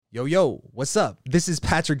Yo, what's up? This is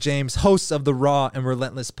Patrick James, host of the Raw and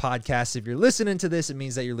Relentless podcast. If you're listening to this, it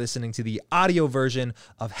means that you're listening to the audio version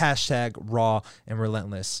of hashtag Raw and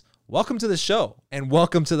Relentless. Welcome to the show and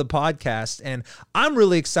welcome to the podcast. And I'm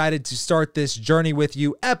really excited to start this journey with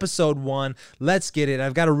you. Episode 1. Let's get it.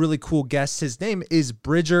 I've got a really cool guest. His name is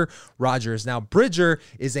Bridger Rogers. Now, Bridger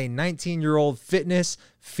is a 19-year-old fitness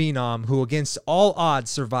phenom who, against all odds,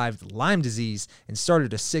 survived Lyme disease and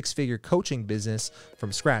started a 6-figure coaching business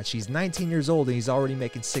from scratch. He's 19 years old and he's already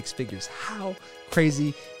making 6 figures. How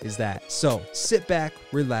crazy is that? So sit back,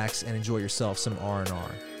 relax, and enjoy yourself some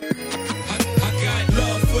R&R.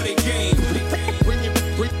 Love for the game. Bring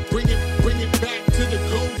it back to the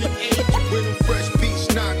golden age when the fresh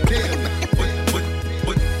beats knocked down.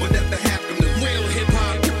 Whatever happened to real hip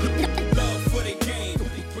hop? Love for the game.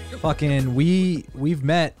 Fucking, we've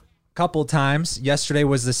met a couple times. Yesterday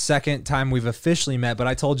was the second time we've officially met, but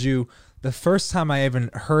I told you the first time I even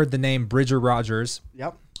heard the name Bridger Rogers.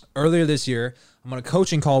 Yep. Earlier this year, I'm on a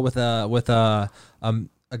coaching call with a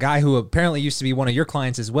guy who apparently used to be one of your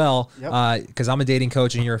clients as well, because I'm a dating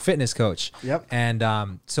coach and you're a fitness coach. Yep. And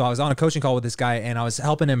so I was on a coaching call with this guy and I was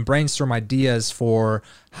helping him brainstorm ideas for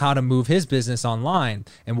how to move his business online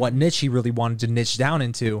and what niche he really wanted to niche down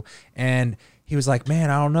into. And he was like, man,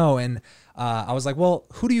 I don't know. And I was like, well,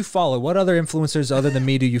 who do you follow? What other influencers other than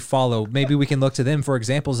me do you follow? Maybe we can look to them for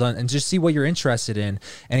examples and just see what you're interested in.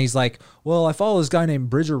 And he's like, well, I follow this guy named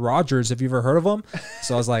Bridger Rogers. Have you ever heard of him?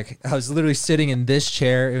 So I was like, I was literally sitting in this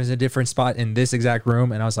chair. It was a different spot in this exact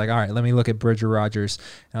room. And I was like, all right, let me look at Bridger Rogers.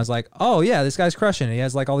 And I was like, oh yeah, this guy's crushing it. He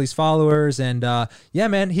has like all these followers. And yeah,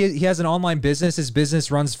 man, he has an online business. His business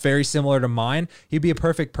runs very similar to mine. He'd be a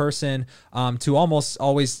perfect person to almost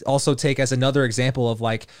always also take as another example of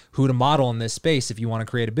like who to model in this space if you want to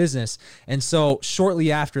create a business. And so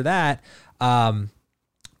shortly after that,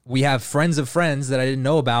 we have friends of friends that I didn't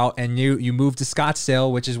know about, and you moved to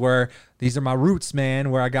Scottsdale, which is where these are my roots, man,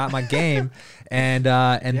 where I got my game. And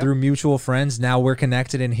through mutual friends, now we're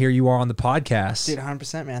connected, and here you are on the podcast. Dude,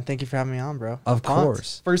 100%, man. Thank you for having me on, bro. Of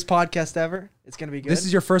course. First podcast ever. It's going to be good. This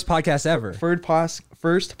is your first podcast ever. First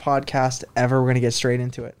podcast ever. We're going to get straight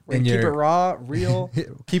into it. We're going to keep it raw, real.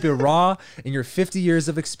 Keep it raw. In your 50 years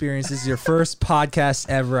of experience, this is your first podcast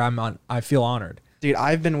ever. I feel honored. Dude,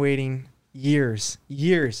 I've been waiting years.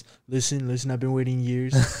 Listen, I've been waiting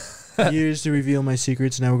years to reveal my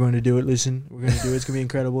secrets. Now we're going to do it. Listen, we're going to do it. It's going to be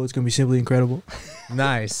incredible. It's going to be simply incredible.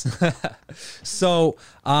 Nice. So,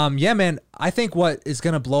 yeah, man, I think what is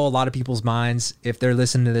going to blow a lot of people's minds if they're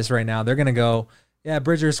listening to this right now, they're going to go, yeah,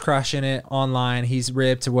 Bridger's crushing it online. He's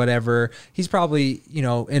ripped or whatever. He's probably,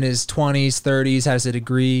 in his 20s, 30s, has a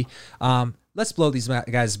degree. Let's blow these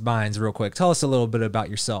guys' minds real quick. Tell us a little bit about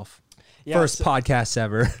yourself. Yeah, First podcast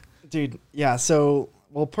ever. Dude, yeah, so,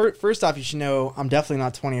 well, first off, you should know I'm definitely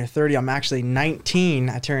not 20 or 30. I'm actually 19.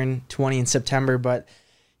 I turned 20 in September. But,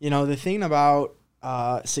 the thing about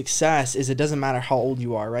success is it doesn't matter how old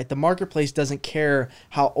you are, right? The marketplace doesn't care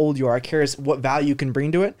how old you are. It cares what value you can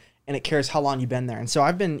bring to it, and it cares how long you've been there. And so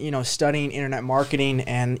I've been, studying internet marketing,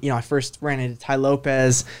 and, I first ran into Ty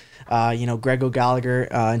Lopez, Greg O'Gallagher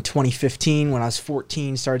in 2015 when I was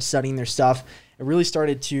 14, started studying their stuff. I really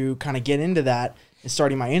started to kind of get into that and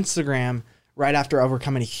starting my Instagram right after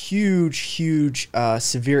overcoming a huge,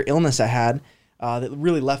 severe illness I had that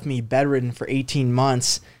really left me bedridden for 18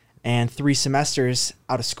 months and 3 semesters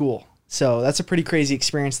out of school. So that's a pretty crazy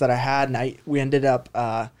experience that I had. And we ended up,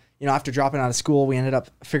 after dropping out of school, we ended up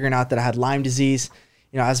figuring out that I had Lyme disease.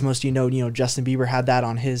 As most of you know, Justin Bieber had that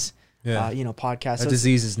on his podcast. That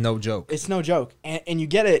disease is no joke. It's no joke. And you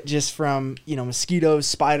get it just from, mosquitoes,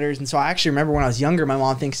 spiders. And so I actually remember when I was younger, my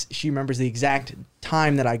mom thinks she remembers the exact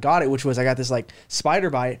time that I got it, which was I got this like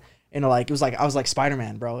spider bite, and it was like I was like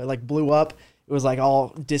Spider-Man, bro. It like blew up. It was like all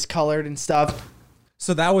discolored and stuff.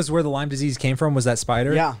 So that was where the Lyme disease came from, was that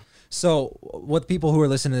spider? Yeah. So what people who are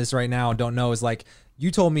listening to this right now don't know is like,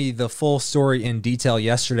 you told me the full story in detail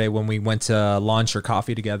yesterday when we went to lunch or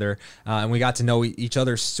coffee together, and we got to know each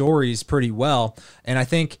other's stories pretty well. And I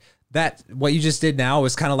think that what you just did now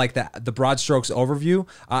was kind of like the broad strokes overview.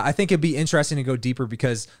 I think it'd be interesting to go deeper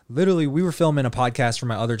because literally we were filming a podcast for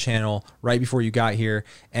my other channel right before you got here.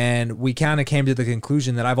 And we kind of came to the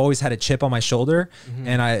conclusion that I've always had a chip on my shoulder. Mm-hmm.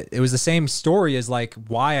 And it was the same story as like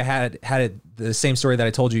why I had the same story that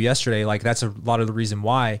I told you yesterday. Like that's a lot of the reason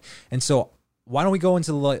why. And so why don't we go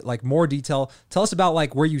into like more detail? Tell us about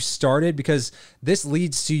like where you started, because this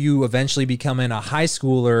leads to you eventually becoming a high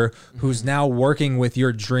schooler who's now working with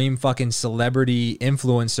your dream fucking celebrity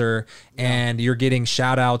influencer, and you're getting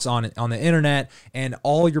shout outs on the internet, and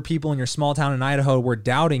all your people in your small town in Idaho were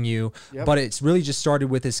doubting you. But it's really just started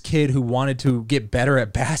with this kid who wanted to get better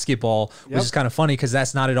at basketball, which is kind of funny because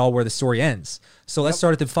that's not at all where the story ends. So let's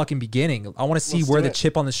start at the fucking beginning. I want to see where the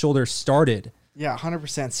chip on the shoulder started. Yeah,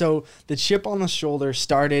 100%. So the chip on the shoulder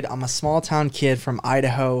started, I'm a small town kid from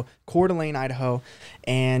Idaho, Coeur d'Alene, Idaho.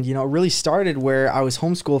 And, you know, it really started where I was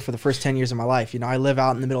homeschooled for the first 10 years of my life. You know, I live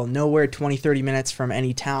out in the middle of nowhere, 20, 30 minutes from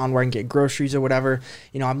any town where I can get groceries or whatever.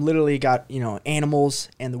 You know, I'm literally got, you know, animals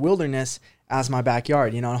and the wilderness as my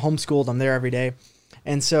backyard. You know, I'm homeschooled, I'm there every day.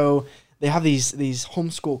 And so they have these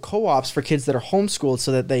homeschool co-ops for kids that are homeschooled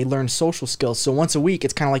so that they learn social skills. So once a week,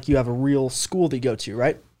 it's kind of like you have a real school to go to,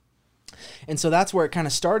 right? And so that's where it kind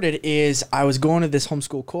of started. Is I was going to this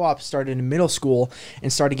homeschool co-op, started in middle school,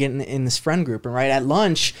 and started getting in this friend group. And right at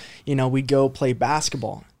lunch, you know, we'd go play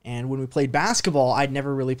basketball. And when we played basketball, I'd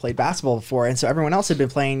never really played basketball before. And so everyone else had been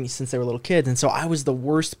playing since they were little kids. And so I was the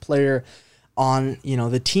worst player on, you know,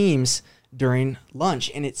 the teams during lunch.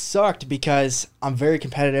 And it sucked because I'm very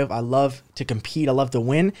competitive. I love to compete. I love to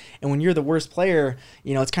win. And when you're the worst player,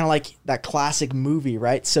 you know, it's kind of like that classic movie,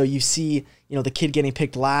 right? So you see, you know, the kid getting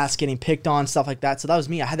picked last, getting picked on, stuff like that. So that was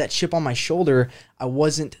me. I had that chip on my shoulder. I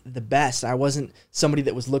wasn't the best. I wasn't somebody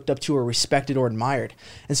that was looked up to or respected or admired.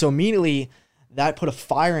 And so immediately that put a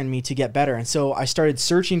fire in me to get better. And so I started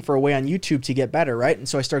searching for a way on YouTube to get better, right? And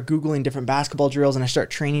so I started Googling different basketball drills, and I start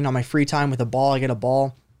training on my free time with a ball. I get a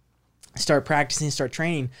ball, I start practicing, start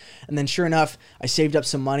training. And then sure enough, I saved up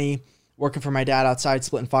some money working for my dad outside,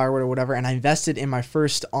 splitting firewood or whatever. And I invested in my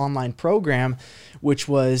first online program, which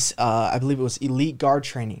was, I believe it was Elite Guard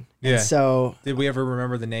Training. Yeah. And so did we ever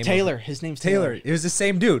remember the name? Taylor, his name's Taylor. It was the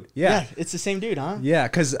same dude. Yeah. It's the same dude, huh? Yeah.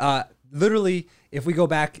 Cause, literally, if we go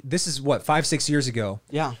back, this is what, 5-6 years ago.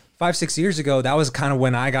 Yeah. 5-6 years ago, that was kind of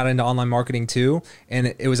when I got into online marketing too.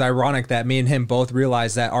 And it was ironic that me and him both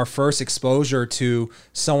realized that our first exposure to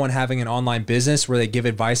someone having an online business where they give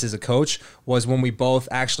advice as a coach was when we both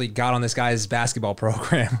actually got on this guy's basketball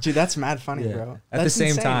program. Dude, that's mad funny, bro. At the same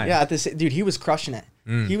insane. time. Yeah, dude, he was crushing it.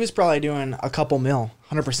 He was probably doing a couple mil,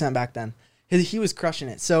 100% back then. He was crushing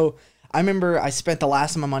it. So I remember I spent the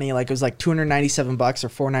last of my money, like it was like $297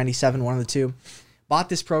 or $497, one of the two. Bought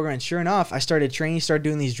this program, and sure enough, I started training, started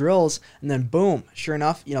doing these drills, and then boom, sure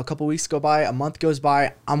enough, you know, a couple weeks go by, a month goes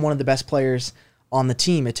by, I'm one of the best players on the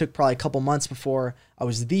team. It took probably a couple months before I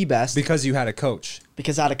was the best. Because you had a coach.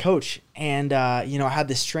 Because I had a coach, and you know, I had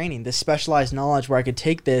this training, this specialized knowledge where I could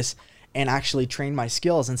take this and actually train my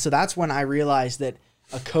skills. And so that's when I realized that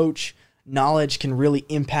a coach knowledge can really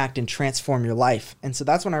impact and transform your life. And so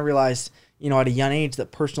that's when I realized, you know, at a young age,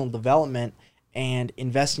 that personal development and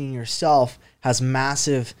investing in yourself has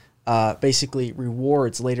massive basically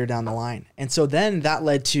rewards later down the line. And so then that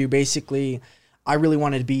led to basically I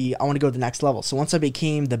want to go to the next level. So once I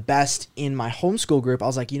became the best in my homeschool group, I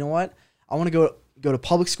was like, you know what? I want to go to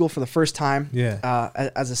public school for the first time. Yeah.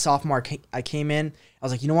 As a sophomore, I came in. I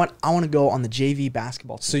was like, you know what? I want to go on the JV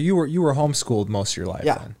basketball team. So you were homeschooled most of your life.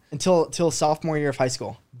 Yeah, then. until sophomore year of high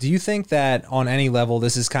school. Do you think that on any level,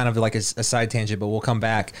 this is kind of like a side tangent, but we'll come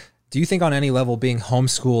back. Do you think on any level being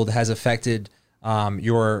homeschooled has affected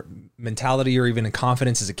your mentality or even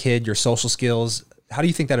confidence as a kid, your social skills? How do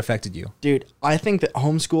you think that affected you? Dude, I think that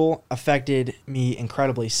homeschool affected me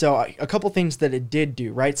incredibly. So a couple things that it did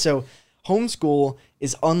do, right? So homeschool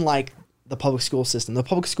is unlike the public school system. The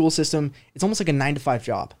public school system, it's almost like a 9-to-5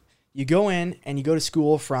 job. You go in and you go to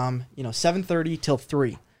school from, 7:30 till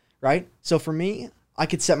 3, right? So for me, I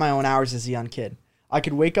could set my own hours as a young kid. I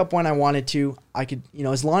could wake up when I wanted to. I could,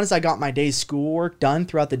 as long as I got my day's schoolwork done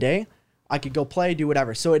throughout the day, I could go play, do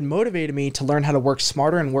whatever. So it motivated me to learn how to work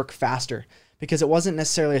smarter and work faster, because it wasn't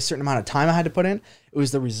necessarily a certain amount of time I had to put in. It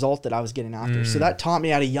was the result that I was getting after. So that taught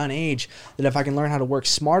me at a young age that if I can learn how to work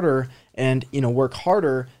smarter and, work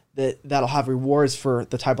harder, that'll have rewards for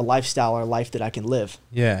the type of lifestyle or life that I can live.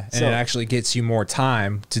 Yeah, and it actually gets you more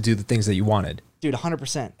time to do the things that you wanted. Dude,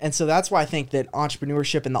 100%. And so that's why I think that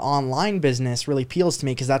entrepreneurship in the online business really appeals to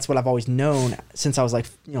me, because that's what I've always known since I was like,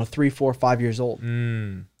 3, 4, 5 years old.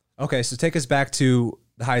 Okay, so take us back to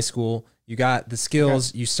the high school. You got the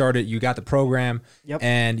skills, you got the program,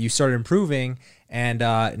 and you started improving, and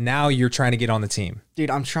now you're trying to get on the team. Dude,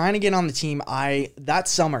 I'm trying to get on the team. That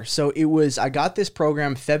summer, so I got this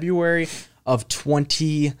program February of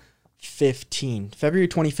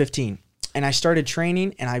 2015. And I started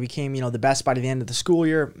training, and I became, the best by the end of the school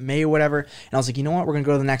year, May or whatever. And I was like, you know what? We're going to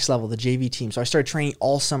go to the next level, the JV team. So I started training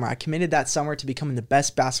all summer. I committed that summer to becoming the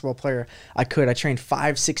best basketball player I could. I trained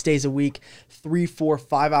 5-6 days a week, 3, 4,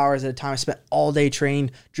 5 hours at a time. I spent all day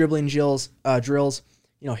training, dribbling drills,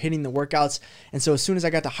 hitting the workouts. And so as soon as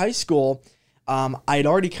I got to high school, I'd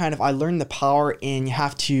already I learned the power in you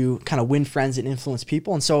have to kind of win friends and influence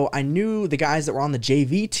people. And so I knew the guys that were on the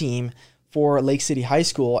JV team for Lake City High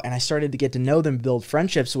School, and I started to get to know them, build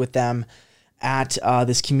friendships with them at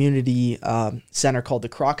this community center called the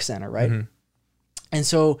Kroc Center, right? Mm-hmm. And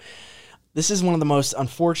so this is one of the most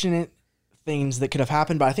unfortunate things that could have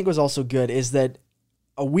happened, but I think it was also good, is that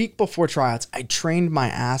a week before tryouts, I trained my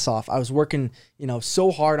ass off. I was working,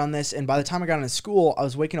 so hard on this, and by the time I got into school, I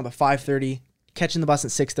was waking up at 5:30, catching the bus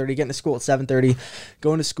at 6:30, getting to school at 7:30,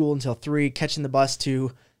 going to school until 3, catching the bus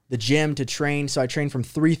to the gym to train. So I trained from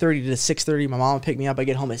 3:30 to 6:30. My mom would pick me up. I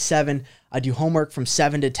get home at 7. I do homework from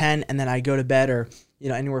 7 to 10, and then I go to bed, or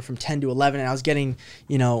anywhere from 10 to 11. And I was getting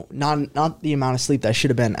not the amount of sleep that I should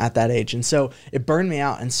have been at that age, and so it burned me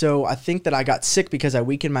out. And so I think that I got sick because I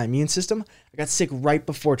weakened my immune system. I got sick right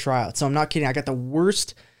before tryout. So I'm not kidding. I got the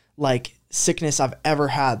worst sickness I've ever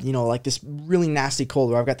had. This really nasty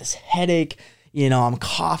cold where I've got this headache. I'm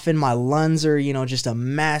coughing. My lungs are just a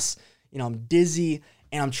mess. I'm dizzy.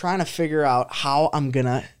 And I'm trying to figure out how I'm going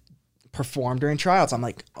to perform during tryouts. I'm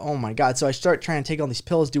like, oh my God. So I start trying to take all these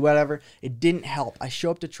pills, do whatever. It didn't help. I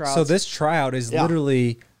show up to tryouts. So this tryout is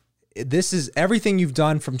literally, this is everything you've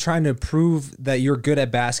done from trying to prove that you're good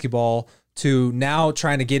at basketball to now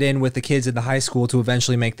trying to get in with the kids in the high school to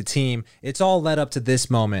eventually make the team. It's all led up to this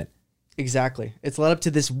moment. Exactly. It's led up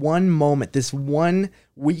to this one moment, this one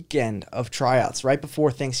weekend of tryouts right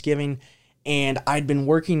before Thanksgiving. And I'd been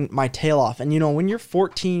working my tail off. And, when you're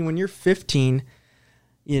 14, when you're 15,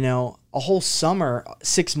 a whole summer,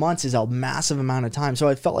 6 months is a massive amount of time. So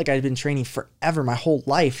I felt like I'd been training forever, my whole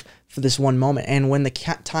life, for this one moment. And when the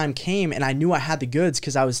time came, and I knew I had the goods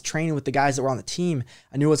because I was training with the guys that were on the team,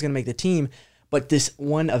 I knew I was going to make the team. But this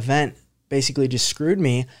one event basically just screwed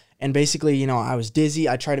me. And basically, I was dizzy.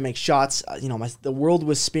 I tried to make shots. The world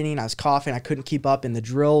was spinning. I was coughing. I couldn't keep up in the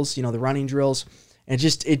drills, the running drills. And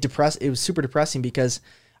it was super depressing because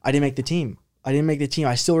I didn't make the team.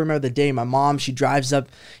 I still remember the day my mom, she drives up,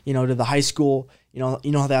 to the high school, how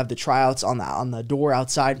they have the tryouts on the door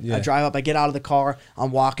outside. Yeah. I drive up, I get out of the car,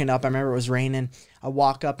 I'm walking up. I remember it was raining. I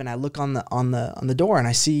walk up and I look on the door and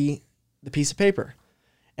I see the piece of paper.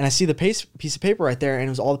 And I see the piece of paper right there, and it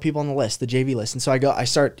was all the people on the list, the JV list. And so I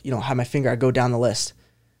start, have my finger, I go down the list.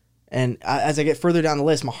 And as I get further down the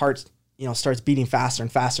list, my heart starts beating faster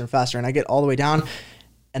and faster and faster. And I get all the way down,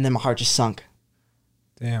 and then my heart just sunk.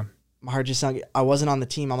 Damn. My heart just sunk. I wasn't on the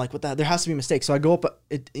team. I'm like, what the hell? There has to be a mistake. So I go up,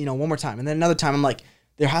 one more time. And then another time, I'm like,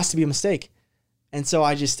 there has to be a mistake. And so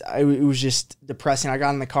it was just depressing. I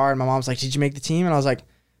got in the car, and my mom's like, did you make the team? And I was like,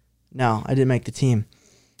 no, I didn't make the team.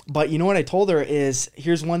 But you know what I told her is,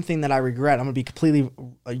 here's one thing that I regret. I'm going to be completely,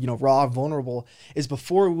 raw, vulnerable, is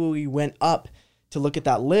before we went up to look at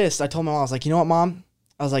that list, I told my mom, I was like, you know what, Mom?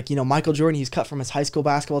 I was like, Michael Jordan, he's cut from his high school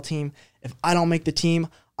basketball team. If I don't make the team,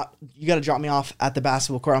 you got to drop me off at the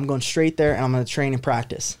basketball court. I'm going straight there, and I'm going to train and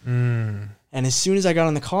practice. And as soon as I got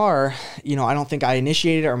in the car, I don't think I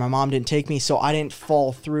initiated it, or my mom didn't take me, so I didn't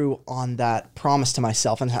fall through on that promise to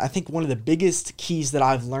myself. And I think one of the biggest keys that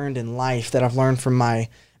I've learned in life, that I've learned from my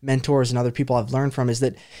mentors and other people I've learned from, is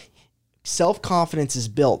that self-confidence is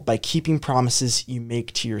built by keeping promises you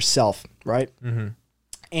make to yourself, right? Mm-hmm.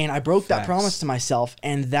 And I broke that promise to myself,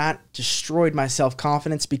 and that destroyed my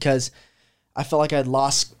self-confidence because I felt like I'd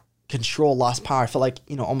lost control, lost power. I felt like,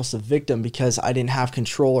 almost a victim because I didn't have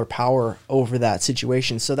control or power over that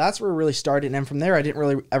situation. So that's where it really started. And from there, I didn't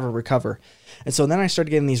really ever recover. And so then I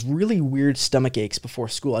started getting these really weird stomach aches before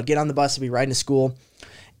school. I'd get on the bus, I'd be riding to school,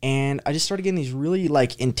 and I just started getting these really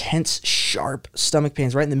intense, sharp stomach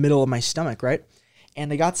pains right in the middle of my stomach, right? And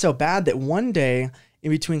they got so bad that one day in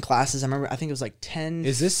between classes, I think it was 10.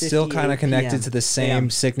 Is this still kind of connected to the same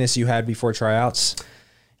sickness you had before tryouts?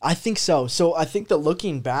 I think so. So I think that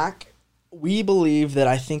looking back, we believe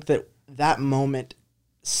that that moment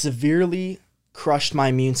severely crushed my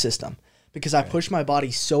immune system because I pushed my body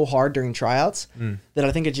so hard during tryouts that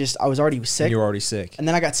I think I was already sick. You were already sick. And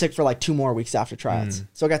then I got sick for 2 more weeks after tryouts.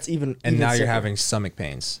 So I got even now sicker. You're having stomach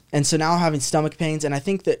pains. And so now I'm having stomach pains. And I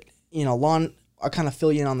think that, Lon, I'll kind of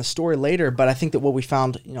fill you in on the story later, but I think that what we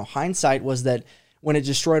found, hindsight, was that when it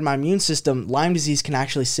destroyed my immune system, Lyme disease can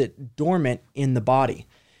actually sit dormant in the body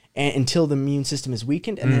until the immune system is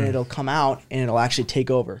weakened, and then it'll come out and it'll actually take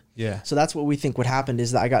over. Yeah. So that's what we think what happened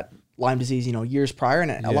is that I got Lyme disease, years prior.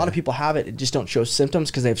 And a lot of people have it. It just don't show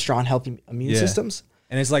symptoms because they have strong, healthy immune systems.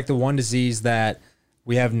 And it's like the one disease that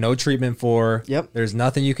we have no treatment for. Yep. There's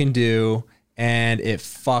nothing you can do, and it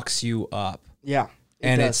fucks you up. Yeah.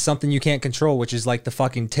 It's something you can't control, which is like the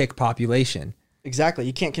fucking tick population. Exactly.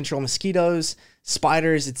 You can't control mosquitoes,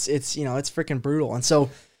 spiders. It's freaking brutal. And so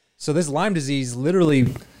this Lyme disease literally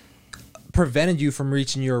prevented you from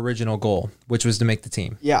reaching your original goal, which was to make the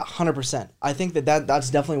team. Yeah, 100%. I think that's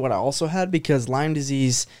definitely what I also had, because Lyme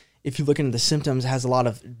disease, if you look into the symptoms, has a lot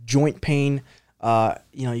of joint pain.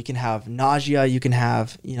 You can have nausea. You can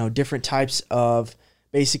have, different types of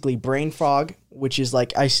basically brain fog, which is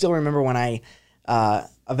like, I still remember when I,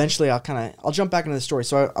 eventually I'll jump back into the story.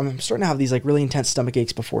 So I'm starting to have these like really intense stomach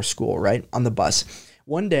aches before school, right? On the bus.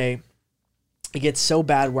 One day it gets so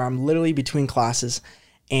bad where I'm literally between classes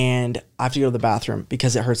and I have to go to the bathroom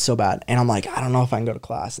because it hurts so bad. And I'm like, I don't know if I can go to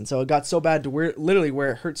class. And so it got so bad to where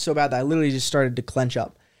it hurt so bad that I literally just started to clench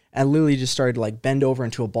up. And I literally just started to like bend over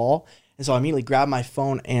into a ball. And so I immediately grabbed my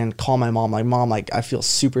phone and call my mom. Like, Mom, like, I feel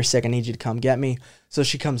super sick. I need you to come get me. So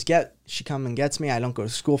she comes and gets me. I don't go to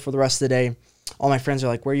school for the rest of the day. All my friends are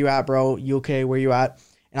like, where you at, bro? You okay? Where you at?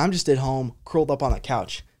 And I'm just at home, curled up on the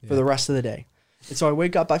couch for the rest of the day. And so I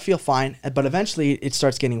wake up, I feel fine, but eventually it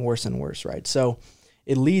starts getting worse and worse, right? So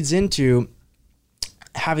it leads into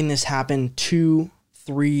having this happen 2,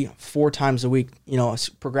 3, 4 times a week,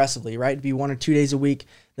 progressively, right? It'd be 1 or 2 days a week,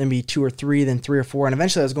 then be 2 or 3, then 3 or 4. And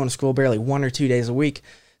eventually I was going to school barely 1 or 2 days a week.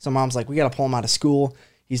 So Mom's like, we got to pull him out of school.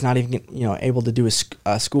 He's not even, able to do his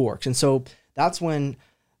schoolwork. And so that's when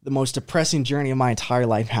the most depressing journey of my entire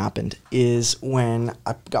life happened, is when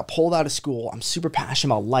I got pulled out of school. I'm super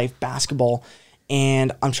passionate about life, basketball,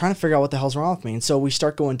 and I'm trying to figure out what the hell's wrong with me. And so we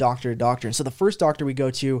start going doctor to doctor. And so the first doctor we go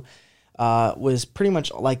to was pretty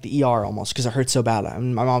much like the ER almost, because it hurt so bad.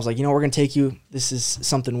 And my mom's like, we're going to take you. This is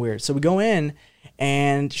something weird. So we go in,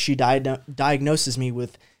 and she diagnoses me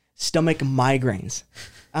with stomach migraines.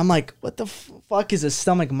 I'm like, what the fuck is a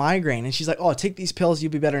stomach migraine? And she's like, oh, take these pills.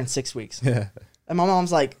 You'll be better in 6 weeks. Yeah. And my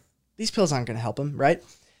mom's like, these pills aren't going to help him, right?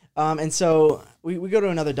 And so we go to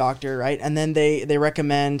another doctor, right? And then they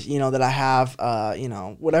recommend, that I have,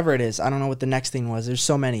 whatever it is. I don't know what the next thing was. There's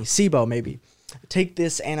so many. SIBO, maybe. Take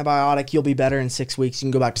this antibiotic. You'll be better in 6 weeks. You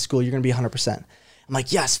can go back to school. You're going to be 100%. I'm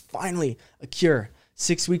like, yes, finally, a cure.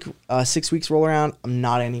 6 weeks roll around. I'm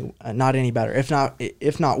not any better,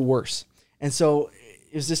 if not worse. And so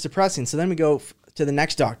it was just depressing. So then we go to the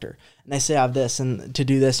next doctor, and they say I have this, and to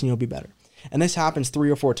do this, and you'll be better. And this happens 3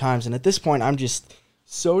 or 4 times. And at this point, I'm just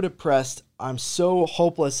so depressed. I'm so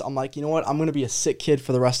hopeless. I'm like, you know what? I'm going to be a sick kid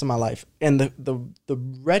for the rest of my life. And the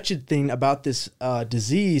wretched thing about this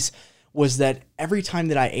disease was that every time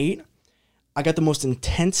that I ate, I got the most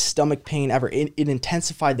intense stomach pain ever. It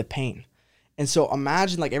intensified the pain. And so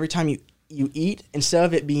imagine, like, every time you eat, instead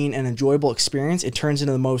of it being an enjoyable experience, it turns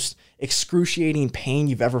into the most excruciating pain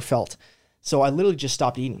you've ever felt. So I literally just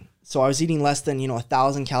stopped eating. So I was eating less than,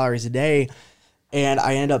 1,000 calories a day. And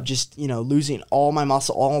I ended up just, losing all my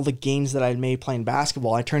muscle, all the gains that I had made playing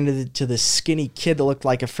basketball. I turned into this skinny kid that looked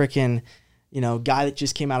like a freaking, guy that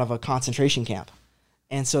just came out of a concentration camp.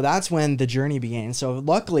 And so that's when the journey began. So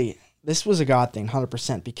luckily, this was a God thing,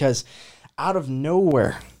 100%, because out of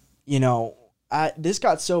nowhere, this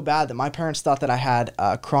got so bad that my parents thought that I had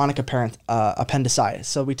chronic appendicitis.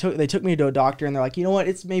 So they took me to a doctor, and they're like, you know what,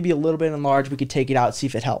 it's maybe a little bit enlarged. We could take it out, see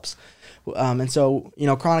if it helps. And so,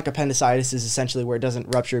 chronic appendicitis is essentially where it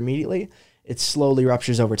doesn't rupture immediately. It slowly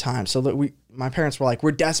ruptures over time. So that my parents were like,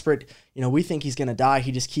 we're desperate. We think he's going to die.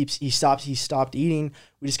 He stopped eating.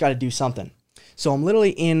 We just got to do something. So I'm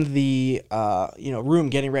literally in the, room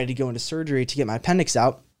getting ready to go into surgery to get my appendix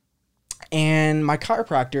out. And my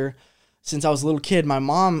chiropractor, since I was a little kid, my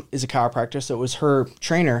mom is a chiropractor, so it was her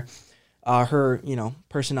trainer,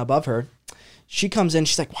 person above her. She comes in,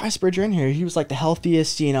 she's like, why is Bridger in here? He was like the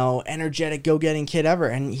healthiest, energetic, go-getting kid ever.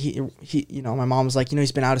 And he my mom was like,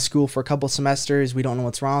 he's been out of school for a couple of semesters. We don't know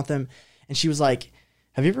what's wrong with him. And she was like,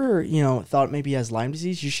 have you ever, thought maybe he has Lyme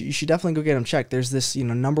disease? You should definitely go get him checked. There's this,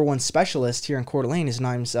 #1 specialist here in Coeur d'Alene. His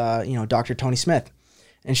name's, Dr. Tony Smith.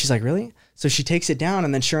 And she's like, really? So she takes it down,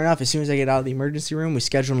 and then sure enough, as soon as I get out of the emergency room, we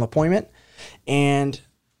schedule an appointment, and,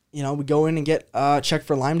 we go in and get checked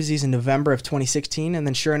for Lyme disease in November of 2016, and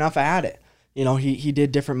then sure enough, I had it. He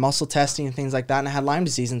did different muscle testing and things like that, and I had Lyme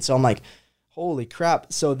disease, and so I'm like, holy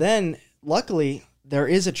crap. So then, luckily, there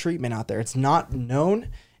is a treatment out there. It's not known,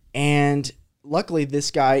 and luckily,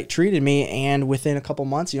 this guy treated me, and within a couple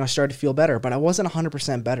months, I started to feel better, but I wasn't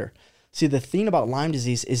 100% better. See, the thing about Lyme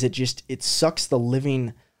disease is it sucks the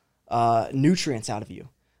living nutrients out of you.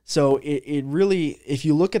 So it really, if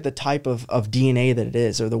you look at the type of DNA that it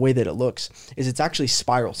is, or the way that it looks, is it's actually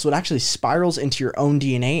spiral. So it actually spirals into your own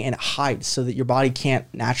DNA and it hides so that your body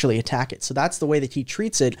can't naturally attack it. So that's the way that he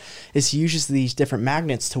treats it, is he uses these different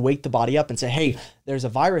magnets to wake the body up and say, hey, there's a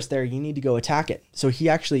virus there, you need to go attack it. So he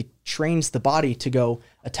actually trains the body to go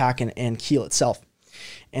attack and heal itself.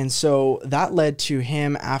 And so that led to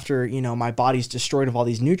him, after, you know, my body's destroyed of all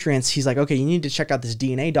these nutrients, he's like, okay, you need to check out this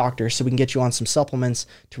DNA doctor so we can get you on some supplements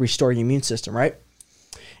to restore your immune system, right?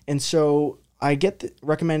 And so I get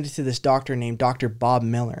recommended to this doctor named Dr. Bob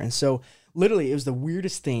Miller. And so literally it was the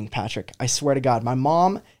weirdest thing, Patrick. I swear to God, my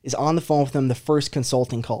mom is on the phone with him the first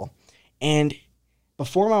consulting call. And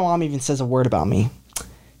before my mom even says a word about me,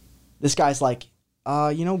 this guy's like,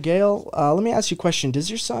 you know, Gail, let me ask you a question. Does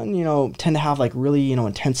your son, you know, tend to have like really, you know,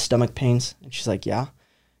 intense stomach pains? And she's like, yeah.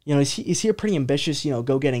 You know, is he a pretty ambitious, you know,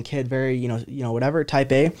 go-getting kid, very, you know, whatever,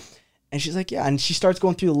 type A? And she's like, yeah. And she starts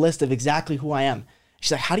going through the list of exactly who I am.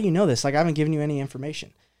 She's like, how do you know this? Like, I haven't given you any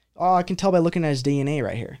information. Oh, I can tell by looking at his DNA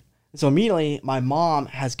right here. And so immediately my mom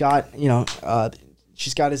has got, you know,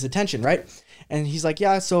 she's got his attention, right? And he's like,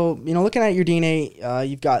 yeah, so, you know, looking at your DNA,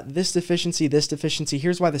 you've got this deficiency, this deficiency.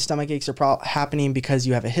 Here's why the stomach aches are happening, because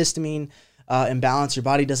you have a histamine imbalance. Your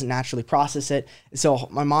body doesn't naturally process it. And so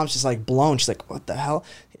my mom's just like blown. She's like, what the hell?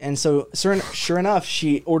 And so sure enough,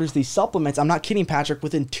 she orders these supplements. I'm not kidding, Patrick.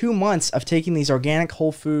 Within 2 months of taking these organic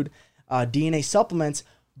whole food DNA supplements,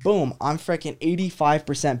 boom, I'm freaking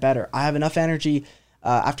 85% better. I have enough energy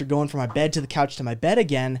after going from my bed to the couch to my bed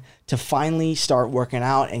again to finally start working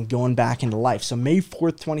out and going back into life. So May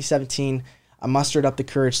 4th, 2017, I mustered up the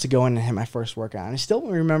courage to go in and hit my first workout. And I still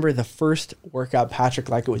remember the first workout, Patrick,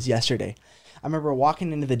 like it was yesterday. I remember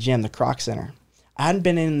walking into the gym, the Croc Center. I hadn't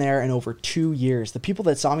been in there in over 2 years. The people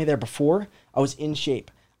that saw me there before, I was in shape.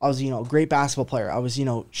 I was, you know, a great basketball player. I was, you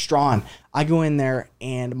know, strong. I go in there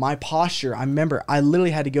and my posture, I remember I literally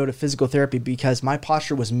had to go to physical therapy because my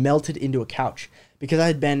posture was melted into a couch. Because I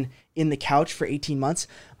had been in the couch for 18 months,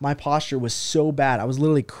 my posture was so bad. I was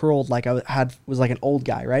literally curled like I was like an old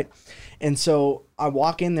guy, right? And so I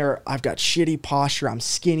walk in there, I've got shitty posture, I'm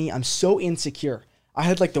skinny, I'm so insecure. I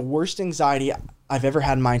had like the worst anxiety I've ever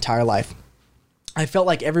had in my entire life. I felt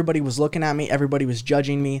like everybody was looking at me, everybody was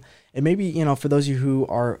judging me. And maybe, you know, for those of you who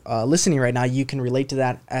are listening right now, you can relate to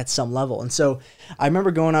that at some level. And so I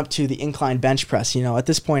remember going up to the incline bench press. You know, at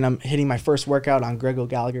this point, I'm hitting my first workout on Greg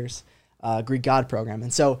O'Gallagher's Greek God program.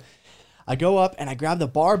 And so I go up and I grab the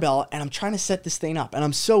barbell and I'm trying to set this thing up. And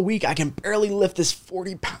I'm so weak, I can barely lift this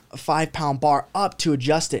 45-pound bar up to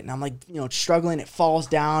adjust it. And I'm like, you know, struggling. It falls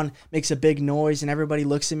down, makes a big noise, and everybody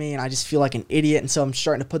looks at me and I just feel like an idiot. And so I'm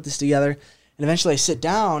starting to put this together. And eventually I sit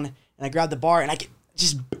down and I grab the bar and I get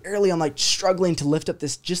just barely, I'm like struggling to lift up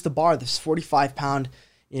this 45-pound,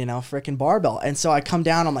 you know, freaking barbell. And so I come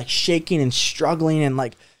down, I'm like shaking and struggling and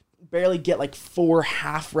like barely get like 4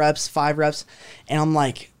 half reps, 5 reps. And I'm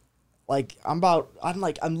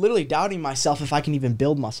I'm literally doubting myself if I can even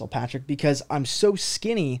build muscle, Patrick, because I'm so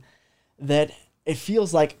skinny that it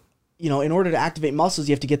feels like, you know, in order to activate muscles,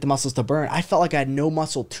 you have to get the muscles to burn. I felt like I had no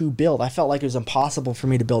muscle to build. I felt like it was impossible for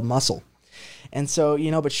me to build muscle. And so,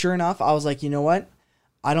 you know, but sure enough, I was like, you know what?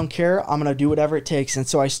 I don't care. I'm going to do whatever it takes. And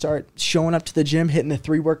so I start showing up to the gym, hitting the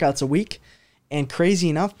 3 workouts a week. And crazy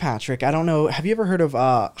enough, Patrick, I don't know. Have you ever heard of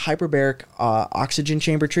hyperbaric oxygen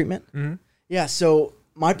chamber treatment? Mm-hmm. Yeah. So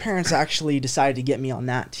my parents actually decided to get me on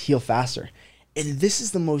that to heal faster. And this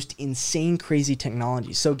is the most insane, crazy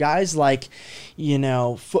technology. So guys like, you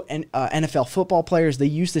know, NFL football players, they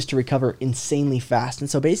use this to recover insanely fast. And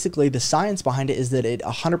so basically the science behind it is that it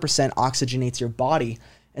 100% oxygenates your body.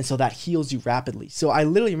 And so that heals you rapidly. So I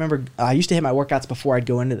literally remember I used to hit my workouts before I'd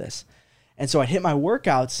go into this. And so I'd hit my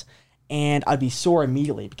workouts and I'd be sore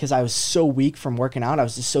immediately because I was so weak from working out. I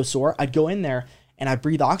was just so sore. I'd go in there and I'd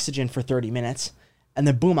breathe oxygen for 30 minutes. And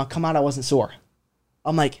then boom, I'd come out, I wasn't sore.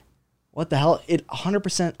 I'm like, what the hell? It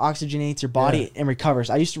 100% oxygenates your body and recovers.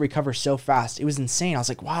 I used to recover so fast. It was insane. I was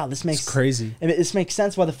like, wow, this makes crazy. This makes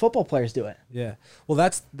sense why the football players do it. Yeah. Well,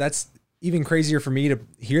 that's even crazier for me to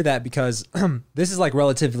hear that because this is like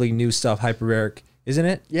relatively new stuff, hyperbaric, isn't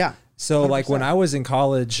it? Yeah. So 100%. Like when I was in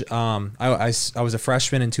college, I was a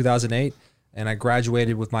freshman in 2008 and I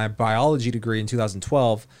graduated with my biology degree in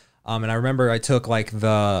 2012. And I remember I took like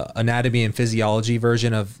the anatomy and physiology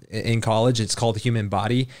version in college. It's called Human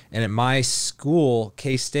Body. And at my school,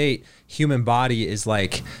 K-State, Human Body is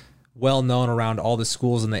like well known around all the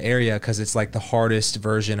schools in the area because it's like the hardest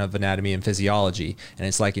version of anatomy and physiology. And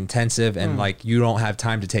it's like intensive and like you don't have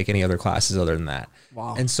time to take any other classes other than that.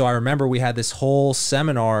 Wow. And so I remember we had this whole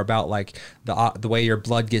seminar about like the way your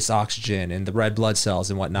blood gets oxygen and the red blood cells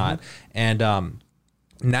and whatnot. And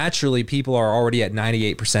naturally people are already at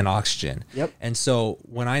 98% oxygen. Yep. And so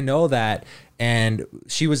when I know that, and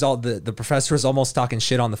she was the professor was almost talking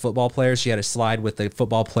shit on the football players. She had a slide with the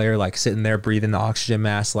football player like sitting there breathing the oxygen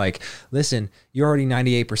mask. Like, listen, you're already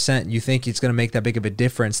 98%. You think it's going to make that big of a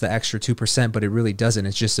difference, the extra 2%, but it really doesn't.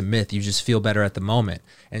 It's just a myth. You just feel better at the moment.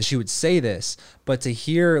 And she would say this, but to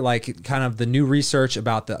hear like kind of the new research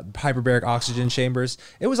about the hyperbaric oxygen chambers,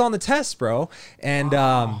 it was on the test, bro. And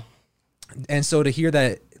and so to hear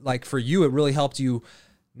that, like for you, it really helped you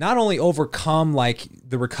not only overcome like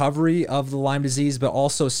the recovery of the Lyme disease, but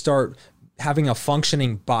also start having a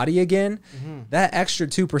functioning body again. That extra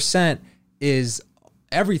 2% is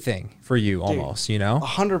everything for you almost, you know?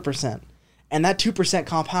 100%. And that 2%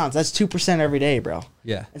 compounds. That's 2% every day, bro.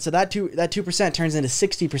 Yeah. And so that 2% turns into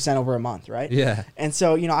 60% over a month, right? Yeah. And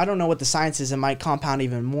so, you know, I don't know what the science is. It might compound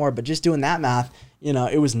even more, but just doing that math, you know,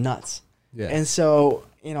 it was nuts. Yeah. And so,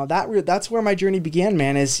 you know, that's where my journey began,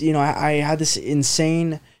 man, is, you know, I had this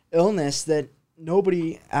insane illness that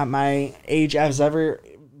nobody at my age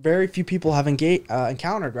very few people have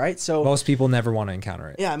encountered, right? So Most people never want to encounter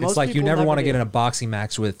it. Yeah, it's most like you people never never want to get do. in a boxing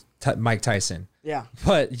match with Mike Tyson, yeah,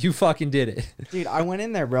 but you fucking did it. dude, I went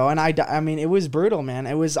in there, bro, and I mean, it was brutal, man.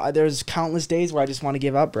 It was, there's countless days where I just want to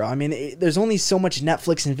give up, bro. I mean, there's only so much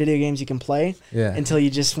Netflix and video games you can play until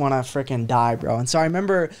you just want to freaking die, bro. And so I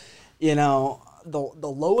remember, you know, the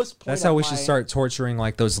lowest point. That's how we should start torturing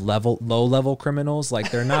like those low level criminals. Like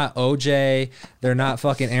they're not OJ, they're not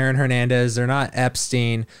fucking Aaron Hernandez, they're not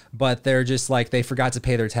Epstein, but they're just like they forgot to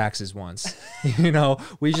pay their taxes once. You know,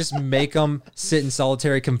 we just make them sit in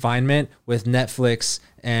solitary confinement with Netflix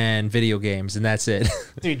and video games, and that's it.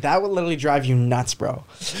 Dude, that would literally drive you nuts, bro.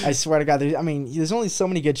 I swear to God. There's only so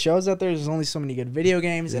many good shows out there. There's only so many good video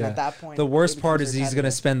games, and at that point, the worst it part becomes is he's gonna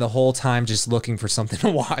repetitive. spend the whole time just looking for something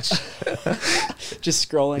to watch, Just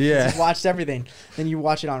scrolling. Yeah. He's watched everything. Then you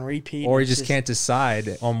watch it on repeat. or he It's just can't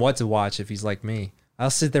decide on what to watch if he's like me. I'll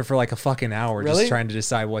sit there for like a fucking hour Really? just trying to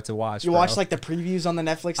decide what to watch. You bro. watch like the previews on the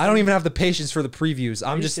Netflix. I don't thing? even have the patience for the previews.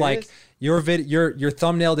 I'm you just serious? like your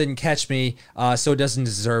thumbnail didn't catch me, so it doesn't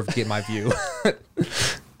deserve to get my view.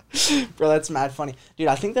 Bro, that's mad funny, dude.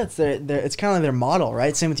 I think that's their it's kind of like their model,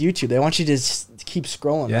 right? Same with YouTube. They want you to just keep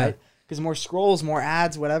scrolling, Yeah. right? Because more scrolls, more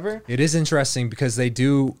ads, whatever. It is interesting because they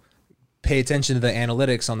do pay attention to the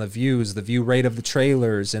analytics on the views, the view rate of the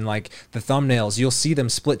trailers, and like the thumbnails. You'll see them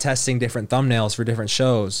split testing different thumbnails for different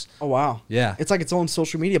shows. Oh wow, Yeah. it's like its own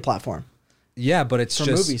social media platform Yeah, but it's for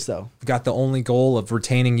just movies, though. got the only goal of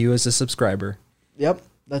retaining you as a subscriber. Yep,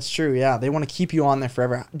 that's true. Yeah, they want to keep you on there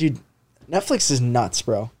forever, dude. Netflix is nuts,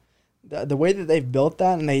 bro. The way that they've built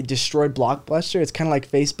that and they destroyed Blockbuster, it's kind of like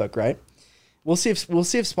Facebook, right? We'll see if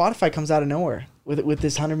Spotify comes out of nowhere with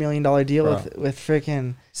this $100 million deal Bro. with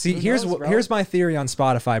freaking. See, who here's knows, bro? here's my theory on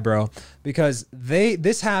Spotify, bro, because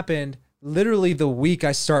this happened literally the week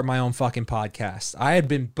I start my own fucking podcast. I've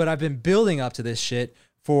been building up to this shit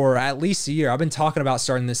for at least a year. I've been talking about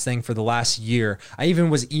starting this thing for the last year. I even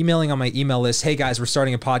was emailing on my email list, "Hey guys, we're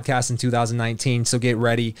starting a podcast in 2019, so get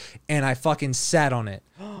ready." And I fucking sat on it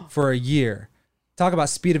for a year. Talk about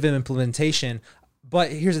speed of implementation. But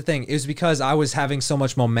here's the thing, it was because I was having so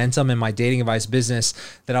much momentum in my dating advice business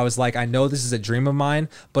that I was like, I know this is a dream of mine,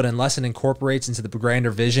 but unless it incorporates into the grander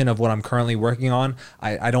vision of what I'm currently working on,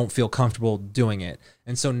 I don't feel comfortable doing it.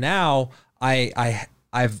 And so now I've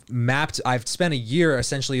spent a year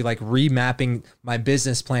essentially like remapping my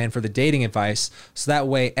business plan for the dating advice. So that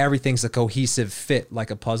way everything's a cohesive fit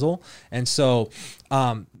like a puzzle. And so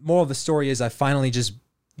moral of the story is I finally just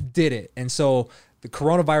did it. And so the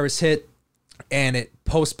coronavirus hit, and it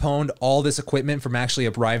postponed all this equipment from actually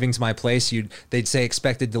arriving to my place. They'd say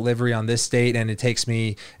expected delivery on this date, and it takes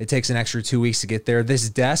an extra 2 weeks to get there. This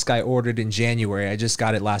desk I ordered in January. I just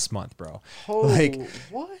got it last month, bro. Oh, Like,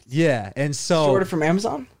 what? yeah. And so Ordered from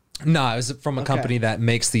Amazon? no, it was from a company that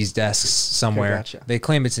makes these desks somewhere. gotcha. They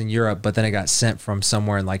claim it's in Europe, but then it got sent from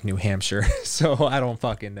somewhere in like New Hampshire. So I don't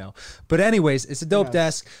fucking know. But anyways, it's a dope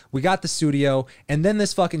desk. We got the studio, and then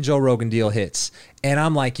this fucking Joe Rogan deal hits. And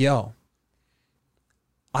I'm like, yo,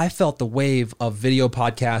 I felt the wave of video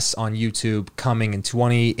podcasts on YouTube coming in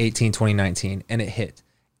 2018, 2019, and it hit.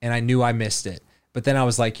 And I knew I missed it. But then I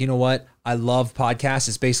was like, you know what? I love podcasts.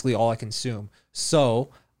 It's basically all I consume.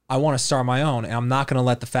 So I want to start my own, and I'm not going to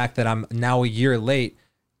let the fact that I'm now a year late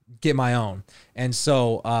get my own. And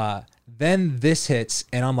so then this hits,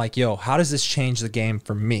 and I'm like, yo, how does this change the game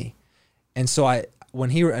for me? And so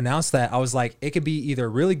when he announced that, I was like, it could be either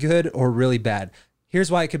really good or really bad. Here's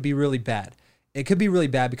why it could be really bad. It could be really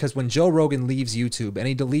bad because when Joe Rogan leaves YouTube and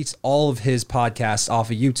he deletes all of his podcasts off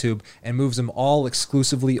of YouTube and moves them all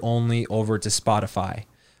exclusively only over to Spotify,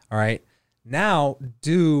 all right, Now,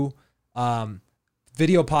 do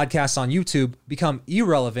video podcasts on YouTube become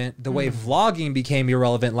irrelevant the way vlogging became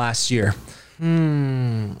irrelevant last year?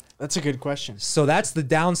 That's a good question. So that's the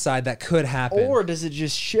downside that could happen. Or does it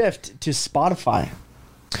just shift to Spotify?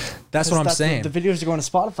 That's what I'm saying. The videos are going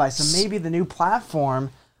to Spotify, so maybe the new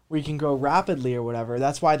platform where you can grow rapidly or whatever.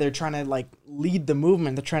 That's why they're trying to like lead the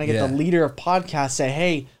movement. They're trying to get the leader of podcasts say,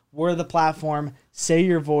 "Hey, we're the platform. Say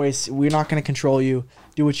your voice. We're not going to control you.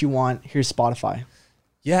 Do what you want. Here's Spotify."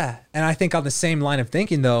 Yeah. And I think on the same line of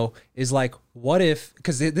thinking, though, is like, what if,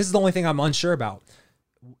 because this is the only thing I'm unsure about.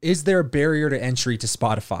 Is there a barrier to entry to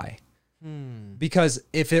Spotify? Because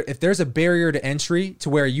if there's a barrier to entry to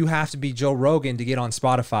where you have to be Joe Rogan to get on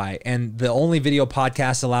Spotify, and the only video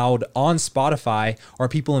podcasts allowed on Spotify are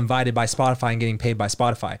people invited by Spotify and getting paid by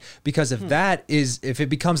Spotify. Because if if it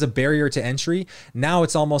becomes a barrier to entry, now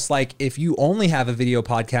it's almost like if you only have a video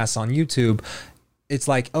podcast on YouTube, it's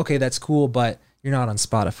like, okay, that's cool, but you're not on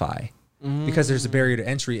Spotify because there's a barrier to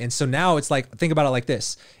entry. And so now it's like, think about it like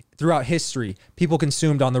this. Throughout history, people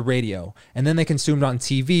consumed on the radio, and then they consumed on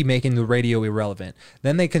TV, making the radio irrelevant.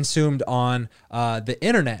 Then they consumed on the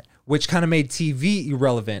internet, which kind of made TV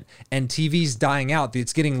irrelevant, and TV's dying out.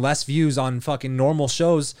 It's getting less views on fucking normal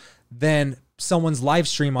shows than someone's live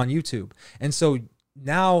stream on YouTube. And so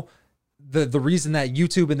now the reason that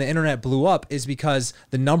YouTube and the internet blew up is because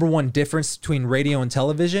the number one difference between radio and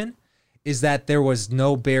television is that there was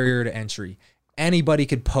no barrier to entry. Anybody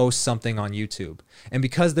could post something on YouTube. And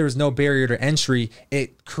because there was no barrier to entry,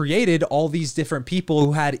 it created all these different people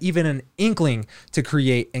who had even an inkling to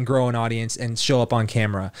create and grow an audience and show up on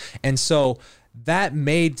camera. And so that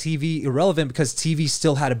made TV irrelevant because TV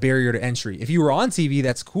still had a barrier to entry. If you were on TV,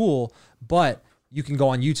 that's cool, but you can go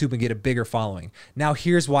on YouTube and get a bigger following. Now,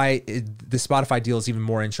 here's why the Spotify deal is even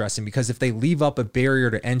more interesting, because if they leave up a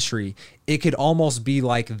barrier to entry, it could almost be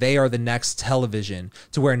like they are the next television,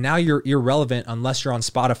 to where now you're irrelevant unless you're on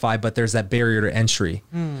Spotify, but there's that barrier to entry.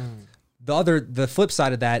 The flip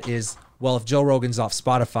side of that is, well, if Joe Rogan's off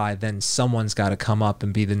Spotify, then someone's got to come up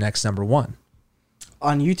and be the next number one.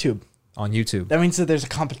 On YouTube. On YouTube. That means that there's a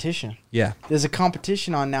competition. Yeah. There's a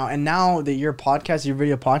competition on now. And now that your podcast, your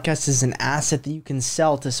video podcast is an asset that you can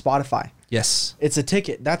sell to Spotify. Yes. It's a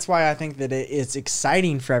ticket. That's why I think that it's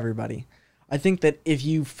exciting for everybody. I think that if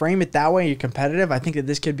you frame it that way, you're competitive. I think that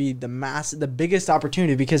this could be the biggest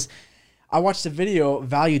opportunity, because I watched a video,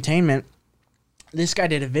 Valuetainment. This guy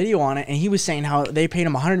did a video on it, and he was saying how they paid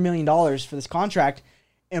him $100 million for this contract,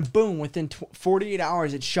 and boom, within 48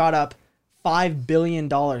 hours, it shot up $5 billion.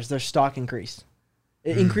 Their stock increased.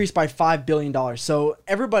 It increased by $5 billion. So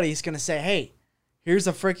everybody's going to say, hey, here's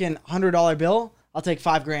a freaking $100 bill. I'll take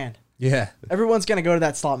 $5,000. Yeah. Everyone's going to go to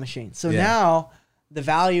that slot machine. So now the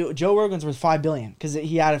value, Joe Rogan's worth $5 billion because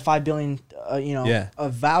he added $5 billion,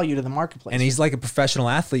 of value to the marketplace. And he's like a professional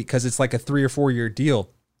athlete because it's like a 3 or 4 year deal.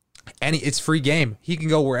 And it's free game. He can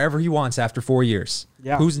go wherever he wants after 4 years.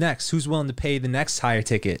 Yeah. Who's next? Who's willing to pay the next higher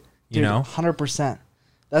ticket? You know? 100%.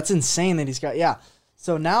 That's insane that he's got,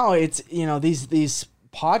 So now it's, these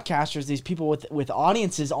podcasters, these people with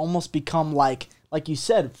audiences almost become like you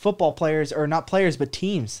said, football players, or not players, but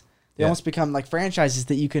teams. They almost become like franchises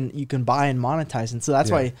that you can buy and monetize. And so that's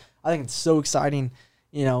why I think it's so exciting,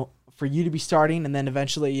 for you to be starting, and then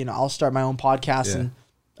eventually, I'll start my own podcast, and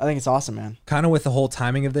I think it's awesome, man. Kind of with the whole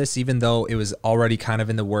timing of this, even though it was already kind of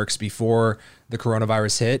in the works before the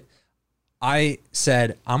coronavirus hit, I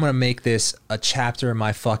said, I'm going to make this a chapter in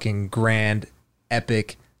my fucking grand,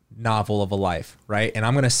 epic novel of a life, right? And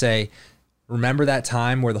I'm going to say, remember that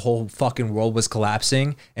time where the whole fucking world was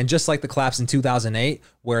collapsing? And just like the collapse in 2008,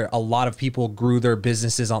 where a lot of people grew their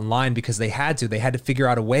businesses online because they had to figure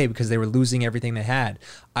out a way because they were losing everything they had.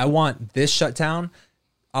 I want this shutdown.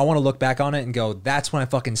 I want to look back on it and go, that's when I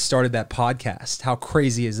fucking started that podcast. How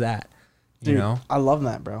crazy is that? Dude, I love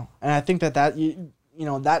that, bro. And I think that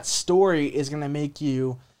that story is going to make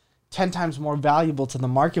you 10 times more valuable to the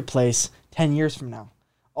marketplace 10 years from now.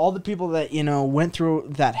 All the people that, went through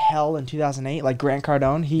that hell in 2008, like Grant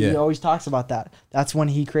Cardone, he always talks about that. That's when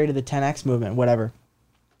he created the 10X movement, whatever.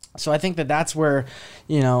 So I think that that's where,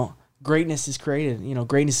 greatness is created.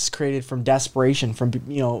 Greatness is created from desperation, from,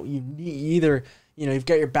 you either, you've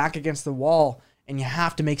got your back against the wall and you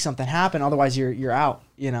have to make something happen. Otherwise you're out,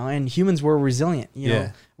 and humans were resilient.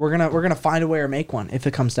 We're going to find a way or make one if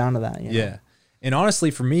it comes down to that. Yeah. And honestly,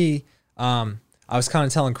 for me, I was kind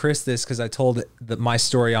of telling Chris this because I told my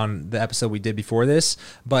story on the episode we did before this,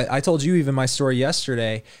 but I told you even my story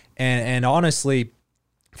yesterday. And honestly,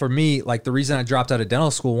 for me, like the reason I dropped out of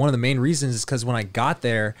dental school, one of the main reasons is because when I got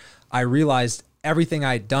there, I realized everything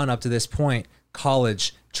I had done up to this point,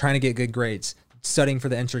 college, trying to get good grades, studying for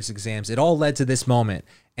the entrance exams. It all led to this moment.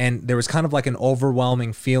 And there was kind of like an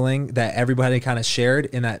overwhelming feeling that everybody kind of shared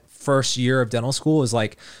in that first year of dental school is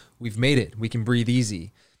like, we've made it. We can breathe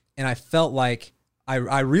easy. And I felt like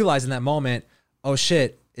I realized in that moment, oh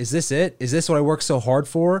shit, is this it? Is this what I worked so hard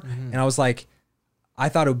for? And I was like, I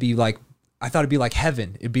thought it'd be like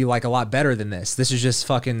heaven. It'd be like a lot better than this. This is just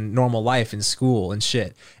fucking normal life in school and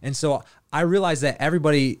shit. And so I realized that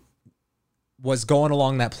everybody was going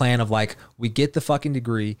along that plan of like, we get the fucking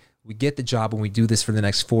degree, we get the job, and we do this for the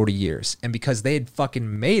next 40 years. And because they had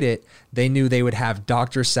fucking made it, they knew they would have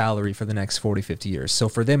doctor salary for the next 40, 50 years. So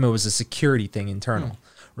for them, it was a security thing internal,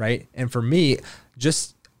 right? And for me,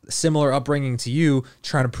 just similar upbringing to you,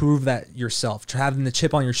 trying to prove that yourself, having the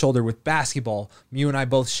chip on your shoulder with basketball. You and I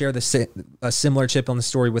both share a similar chip on the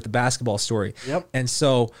story with the basketball story. Yep. And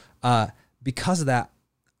so because of that,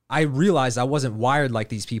 I realized I wasn't wired like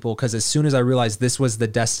these people, because as soon as I realized this was the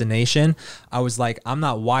destination, I was like, I'm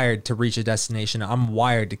not wired to reach a destination. I'm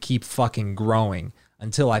wired to keep fucking growing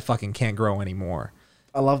until I fucking can't grow anymore.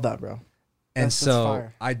 I love that, bro. And so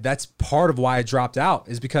that's part of why I dropped out,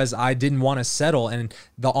 is because I didn't want to settle. And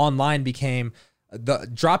the online became the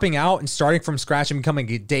dropping out and starting from scratch and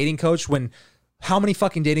becoming a dating coach, when how many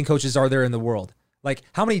fucking dating coaches are there in the world? Like,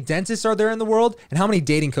 how many dentists are there in the world, and how many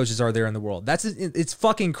dating coaches are there in the world? It's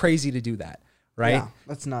fucking crazy to do that, right? Yeah,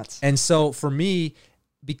 that's nuts. And so for me,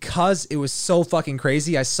 because it was so fucking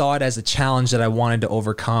crazy, I saw it as a challenge that I wanted to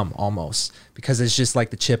overcome almost, because it's just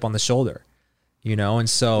like the chip on the shoulder, you know? And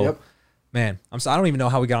so, man, I don't even know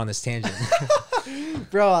how we got on this tangent.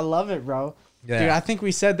 Bro, I love it, bro. Yeah. Dude, I think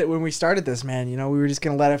we said that when we started this, man, you know, we were just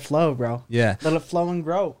going to let it flow, bro. Yeah. Let it flow and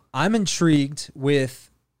grow. I'm intrigued with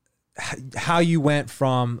how you went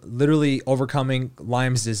from literally overcoming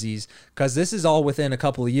Lyme's disease, because this is all within a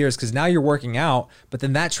couple of years, because now you're working out, but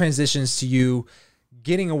then that transitions to you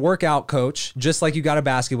getting a workout coach, just like you got a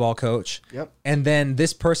basketball coach. Yep. And then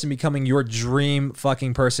this person becoming your dream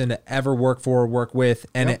fucking person to ever work for or work with.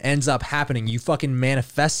 And it ends up happening. You fucking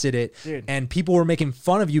manifested it. Dude. And people were making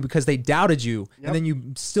fun of you because they doubted you. And then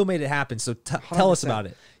you still made it happen. So tell us about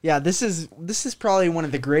it. Yeah, this is probably one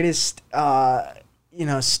of the greatest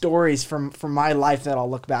stories from my life that I'll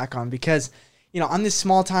look back on, because I'm this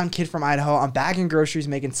small town kid from Idaho. I'm bagging groceries,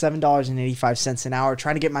 making $7.85 an hour,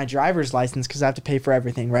 trying to get my driver's license because I have to pay for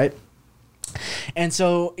everything, right? And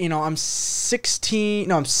so, I'm 16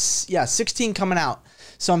 coming out.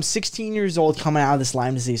 So I'm 16 years old coming out of this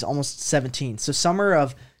Lyme disease, almost 17. So summer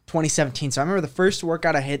of 2017. So I remember the first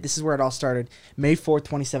workout I hit, this is where it all started, May 4th,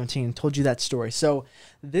 2017. I told you that story. So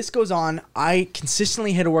this goes on. I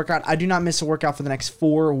consistently hit a workout. I do not miss a workout for the next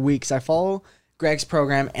 4 weeks. I follow Greg's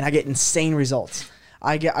program and I get insane results.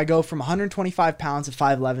 I go from 125 pounds at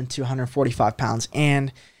 5'11" to 145 pounds.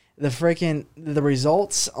 And the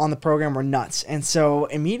results on the program were nuts. And so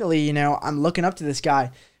immediately, I'm looking up to this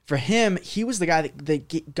guy. For him, he was the guy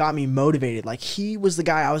that got me motivated. Like, he was the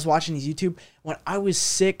guy I was watching his YouTube when I was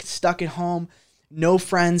sick, stuck at home, no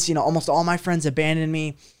friends. Almost all my friends abandoned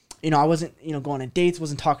me. I wasn't, going on dates,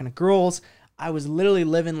 wasn't talking to girls. I was literally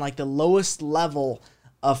living like the lowest level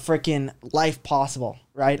of freaking life possible,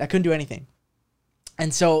 right? I couldn't do anything.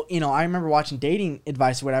 And so, I remember watching dating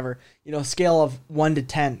advice or whatever, scale of 1 to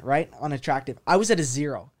 10, right? Unattractive. I was at a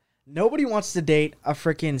 0. Nobody wants to date a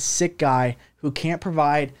freaking sick guy who can't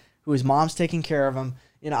provide, who his mom's taking care of him.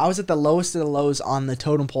 I was at the lowest of the lows on the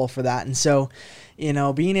totem pole for that. And so,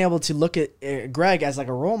 being able to look at Greg as like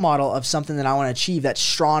a role model of something that I want to achieve, that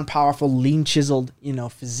strong, powerful, lean, chiseled,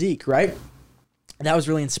 physique, right? That was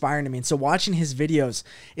really inspiring to me. And so watching his videos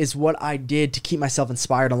is what I did to keep myself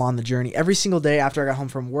inspired along the journey. Every single day after I got home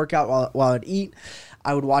from workout, while I'd eat,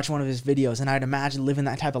 I would watch one of his videos, and I'd imagine living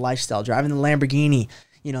that type of lifestyle, driving the Lamborghini,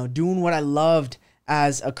 doing what I loved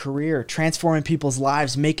as a career, transforming people's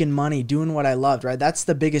lives, making money, doing what I loved, right? That's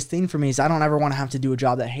the biggest thing for me, is I don't ever want to have to do a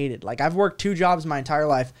job that I hated. Like, I've worked 2 jobs my entire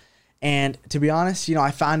life, and to be honest,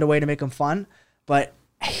 I found a way to make them fun, but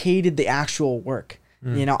I hated the actual work.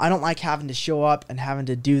 I don't like having to show up and having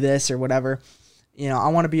to do this or whatever. I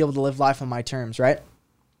want to be able to live life on my terms, right?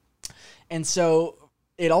 And so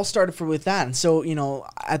it all started with that. And so,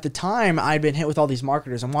 at the time, I'd been hit with all these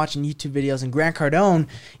marketers. I'm watching YouTube videos, and Grant Cardone,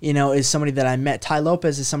 is somebody that I met. Ty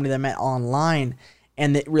Lopez is somebody that I met online,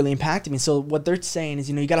 and that really impacted me. So what they're saying is,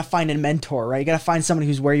 you got to find a mentor, right? You got to find somebody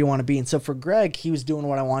who's where you want to be. And so for Greg, he was doing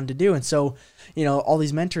what I wanted to do. And so, all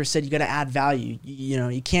these mentors said, you got to add value.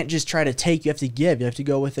 You can't just try to take, you have to give. You have to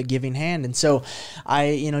go with a giving hand. And so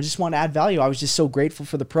I, just wanted to add value. I was just so grateful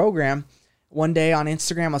for the program. One day on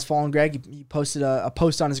Instagram, I was following Greg. He posted a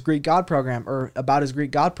post on his Greek God program, or about his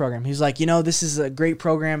Greek God program. He was like, this is a great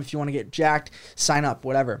program. If you want to get jacked, sign up,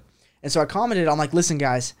 whatever. And so I commented, I'm like, listen,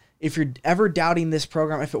 guys, if you're ever doubting this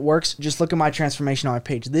program, if it works, just look at my transformation on my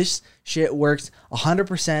page. This shit works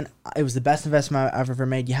 100%. It was the best investment I've ever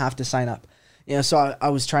made. You have to sign up. You know, so I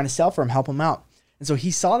was trying to sell for him, help him out. And so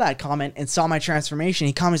he saw that comment and saw my transformation.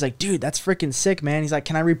 He commented, he's like, dude, that's freaking sick, man. He's like,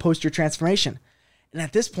 can I repost your transformation? And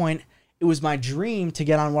at this point, it was my dream to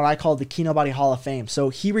get on what I call the Kino Body Hall of Fame. So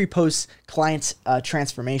he reposts clients'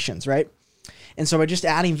 transformations, right? And so by just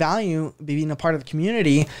adding value, being a part of the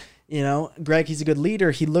community, you know, Greg, he's a good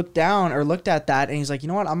leader. He looked at that and he's like, you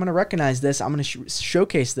know what? I'm going to recognize this. I'm going to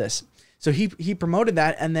showcase this. So he promoted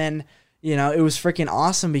that. And then, you know, it was freaking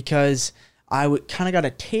awesome because I kind of got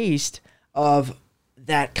a taste of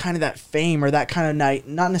that kind of that fame, or that kind of night,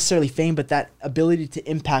 not necessarily fame, but that ability to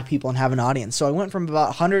impact people and have an audience. So I went from about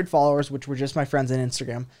 100 followers, which were just my friends on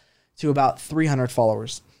Instagram, to about 300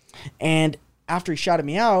 followers. And after he shouted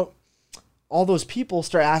me out, all those people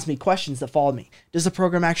start asking me questions that followed me. Does the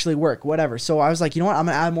program actually work? Whatever. So I was like, you know what? I'm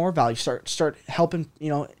going to add more value. Start helping, you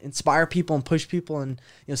know, inspire people and push people and,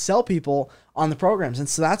 you know, sell people on the programs. And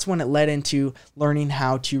so that's when it led into learning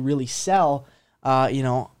how to really sell, you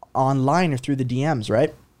know, online or through the DMs,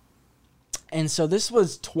 right? And so this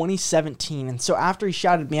was 2017. And so after he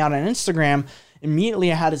shouted me out on Instagram,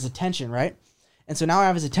 immediately I had his attention, right? And so now I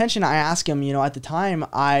have his attention. I ask him, you know, at the time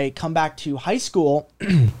I come back to high school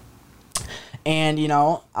and, you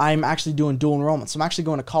know, I'm actually doing dual enrollment. So I'm actually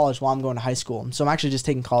going to college while I'm going to high school. And so I'm actually just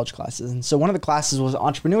taking college classes. And so one of the classes was an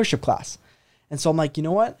entrepreneurship class. And so I'm like, you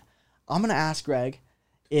know what? I'm going to ask Greg,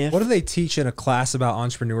 what do they teach in a class about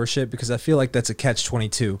entrepreneurship? Because I feel like that's a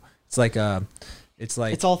catch-22. It's like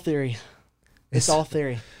it's all theory. It's all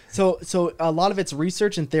theory. So a lot of it's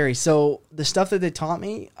research and theory. So the stuff that they taught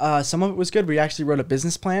me, some of it was good. We actually wrote a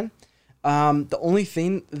business plan. The only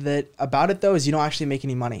thing that about it though is you don't actually make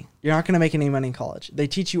any money. You're not going to make any money in college. They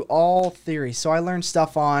teach you all theory. So I learned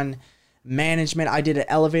stuff on management. I did an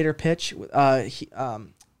elevator pitch.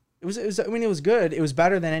 It was good. It was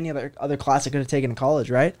better than any other class I could have taken in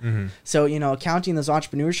college, right? Mm-hmm. So, you know, counting those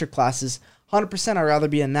entrepreneurship classes, 100% I'd rather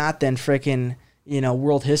be in that than freaking, you know,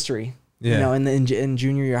 world history, you know, in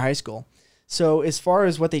junior year high school. So as far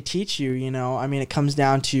as what they teach you, you know, I mean, it comes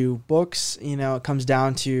down to books, you know, it comes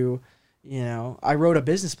down to, you know, I wrote a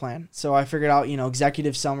business plan. So I figured out, you know,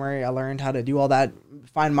 executive summary. I learned how to do all that,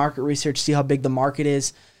 find market research, see how big the market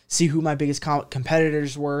is, see who my biggest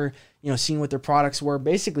competitors were, you know, seeing what their products were,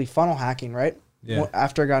 basically funnel hacking, right? Yeah.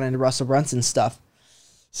 After I got into Russell Brunson stuff.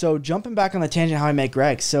 So jumping back on the tangent, how I met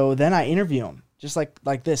Greg. So then I interview him, just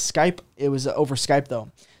like this. Skype, it was over Skype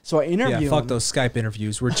though. So I interview him. Fuck those Skype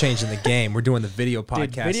interviews. We're changing the game. We're doing the video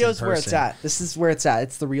podcast. Dude, video's where it's at. This is where it's at.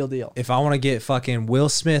 It's the real deal. If I want to get fucking Will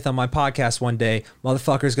Smith on my podcast one day,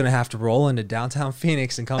 motherfucker's gonna have to roll into downtown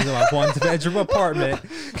Phoenix and come to my one-bedroom apartment.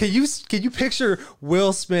 Can you picture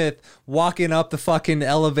Will Smith walking up the fucking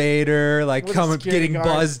elevator, like getting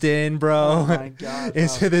buzzed in, bro? Oh my God, bro.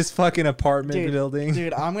 Into this fucking apartment building.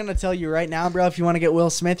 Dude, I'm gonna tell you right now, bro. If you want to get Will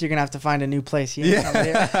Smith, you're gonna have to find a new place. You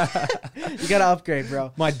gotta upgrade,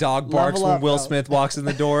 bro. My dog barks when Will Smith walks in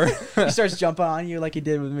the door. He starts jumping on you like he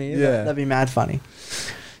did with me. Yeah. That'd be mad funny.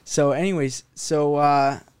 So anyways, so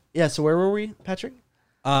where were we, Patrick?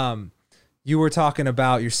 You were talking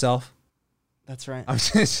about yourself. That's right.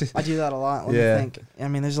 I do that a lot. Let me think. I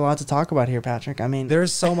mean, there's a lot to talk about here, Patrick. I mean,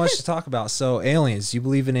 there's so much to talk about. So aliens, you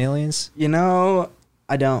believe in aliens? You know,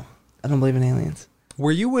 I don't believe in aliens.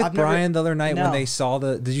 Were you with Brian the other night when they saw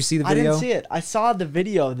did you see the video? I didn't see it. I saw the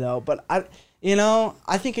video though, but you know,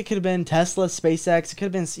 I think it could have been Tesla, SpaceX. It could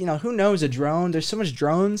have been, you know, who knows, a drone. There's so much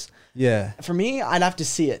drones. Yeah. For me, I'd have to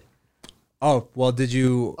see it. Oh, well, did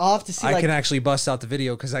you? I'll have to see. I can actually bust out the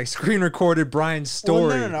video because I screen recorded Brian's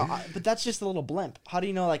story. Well, no. But that's just a little blimp. How do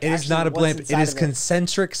you know, like, it is not a blimp. It is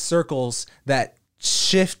concentric circles that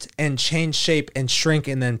shift and change shape and shrink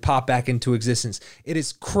and then pop back into existence. It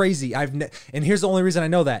is crazy. And here's the only reason I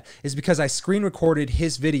know that is because I screen recorded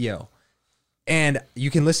his video. And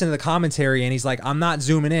you can listen to the commentary, and he's like, I'm not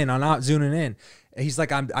zooming in. I'm not zooming in. He's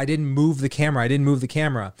like, I didn't move the camera. I didn't move the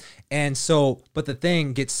camera. And so, but the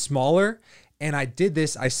thing gets smaller. And I did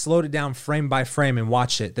this. I slowed it down frame by frame and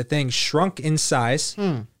watched it. The thing shrunk in size,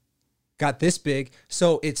 got this big.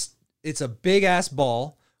 So it's a big ass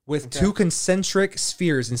ball with two concentric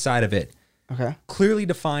spheres inside of it. Okay. Clearly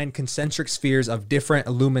defined concentric spheres of different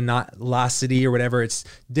luminosity or whatever. It's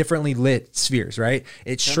differently lit spheres, right?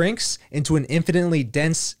 It shrinks into an infinitely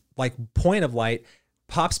dense like point of light,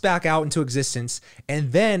 pops back out into existence,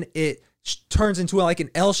 and then it turns into like an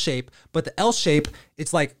L shape. But the L shape,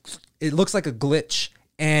 it's like, it looks like a glitch,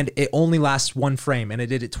 and it only lasts one frame, and it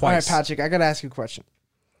did it twice. All right, Patrick, I got to ask you a question.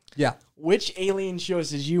 Yeah. Which alien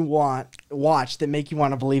shows did you watch that make you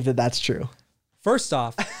want to believe that that's true? First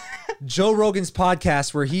off, Joe Rogan's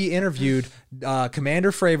podcast where he interviewed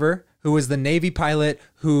Commander Fravor, who was the Navy pilot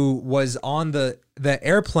who was on the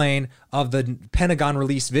airplane of the Pentagon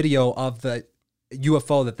released video of the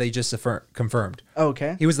UFO that they just confirmed.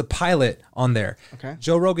 Okay. He was the pilot on there. Okay.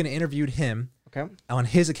 Joe Rogan interviewed him on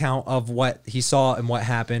his account of what he saw and what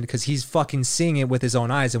happened, because he's fucking seeing it with his own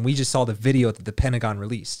eyes, and we just saw the video that the Pentagon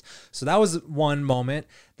released. So that was one moment.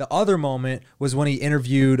 The other moment was when he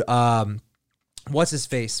interviewed what's his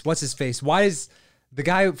face? Why is the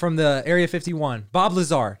guy from the Area 51, Bob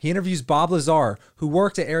Lazar? He interviews Bob Lazar, who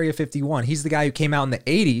worked at Area 51. He's the guy who came out in the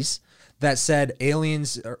 80s that said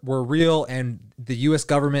aliens were real and the U.S.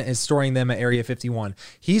 government is storing them at Area 51.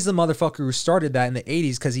 He's the motherfucker who started that in the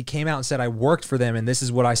 80s because he came out and said, I worked for them and this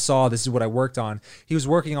is what I saw, this is what I worked on. He was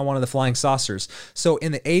working on one of the flying saucers. So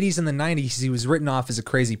in the 80s and the 90s, he was written off as a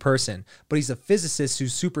crazy person, but he's a physicist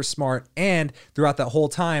who's super smart. And throughout that whole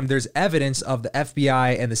time, there's evidence of the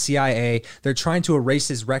FBI and the CIA. They're trying to erase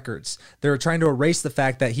his records. They're trying to erase the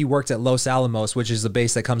fact that he worked at Los Alamos, which is the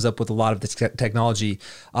base that comes up with a lot of the technology.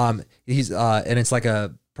 And it's like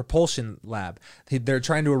a propulsion lab. They're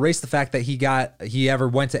trying to erase the fact that he ever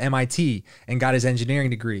went to MIT and got his engineering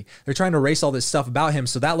degree. They're trying to erase all this stuff about him,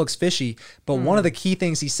 so that looks fishy. But one of the key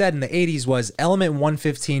things he said in the 80s was element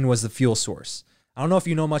 115 was the fuel source. I don't know if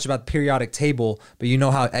you know much about the periodic table, but you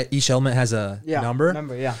know how each element has a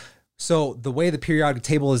number. So the way the periodic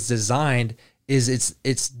table is designed is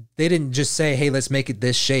it's they didn't just say, hey, let's make it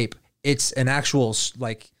this shape. It's an actual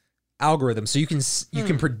algorithm, so you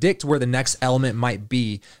can predict where the next element might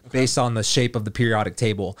be based on the shape of the periodic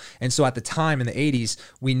table. And so at the time in the 80s,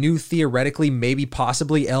 we knew theoretically maybe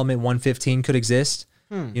possibly element 115 could exist.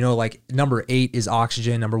 You know, like number 8 is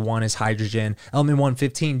oxygen, number 1 is hydrogen. Element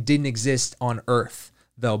 115 didn't exist on Earth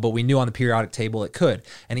though, but we knew on the periodic table it could.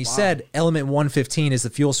 And he said element 115 is the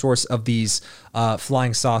fuel source of these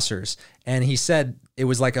flying saucers. And he said it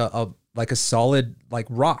was like a solid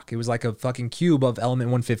rock. It was like a fucking cube of element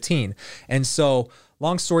 115. And so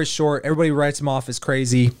long story short, everybody writes him off as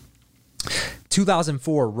crazy.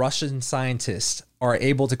 2004, Russian scientists are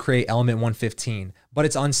able to create element 115, but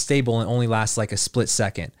it's unstable and only lasts like a split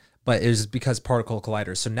second. But it is because particle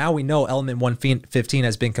colliders. So now we know element 115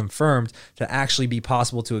 has been confirmed to actually be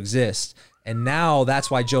possible to exist. And now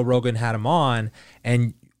that's why Joe Rogan had him on.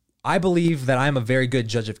 And I believe that I'm a very good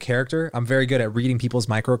judge of character. I'm very good at reading people's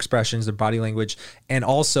micro expressions, their body language. And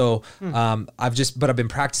also I've been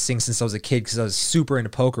practicing since I was a kid because I was super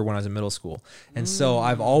into poker when I was in middle school. And so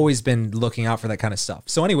I've always been looking out for that kind of stuff.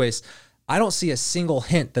 So anyways, I don't see a single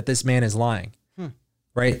hint that this man is lying,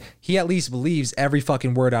 right? He at least believes every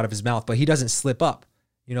fucking word out of his mouth, but he doesn't slip up.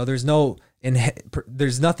 You know, there's nothing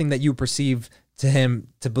that you perceive to him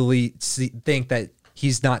to think that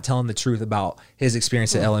he's not telling the truth about his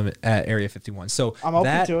experience at Area 51. So I'm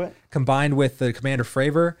open to it. Combined with the Commander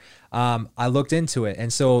Fravor, I looked into it.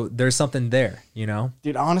 And so there's something there, you know?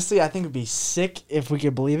 Dude, honestly, I think it'd be sick if we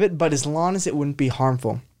could believe it, but as long as it wouldn't be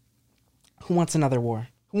harmful. Who wants another war?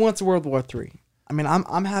 Who wants World War III? I mean,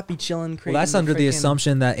 I'm happy chilling. Well, that's under the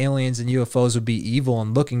assumption that aliens and UFOs would be evil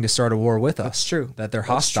and looking to start a war with us. That's true. That they're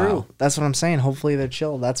hostile. That's true. That's what I'm saying. Hopefully they're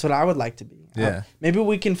chill. That's what I would like to be. Yeah. Maybe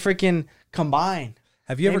we can freaking combine.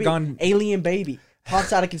 Have you ever gone alien baby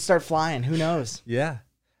pops out? It can start flying. Who knows? Yeah.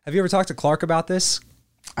 Have you ever talked to Clark about this?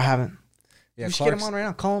 I haven't. Yeah, we should get him on right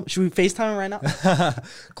now. Call him. Should we FaceTime him right now?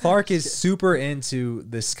 Clark is super into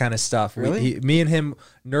this kind of stuff. Really? Me and him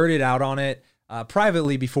nerded out on it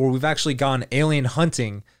privately before. We've actually gone alien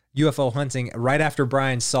hunting, UFO hunting right after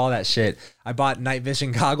Brian saw that shit. I bought night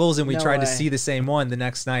vision goggles and we tried to see the same one the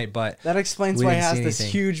next night, but that explains why he has this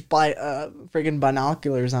huge friggin'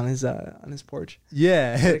 binoculars on his porch.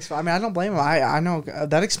 Yeah. I mean, I don't blame him. I know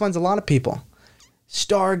that explains a lot of people.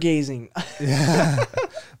 Stargazing. Yeah.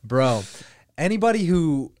 Bro, anybody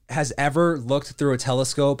who has ever looked through a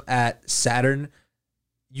telescope at Saturn,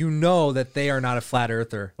 you know that they are not a flat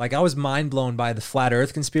earther. Like, I was mind blown by the flat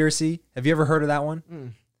earth conspiracy. Have you ever heard of that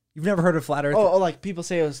one? You've never heard of flat earth? Oh, like people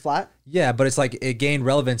say it was flat? Yeah, but it's like it gained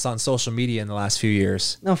relevance on social media in the last few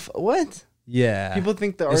years. No, what? Yeah. People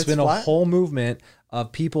think the Earth's flat? It's been flat? a whole movement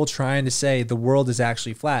of people trying to say the world is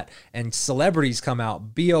actually flat. And celebrities come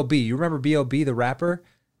out. B.O.B. You remember B.O.B., the rapper?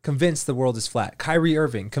 Convinced the world is flat. Kyrie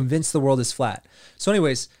Irving, convinced the world is flat. So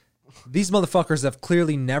anyways, these motherfuckers have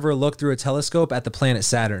clearly never looked through a telescope at the planet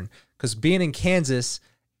Saturn. Because being in Kansas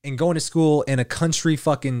and going to school in a country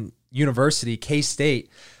fucking university, K-State,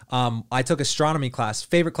 I took astronomy class,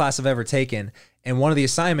 favorite class I've ever taken. And one of the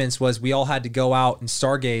assignments was we all had to go out and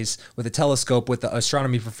stargaze with a telescope with the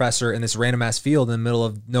astronomy professor in this random ass field in the middle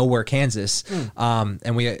of nowhere, Kansas.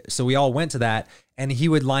 And we all went to that, and he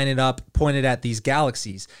would line it up, pointed at these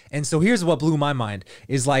galaxies. And so here's what blew my mind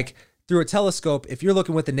is like, through a telescope, if you're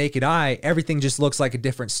looking with the naked eye, everything just looks like a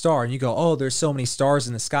different star. And you go, oh, there's so many stars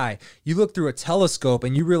in the sky. You look through a telescope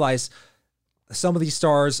and you realize some of these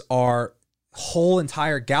stars are whole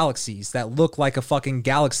entire galaxies that look like a fucking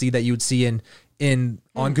galaxy that you would see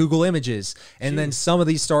on Google Images. And then some of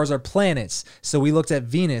these stars are planets. So we looked at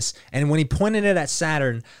Venus, and when he pointed it at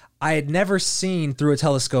Saturn, I had never seen through a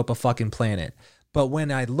telescope a fucking planet. But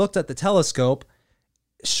when I looked at the telescope,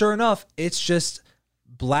 sure enough, it's just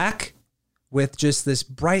black with just this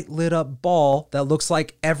bright lit up ball that looks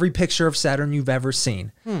like every picture of Saturn you've ever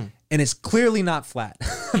seen. And it's clearly not flat.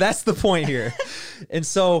 That's the point here. And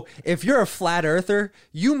so if you're a flat earther,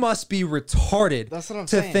 you must be retarded That's what I'm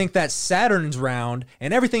to saying. think that Saturn's round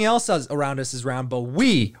and everything else around us is round, but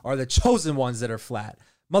we are the chosen ones that are flat.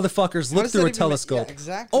 Motherfuckers, look does through that a even telescope. yeah,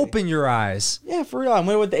 exactly. Open your eyes. Yeah, for real. I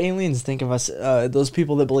wonder what the aliens think of us, those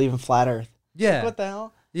people that believe in flat Earth. Yeah. Like, what the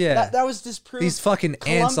hell? Yeah. That was disproved. These fucking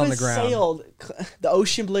ants on the Columbus ground. sailed the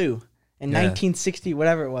ocean blue in 1960,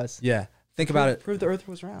 whatever it was. Yeah. Think about it. Proved the Earth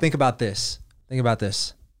was round. Think about this. Think about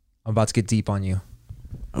this. I'm about to get deep on you.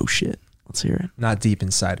 Oh shit. Let's hear it. Not deep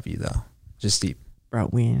inside of you, though. Just deep. Bro,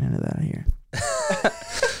 we ain't into that here.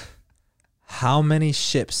 How many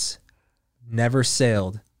ships never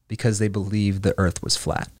sailed because they believed the earth was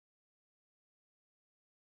flat?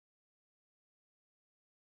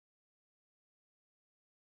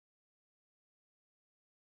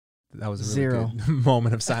 That was a really Zero. good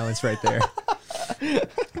moment of silence right there.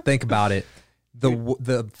 Think about it.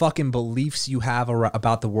 The fucking beliefs you have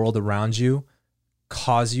about the world around you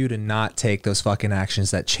cause you to not take those fucking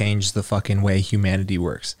actions that change the fucking way humanity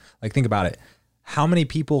works. Like, think about it. How many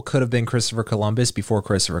people could have been Christopher Columbus before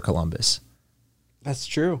Christopher Columbus? That's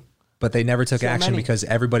true. But they never took So action many. because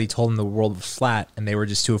everybody told them the world was flat and they were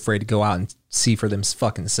just too afraid to go out and see for them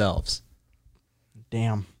fucking selves.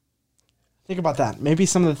 Damn. Think about that. Maybe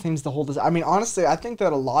some of the things that hold us. I mean, honestly, I think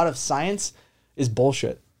that a lot of science is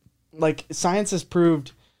bullshit. Like, science has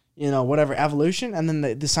proved, whatever, evolution, and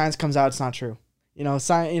then the science comes out, it's not true.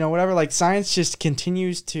 Science, whatever, like, science just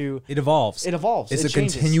continues to... It evolves. It evolves. It's It a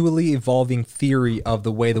changes. continually evolving theory of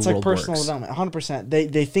the way the It's like world personal works. development, 100%.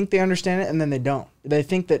 They think they understand it, and then they don't. They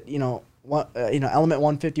think that, element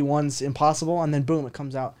 151's impossible, and then boom, it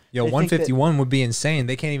comes out. Yo, They think that- 151 would be insane.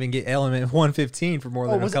 They can't even get element 115 for more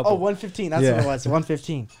than a couple. 115. That's Yeah. what it was.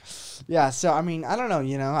 115. Yeah. So I mean, I don't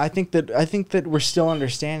know. I think that we're still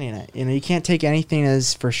understanding it. You can't take anything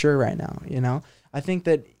as for sure right now. I think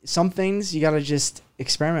that some things you got to just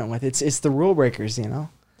experiment with. It's the rule breakers.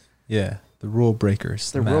 Yeah, the rule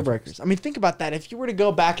breakers. The rule Mavericks. breakers. I mean, think about that. If you were to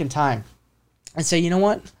go back in time and say, you know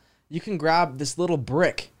what, you can grab this little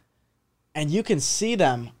brick, and you can see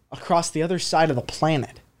them across the other side of the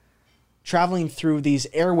planet, traveling through these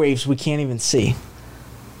airwaves we can't even see.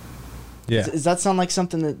 Yeah. Does that sound like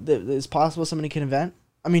something that is possible somebody can invent?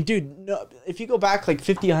 I mean, dude, no, if you go back like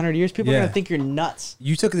 50, 100 years, people are Yeah. going to think you're nuts.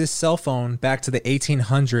 You took this cell phone back to the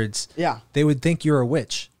 1800s. Yeah, They would think you're a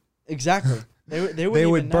witch. exactly. They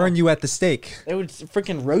Would burn you at the stake. They would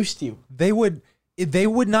freaking roast you. They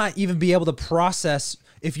would not even be able to process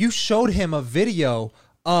if you showed him a video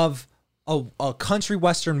of a country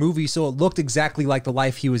western movie so it looked exactly like the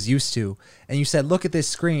life he was used to, and you said, look at this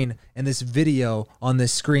screen and this video on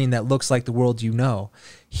this screen that looks like the world you know.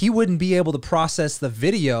 He wouldn't be able to process the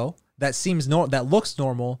video that that looks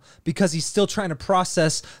normal because he's still trying to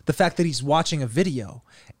process the fact that he's watching a video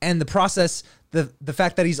and the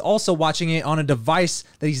fact that he's also watching it on a device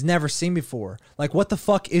that he's never seen before. Like, what the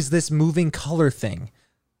fuck is this moving color thing?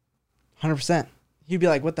 100%. He'd be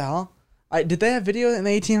like, what the hell? Did they have video in the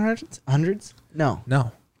 1800s? Hundreds? No.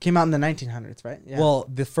 No. Came out in the 1900s, right? Yeah. Well,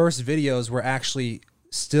 the first videos were actually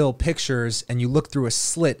still pictures, and you look through a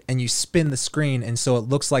slit and you spin the screen, and so it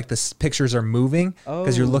looks like the pictures are moving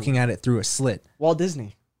because you're Oh. looking at it through a slit. Walt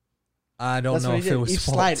Disney. I don't That's know what he if did. it was Each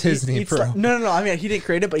Walt slide, Disney, each bro. slide- No. I mean, he didn't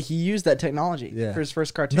create it, but he used that technology Yeah. for his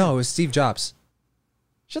first cartoon. No, it was Steve Jobs.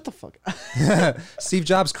 Shut the fuck up. Steve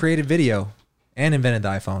Jobs created video and invented the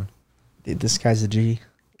iPhone. Dude, this guy's a G.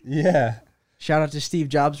 Yeah. Shout out to Steve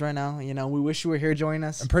Jobs right now. We wish you were here joining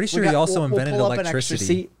us. I'm pretty sure he also invented pull up an extra electricity.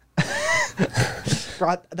 seat.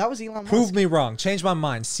 Bro, that was Elon Musk. Prove me wrong. Change my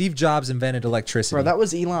mind. Steve Jobs invented electricity. Bro, that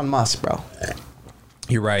was Elon Musk, bro.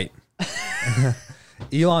 You're right.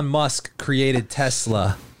 Elon Musk created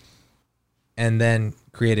Tesla and then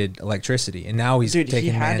created electricity. And now he's Dude, he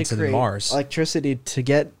taking had man to to the create Mars. electricity to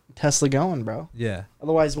get Tesla going, bro. Yeah.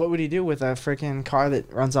 Otherwise, what would he do with a freaking car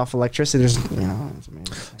that runs off electricity? There's, it's amazing.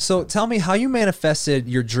 So tell me how you manifested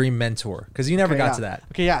your dream mentor, because you never Okay, got yeah. to that.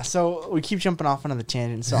 Okay, yeah. So we keep jumping off on the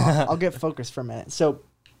tangent. So I'll get focused for a minute. So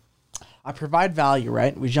I provide value,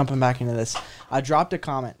 right? We're jumping back into this. I dropped a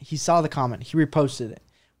comment. He saw the comment. He reposted it.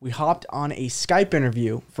 We hopped on a Skype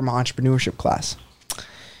interview from an entrepreneurship class.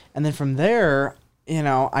 And then from there,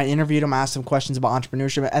 I interviewed him, asked him questions about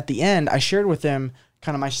entrepreneurship. At the end, I shared with him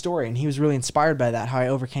kind of my story, and he was really inspired by that, how I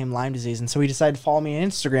overcame Lyme disease. And so he decided to follow me on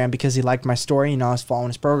Instagram because he liked my story. I was following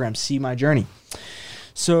his program, see my journey.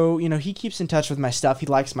 So, he keeps in touch with my stuff. He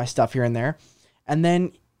likes my stuff here and there. And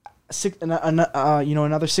then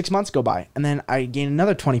another 6 months go by, and then I gain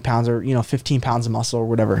another 20 pounds or 15 pounds of muscle or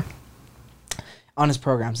whatever on his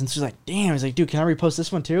programs. And so he's like, damn. He's like, dude, can I repost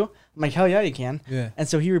this one too? I'm like, hell yeah, you can. Yeah. And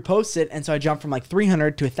so he reposts it, and so I jumped from like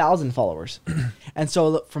 300 to 1,000 followers. And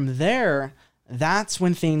so from there, that's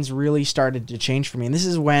when things really started to change for me. And this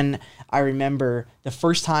is when I remember the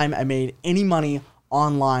first time I made any money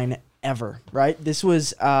online ever, right? This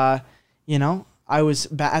was, I was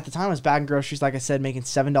at the time I was bagging groceries, like I said, making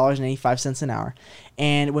 $7.85 an hour.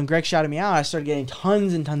 And when Greg shouted me out, I started getting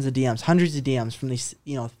tons and tons of DMs, hundreds of DMs from these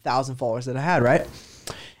 1,000 followers that I had, right?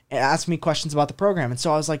 And asked me questions about the program. And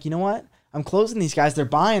so I was like, you know what? I'm closing these guys. They're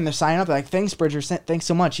buying. They're signing up. They're like, thanks, Bridger. Thanks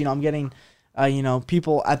so much. I'm getting,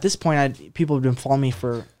 people at this point. People have been following me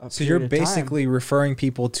for a So you're period of time. basically referring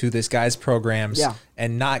people to this guy's programs, Yeah.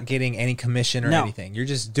 and not getting any commission or No. anything. You're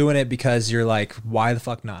just doing it because you're like, why the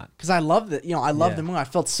fuck not? Because I love it. I love Yeah. the move. I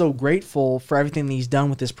felt so grateful for everything that he's done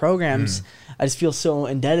with his programs. I just feel so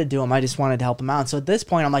indebted to him. I just wanted to help him out. So at this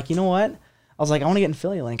point, I'm like, you know what? I was like, I want to get an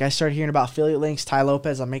affiliate link. I started hearing about affiliate links, Ty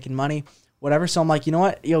Lopez. I'm making money, whatever. So I'm like, you know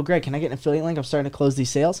what? Yo, Greg, can I get an affiliate link? I'm starting to close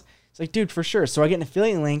these sales. It's like, dude, for sure. So I get an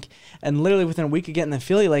affiliate link, and literally within a week of getting the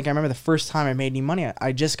affiliate link, I remember the first time I made any money.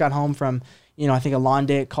 I just got home from, I think a lawn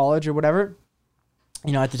day at college or whatever.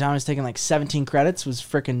 At the time I was taking like 17 credits, was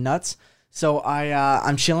freaking nuts. So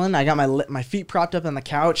I'm chilling. I got my feet propped up on the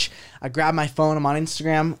couch. I grab my phone. I'm on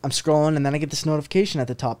Instagram. I'm scrolling, and then I get this notification at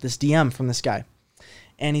the top, this DM from this guy.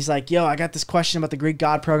 And he's like, yo, I got this question about the Greek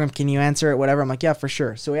God program. Can you answer it? Whatever. I'm like, yeah, for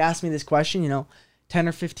sure. So he asked me this question, 10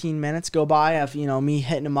 or 15 minutes go by of, me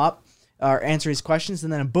hitting him up or answering his questions.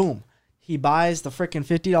 And then boom, he buys the freaking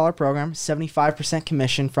 $50 program, 75%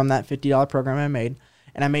 commission from that $50 program I made.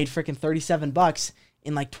 And I made freaking $37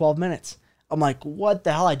 in like 12 minutes. I'm like, what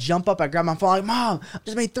the hell? I jump up, I grab my phone, I'm like, Mom, I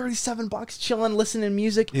just made $37 chilling, listening to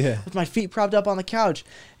music with my feet propped up on the couch.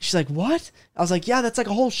 She's like, what? I was like, yeah, that's like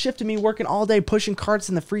a whole shift of me working all day, pushing carts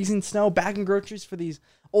in the freezing snow, bagging groceries for these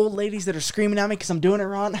old ladies that are screaming at me because I'm doing it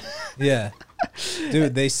wrong. Yeah.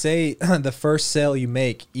 Dude, they say the first sale you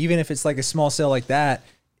make, even if it's like a small sale like that,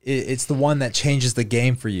 it's the one that changes the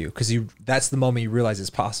game for you, because that's the moment you realize it's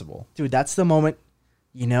possible. Dude, that's the moment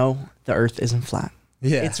the earth isn't flat.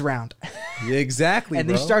 Yeah. It's round. Yeah, exactly, And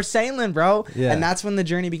bro. you start sailing, bro. Yeah. And that's when the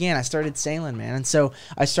journey began. I started sailing, man. And so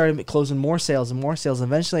I started closing more sales and more sales.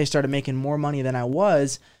 Eventually, I started making more money than I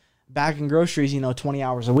was bagging groceries, 20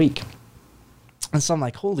 hours a week. And so I'm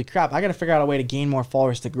like, holy crap, I got to figure out a way to gain more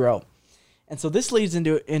followers to grow. And so this leads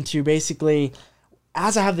into basically,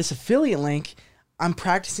 as I have this affiliate link, I'm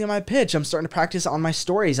practicing my pitch. I'm starting to practice on my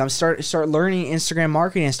stories. I'm start learning Instagram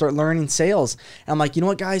marketing and start learning sales. And I'm like, you know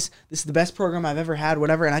what, guys, this is the best program I've ever had,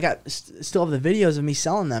 whatever. And I got still have the videos of me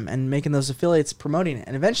selling them and making those affiliates, promoting it.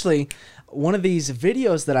 And eventually, one of these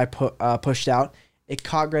videos that I pushed out, it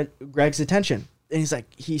caught Greg's attention. And he's like,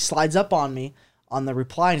 he slides up on me on the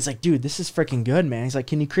reply, and he's like, dude, this is freaking good, man. He's like,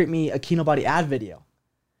 can you create me a Kinobody ad video?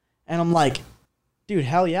 And I'm like, dude,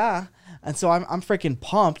 hell yeah. And so I'm freaking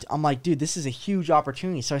pumped. I'm like, dude, this is a huge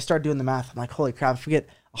opportunity. So I start doing the math. I'm like, holy crap, if we get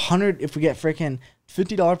freaking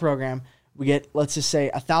 $50 program, we get, let's just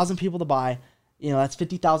say 1,000 people to buy, that's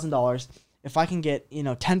 $50,000. If I can get,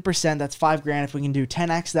 10%, that's $5,000. If we can do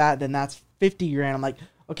 10x that, then that's $50,000. I'm like,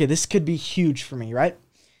 okay, this could be huge for me, right?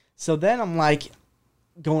 So then I'm like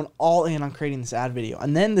going all in on creating this ad video.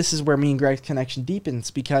 And then this is where me and Greg's connection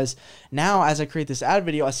deepens, because now as I create this ad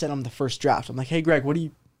video, I send him the first draft. I'm like, hey, Greg, what do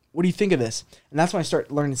you think of this? And that's when I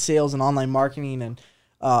start learning sales and online marketing and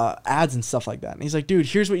ads and stuff like that. And he's like, dude,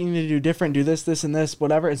 here's what you need to do different. Do this, this, and this,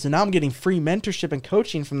 whatever. And so now I'm getting free mentorship and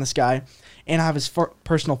coaching from this guy, and I have his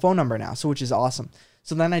personal phone number now, so which is awesome.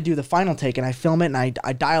 So then I do the final take and I film it and I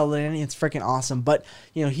dial it in. It's freaking awesome. But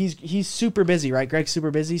he's super busy, right? Greg's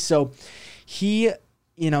super busy. So he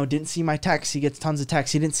didn't see my texts. He gets tons of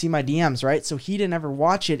texts. He didn't see my DMs, right? So he didn't ever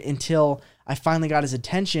watch it until I finally got his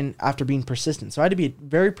attention after being persistent. So I had to be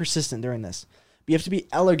very persistent during this. But you have to be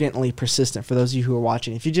elegantly persistent for those of you who are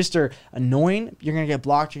watching. If you just are annoying, you're going to get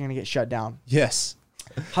blocked. You're going to get shut down. Yes.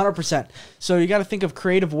 100%. So you got to think of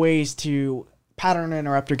creative ways to pattern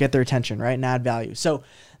interrupt or get their attention, right, and add value. So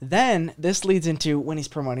then this leads into when he's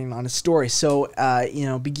promoting on his story. So,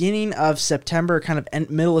 beginning of September, kind of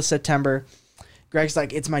middle of September, Greg's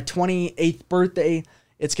like, it's my 28th birthday.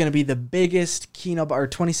 It's going to be the biggest or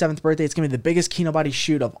 27th birthday. It's going to be the biggest Kino Body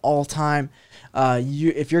shoot of all time.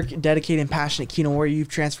 If you're dedicated and passionate Kino warrior, you've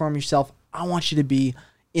transformed yourself, I want you to be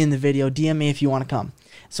in the video. DM me if you want to come.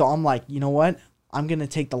 So I'm like, you know what? I'm going to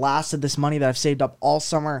take the last of this money that I've saved up all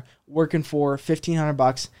summer working for,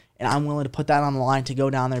 $1,500, and I'm willing to put that on the line to go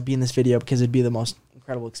down there and be in this video because it'd be the most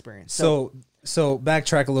incredible experience. So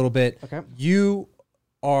backtrack a little bit. Okay. You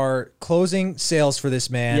are closing sales for this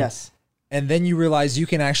man. Yes. And then you realize you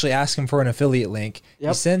can actually ask him for an affiliate link. Yep.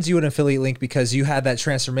 He sends you an affiliate link because you had that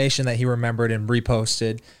transformation that he remembered and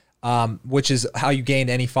reposted, which is how you gained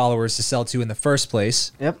any followers to sell to in the first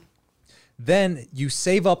place. Yep. Then you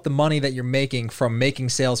save up the money that you're making from making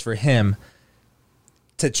sales for him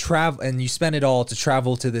to travel, and you spend it all to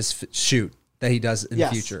travel to this shoot that he does in the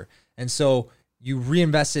future. And so you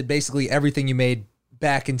reinvested basically everything you made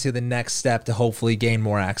back into the next step to hopefully gain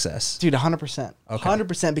more access. Dude, 100%. Okay.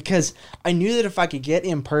 100%, because I knew that if I could get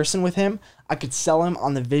in person with him, I could sell him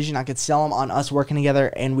on the vision. I could sell him on us working together,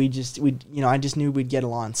 and I just knew we'd get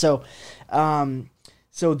along. So,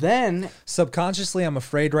 so then subconsciously, I'm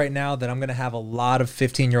afraid right now that I'm going to have a lot of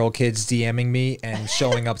 15-year-old kids DMing me and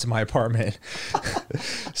showing up to my apartment.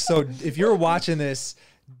 So if you're watching this,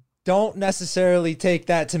 don't necessarily take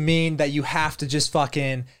that to mean that you have to just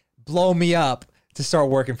fucking blow me up to start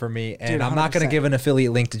working for me. And Dude, I'm not going to 100%. give an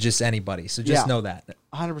affiliate link to just anybody. So just know that.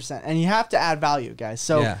 100%. And you have to add value, guys.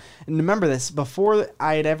 So Yeah. and remember this, before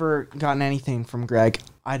I had ever gotten anything from Greg,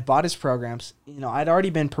 I'd bought his programs. I'd already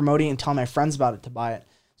been promoting and telling my friends about it to buy it.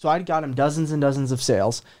 So I'd got him dozens and dozens of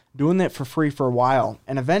sales, doing it for free for a while.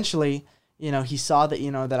 And eventually, he saw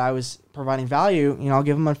that, that I was providing value, I'll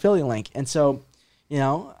give him an affiliate link. And so,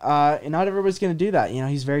 not everybody's going to do that.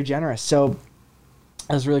 He's very generous. So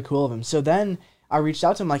that was really cool of him. So then I reached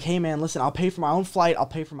out to him like, hey man, listen, I'll pay for my own flight. I'll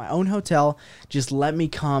pay for my own hotel. Just let me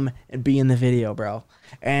come and be in the video, bro.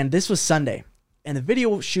 And this was Sunday and the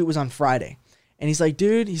video shoot was on Friday. And he's like,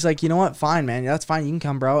 dude, you know what? Fine, man. Yeah, that's fine. You can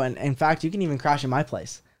come, bro. And in fact, you can even crash at my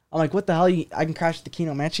place. I'm like, what the hell? I can crash at the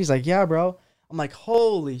Kino Mansion? He's like, yeah, bro. I'm like,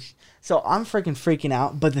 So I'm freaking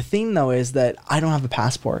out. But the thing though is that I don't have a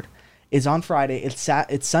passport. It's on Friday. It's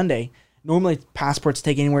Sunday. Normally passports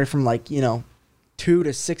take anywhere from 2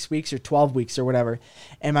 to 6 weeks or 12 weeks or whatever.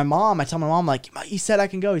 And I tell my mom, like, he said I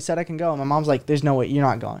can go. And my mom's like, there's no way. You're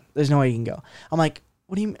not going. There's no way you can go. I'm like,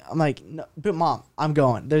 what do you mean? I'm like, no, but mom, I'm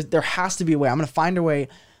going. There has to be a way. I'm going to find a way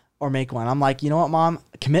or make one. I'm like, you know what, mom?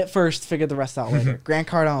 Commit first, figure the rest out later. Grant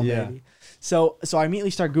Cardone, baby. So I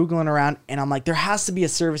immediately start Googling around and I'm like, there has to be a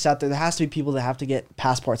service out there. There has to be people that have to get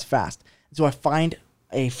passports fast. So I find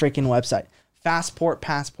a freaking website.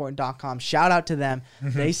 Fastportpassport.com. Shout out to them.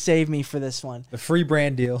 They saved me for this one. The free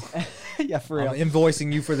brand deal. Yeah, for real. I'm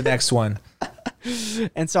invoicing you for the next one.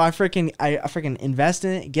 And so I freaking invest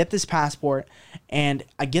in it, get this passport, and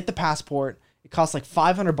I get the passport. It cost like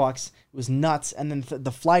 $500. It was nuts. And then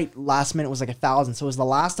the flight last minute was like $1,000. So it was the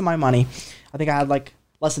last of my money. I think I had like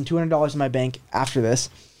less than $200 in my bank after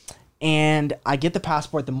this. And I get the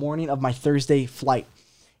passport the morning of my Thursday flight.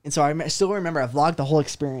 And so I still remember I vlogged the whole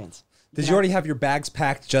experience. Did you already have your bags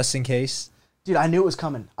packed just in case? Dude, I knew it was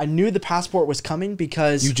coming. I knew the passport was coming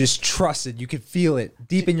because You just trusted. You could feel it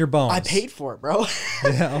deep in your bones. I paid for it, bro.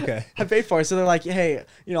 Yeah, okay. I paid for it. So they're like, hey,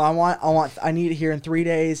 I need it here in 3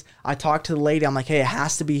 days. I talked to the lady. I'm like, hey, it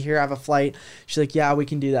has to be here. I have a flight. She's like, yeah, we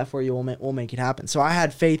can do that for you. We'll make it happen. So I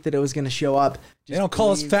had faith that it was going to show up. They don't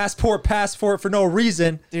call us passport for no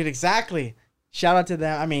reason. Dude, exactly. Shout out to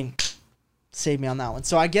them. I mean, save me on that one.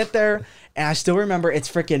 So I get there and I still remember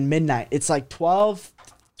it's freaking midnight. It's like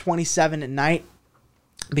 12:27 at night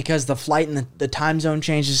because the flight and the time zone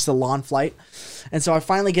changes to the lawn flight. And so I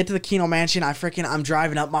finally get to the Kino Mansion. I'm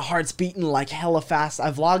driving up. My heart's beating like hella fast.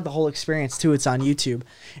 I vlogged the whole experience too. It's on YouTube.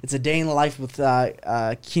 It's a day in the life with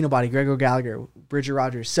Kino Body, Gregor Gallagher, Bridger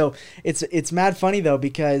Rogers. So it's mad funny though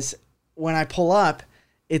because when I pull up,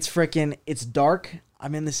 it's dark.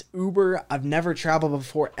 I'm in this Uber. I've never traveled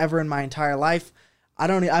before ever in my entire life. I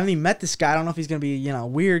haven't even met this guy. I don't know if he's going to be,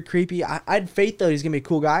 weird, creepy. I had faith though he's going to be a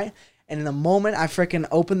cool guy. And in the moment I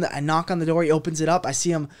I knock on the door, he opens it up. I see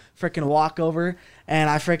him walk over and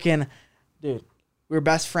dude, we were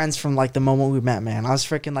best friends from like the moment we met, man. I was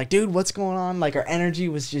freaking like, dude, what's going on? Like our energy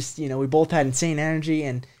was just, you know, we both had insane energy.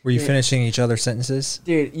 And Were you finishing each other's sentences?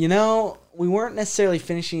 dude, you know, we weren't necessarily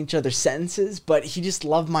finishing each other's sentences, but he just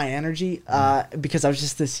loved my energy because I was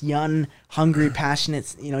just this young, hungry,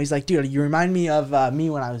 passionate, you know, he's like, dude, you remind me of me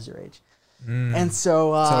when I was your age. And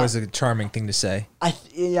so It's always a charming thing to say.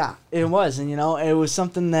 yeah, it was. And, you know, it was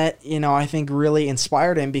something that, you know, I think really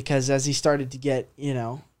inspired him because as he started to get, you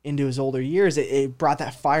know, into his older years, it brought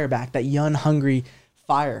that fire back, that young, hungry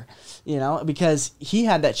fire, you know, because he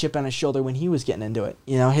had that chip on his shoulder when he was getting into it.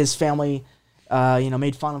 You know, his family, you know,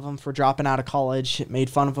 made fun of him for dropping out of college, made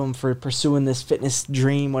fun of him for pursuing this fitness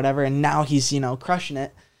dream, whatever. And now he's, you know, crushing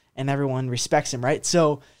it and everyone respects him, right?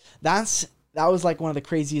 So that was like one of the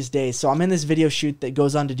craziest days. So I'm in this video shoot that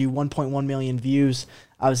goes on to do 1.1 million views.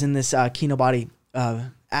 I was in this Kinobody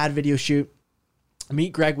ad video shoot. I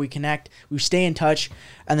meet Greg, we connect, we stay in touch.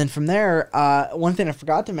 And then from there, one thing I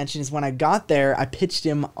forgot to mention is when I got there, I pitched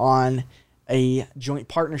him on a joint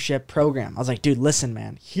partnership program. I was like, dude, listen,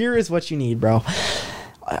 man, here is what you need, bro.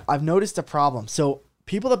 I've noticed a problem. So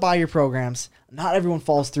people that buy your programs, not everyone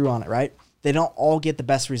falls through on it, right? They don't all get the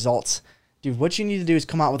best results. Dude, what you need to do is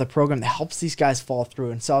come out with a program that helps these guys fall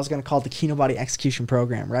through. And so I was going to call it the Kinobody Execution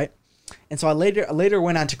Program, right? And so I later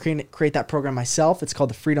went on to create that program myself. It's called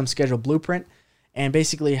the Freedom Schedule Blueprint. And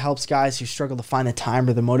basically it helps guys who struggle to find the time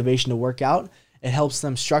or the motivation to work out. It helps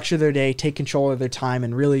them structure their day, take control of their time,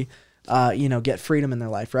 and really, you know, get freedom in their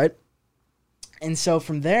life, right? And so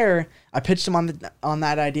from there, I pitched him on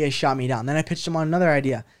that idea. He shot me down. Then I pitched him on another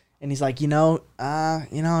idea. And he's like, not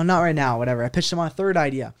right now, whatever. I pitched him on a third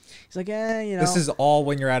idea. He's like, you know. This is all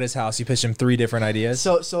when you're at his house. You pitched him 3 different ideas.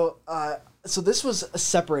 So this was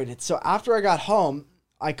separated. So after I got home,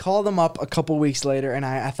 I called him up a couple weeks later, and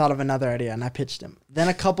I thought of another idea, and I pitched him. Then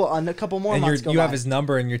a couple more and months go you by. have his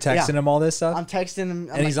number, and you're texting him all this stuff? I'm texting him.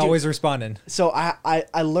 And he's always responding. So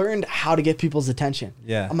I learned how to get people's attention.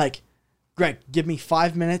 Yeah. I'm like, Greg, give me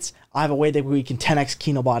 5 minutes. I have a way that we can 10x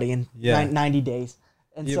Kinobody in 90 days.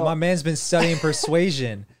 And Yeah, so my man's been studying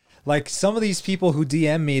persuasion. Like some of these people who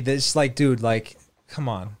DM me, that's like, dude, like, come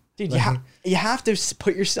on. dude, Like, you have to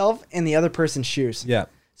put yourself in the other person's shoes. Yeah.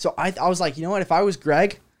 So I was like, you know what? If I was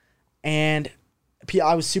Greg and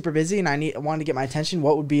I was super busy and I wanted to get my attention,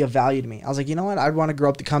 what would be of value to me? I was like, you know what? I'd want to grow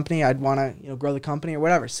up the company. I'd want to, grow the company or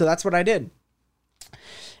whatever. So that's what I did.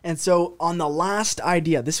 And so on the last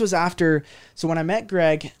idea, this was after, so when I met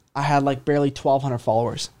Greg, I had like barely 1,200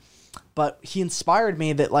 followers. But he inspired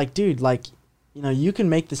me that like, dude, like, you can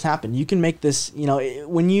make this happen. You can make this,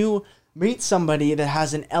 when you meet somebody that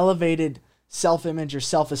has an elevated self-image or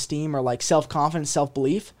self-esteem or like self-confidence,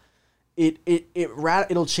 self-belief,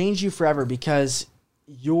 it'll change you forever because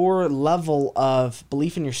your level of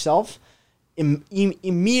belief in yourself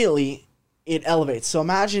immediately it elevates. So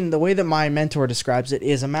imagine the way that my mentor describes it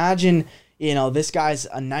is imagine, this guy's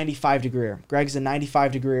a 95 degreer. Greg's a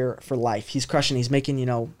 95 degreer for life. He's crushing. He's making,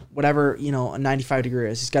 whatever, a 95 degree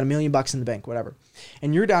is. He's got $1 million in the bank, whatever.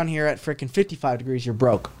 And you're down here at freaking 55 degrees. You're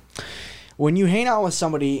broke. When you hang out with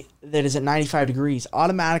somebody that is at 95 degrees,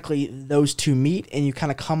 automatically those two meet and you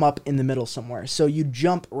kind of come up in the middle somewhere. So you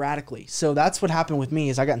jump radically. So that's what happened with me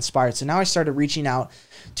is I got inspired. So now I started reaching out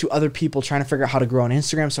to other people trying to figure out how to grow on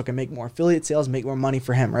Instagram so I can make more affiliate sales, make more money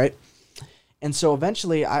for him, right? And so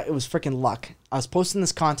eventually it was freaking luck. I was posting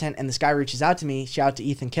this content and this guy reaches out to me, shout out to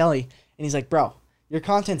Ethan Kelly, and he's like, bro, your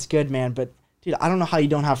content's good, man, but dude, I don't know how you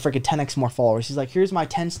don't have freaking 10x more followers. He's like, here's my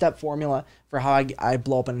 10-step formula for how I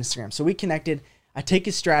blow up on Instagram. So we connected. I take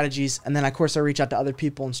his strategies, and then, of course, I reach out to other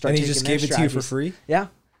people and start taking their strategies. And he just gave it to you for free? Yeah.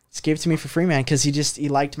 Just gave it to me for free, man, because he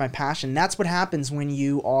liked my passion. That's what happens when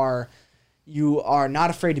you are not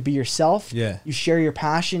afraid to be yourself. Yeah. You share your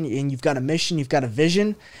passion, and you've got a mission, you've got a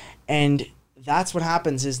vision, and that's what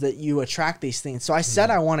happens is that you attract these things. So I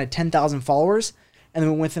said I wanted 10,000 followers, and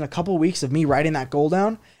then within a couple of weeks of me writing that goal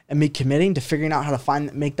down and me committing to figuring out how to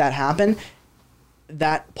make that happen,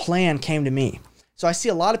 that plan came to me. So I see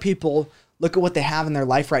a lot of people look at what they have in their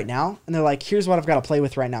life right now, and they're like, here's what I've got to play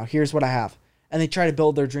with right now. Here's what I have. And they try to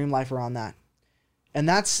build their dream life around that. And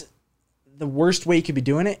that's the worst way you could be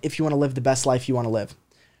doing it if you want to live the best life you want to live.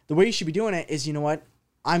 The way you should be doing it is, you know what?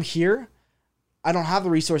 I'm here. I don't have the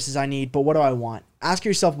resources I need, but what do I want? Ask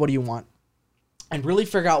yourself, what do you want? And really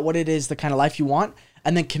figure out what it is, the kind of life you want,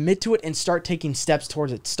 and then commit to it and start taking steps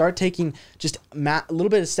towards it. Start taking just a little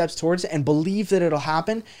bit of steps towards it and believe that it'll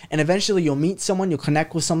happen. And eventually you'll meet someone, you'll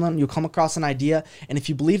connect with someone, you'll come across an idea. And if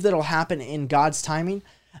you believe that it'll happen in God's timing,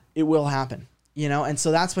 it will happen. And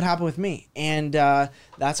so that's what happened with me. And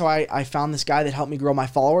that's why I found this guy that helped me grow my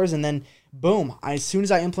followers. And then boom, as soon as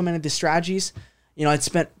I implemented the strategies, You know, I'd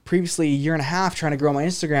spent previously a year and a half trying to grow my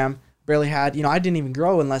Instagram, barely had, you know, I didn't even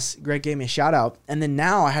grow unless Greg gave me a shout out. And then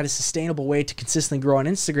now I had a sustainable way to consistently grow on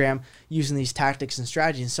Instagram using these tactics and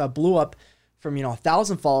strategies. So I blew up from, you know,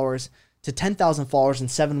 1,000 followers to 10,000 followers in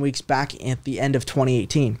 7 weeks back at the end of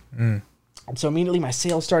 2018. And so immediately my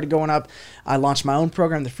sales started going up. I launched my own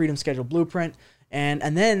program, the Freedom Schedule Blueprint.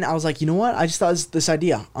 And then I was like, you know what? I just thought this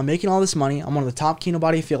idea. I'm making all this money. I'm one of the top Kino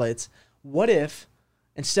Body affiliates. What if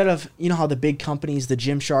instead of, you know how the big companies, the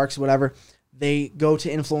Gymsharks, whatever, they go to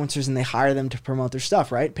influencers and they hire them to promote their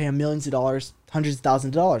stuff, right? Pay them millions of dollars, hundreds of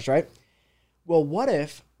thousands of dollars, right? Well, what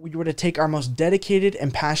if we were to take our most dedicated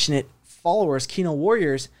and passionate followers, Kino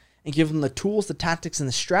warriors, and give them the tools, the tactics, and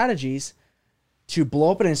the strategies to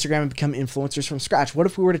blow up on Instagram and become influencers from scratch? What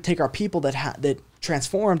if we were to take our people that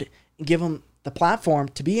transformed and give them the platform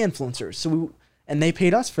to be influencers? And they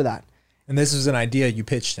paid us for that. And this was an idea you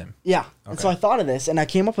pitched him. Yeah. Okay. And so I thought of this and I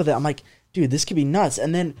came up with it. I'm like, dude, this could be nuts.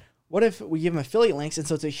 And then what if we give them affiliate links? And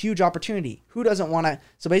so it's a huge opportunity. Who doesn't want to?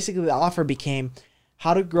 So basically the offer became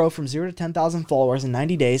how to grow from 0 to 10,000 followers in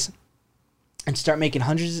 90 days and start making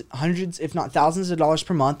hundreds, if not thousands of dollars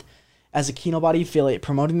per month as a Kino Body affiliate,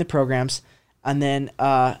 promoting the programs, and then,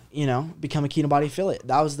 you know, become a Kino Body affiliate.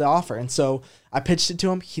 That was the offer. And so I pitched it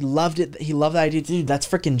to him. He loved it. He loved the idea. Dude, that's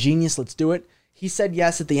freaking genius. Let's do it. He said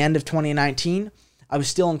yes at the end of 2019. I was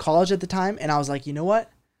still in college at the time. And I was like, you know what?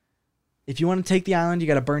 If you want to take the island, you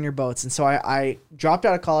got to burn your boats. And so I dropped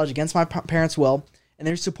out of college against my parents' will. And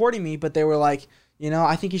they're supporting me, but they were like, you know,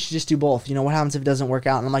 I think you should just do both. You know, what happens if it doesn't work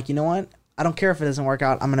out? And I'm like, you know what? I don't care if it doesn't work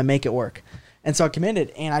out. I'm going to make it work. And so I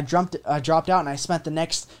committed, and I dropped out, and I spent the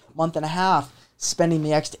next month and a half spending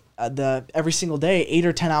every single day, 8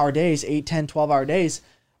 or 10 hour days, 8, 10, 12 hour days,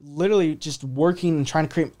 literally just working and trying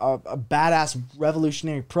to create a badass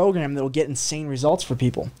revolutionary program that will get insane results for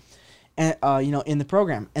people, and you know, in the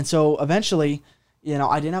program. And so eventually, you know,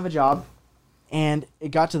 I didn't have a job, and it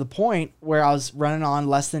got to the point where I was running on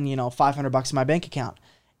less than, you know, $500 in my bank account.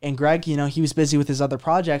 And Greg, you know, he was busy with his other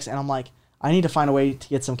projects, and I'm like, I need to find a way to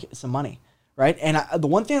get some money, right? And the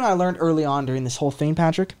one thing I learned early on during this whole thing,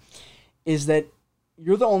 Patrick, is that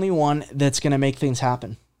you're the only one that's going to make things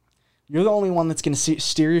happen. You're the only one that's going to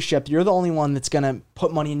steer your ship. You're the only one that's going to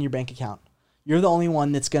put money in your bank account. You're the only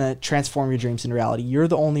one that's going to transform your dreams into reality. You're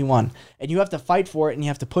the only one. And you have to fight for it, and you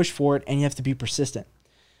have to push for it, and you have to be persistent.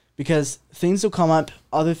 Because things will come up,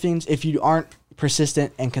 other things, if you aren't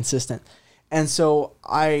persistent and consistent. And so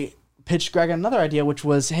I pitched Greg another idea, which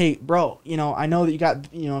was, hey, bro, you know, I know that you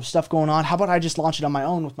got, you know, stuff going on. How about I just launch it on my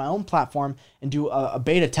own with my own platform and do a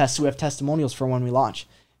beta test so we have testimonials for when we launch?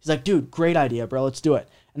 He's like, dude, great idea, bro. Let's do it.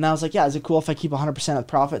 And I was like, yeah, is it cool if I keep 100% of the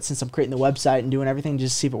profit since I'm creating the website and doing everything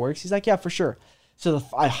just to see if it works? He's like, yeah, for sure. So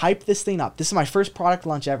I hyped this thing up. This is my first product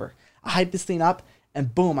launch ever. I hyped this thing up,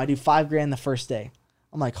 and boom, I do $5,000 the first day.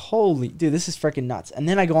 I'm like, holy, dude, this is freaking nuts. And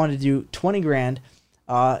then I go on to do $20,000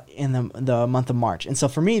 in the month of March. And so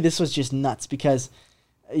for me, this was just nuts because,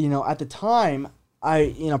 you know, at the time,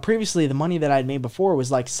 previously the money that I'd made before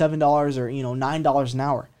was like $7 or, you know, $9 an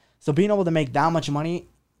hour. So being able to make that much money,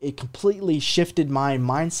 it completely shifted my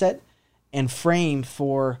mindset and frame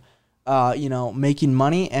for, you know, making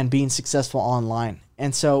money and being successful online.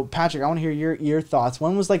 And so, Patrick, I want to hear your thoughts.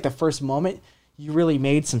 When was like the first moment you really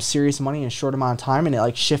made some serious money in a short amount of time and it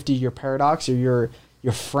like shifted your paradox or your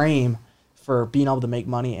frame for being able to make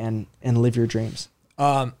money and live your dreams?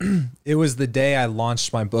 It was the day I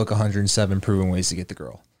launched my book, 107 Proven Ways to Get the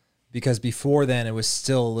Girl. Because before then, it was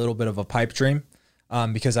still a little bit of a pipe dream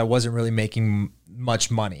because I wasn't really making much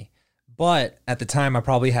money. But at the time, I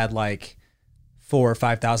probably had like 4,000 or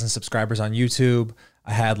 5,000 subscribers on YouTube.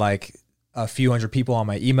 I had like a few hundred people on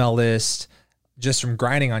my email list just from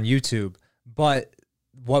grinding on YouTube. But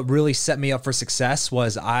what really set me up for success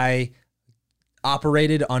was I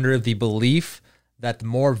operated under the belief that the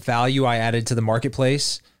more value I added to the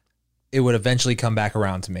marketplace, it would eventually come back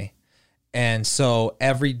around to me. And so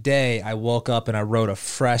every day I woke up and I wrote a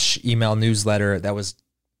fresh email newsletter that was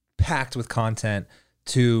packed with content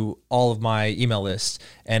to all of my email list.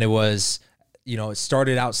 And it was, you know, it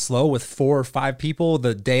started out slow with 4 or 5 people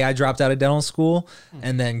the day I dropped out of dental school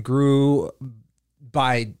and then grew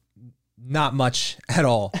by not much at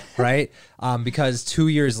all, right? Because 2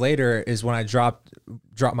 years later is when I dropped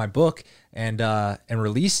my book and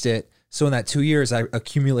released it. So in that 2 years, I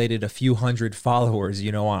accumulated a few hundred followers,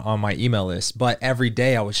 you know, on my email list. But every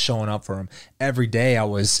day I was showing up for them. Every day I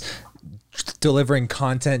was delivering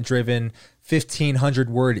content-driven 1,500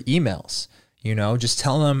 word emails. You know, just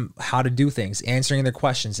telling them how to do things, answering their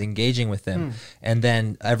questions, engaging with them, and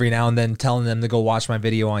then every now and then telling them to go watch my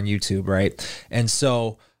video on YouTube, right? And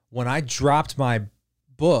so when I dropped my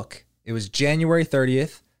book It was January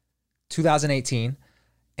 30th, 2018.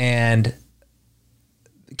 And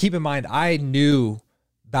keep in mind, I knew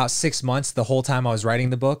about 6 months the whole time I was writing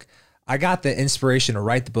the book. I got the inspiration to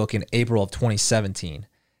write the book in April of 2017.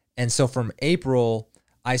 And so from April,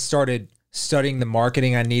 I started studying the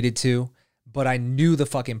marketing I needed to, but I knew the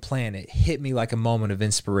fucking plan. It hit me like a moment of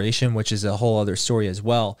inspiration, which is a whole other story as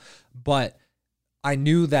well. But I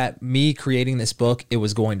knew that me creating this book, it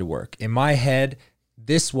was going to work. In my head,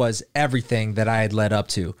 this was everything that I had led up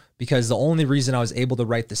to, because the only reason I was able to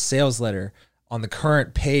write the sales letter on the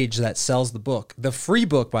current page that sells the book, the free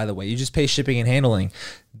book, by the way, you just pay shipping and handling,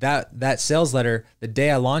 that sales letter, the day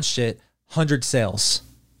I launched it, 100 sales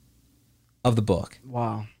of the book.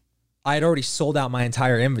 Wow. I had already sold out my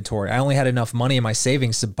entire inventory. I only had enough money in my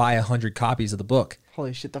savings to buy 100 copies of the book.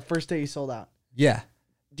 Holy shit, the first day you sold out. Yeah.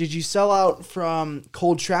 Did you sell out from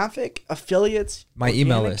cold traffic, affiliates? My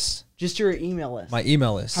email list. Just your email list? My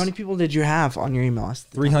email list. How many people did you have on your email list?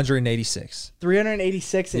 386.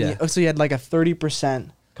 386, and Yeah. so you had like a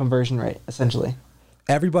 30% conversion rate, essentially.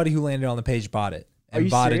 Everybody who landed on the page bought it Are and you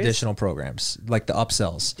bought serious? additional programs, like the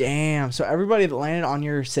upsells. Damn. So everybody that landed on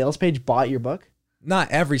your sales page bought your book? Not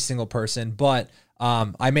every single person, but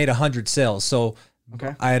I made 100 sales. So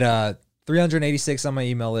Okay. I had 386 on my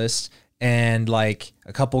email list and like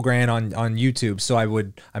a couple grand on YouTube. So I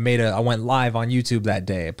went live on YouTube that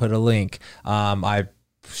day. I put a link. I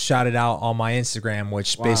shot it out on my Instagram,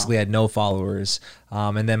 which basically had no followers.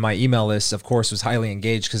 And then my email list, of course, was highly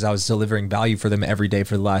engaged because I was delivering value for them every day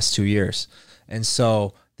for the last 2 years. And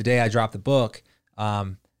so the day I dropped the book,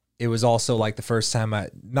 it was also like the first time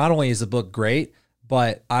not only is the book great,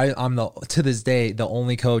 but I'm to this day, the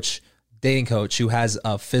only dating coach who has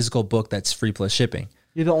a physical book that's free plus shipping.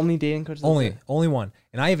 You're the only dating coach? Only one.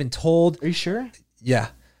 And I even told, Are you sure? yeah.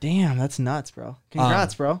 Damn, that's nuts, bro.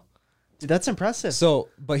 Congrats, bro. Dude, that's impressive. So,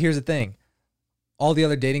 but here's the thing. All the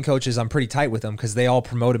other dating coaches, I'm pretty tight with them because they all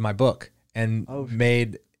promoted my book and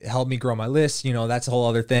helped me grow my list. You know, that's a whole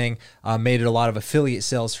other thing. Made it a lot of affiliate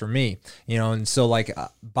sales for me, you know? And so like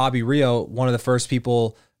Bobby Rio, one of the first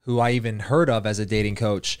people who I even heard of as a dating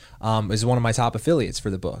coach, is one of my top affiliates for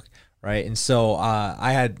the book. Right. And so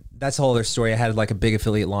that's a whole other story. I had like a big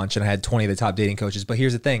affiliate launch and I had 20 of the top dating coaches. But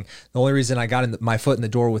here's the thing. The only reason I got my foot in the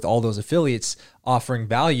door with all those affiliates offering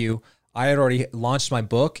value, I had already launched my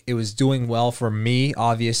book. It was doing well for me,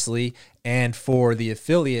 obviously, and for the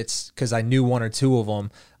affiliates because I knew one or two of them.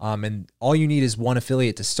 And all you need is one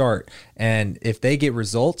affiliate to start. And if they get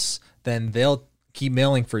results, then they'll keep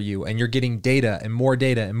mailing for you and you're getting data and more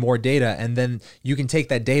data and more data. And then you can take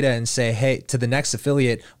that data and say, hey, to the next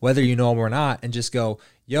affiliate, whether you know them or not, and just go,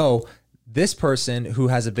 yo, this person who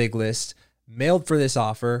has a big list mailed for this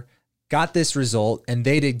offer, got this result, and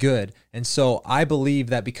they did good. And so I believe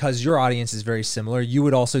that because your audience is very similar, you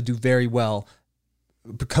would also do very well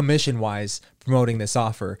commission wise promoting this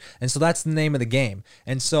offer. And so that's the name of the game.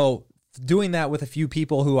 And so doing that with a few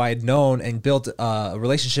people who I had known and built a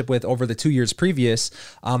relationship with over the 2 years previous,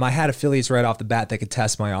 I had affiliates right off the bat that could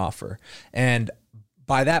test my offer. And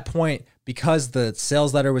by that point, because the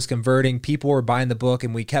sales letter was converting, people were buying the book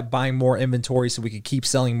and we kept buying more inventory so we could keep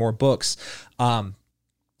selling more books.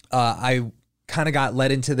 I kind of got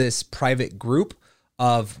led into this private group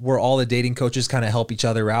of where all the dating coaches kind of help each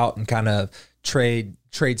other out and kind of trade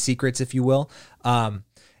secrets, if you will.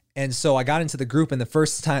 And so I got into the group, and the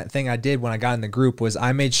first thing I did when I got in the group was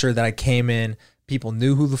I made sure that I came in, people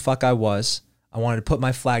knew who the fuck I was. I wanted to put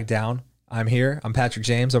my flag down. I'm here. I'm Patrick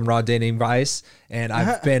James. I'm Raw Dating Advice. And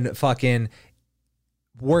I've been fucking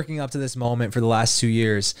working up to this moment for the last 2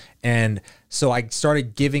 years. And so I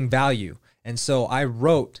started giving value. And so I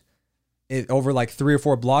wrote it over like 3 or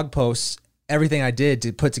 4 blog posts, everything I did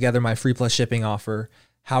to put together my free plus shipping offer,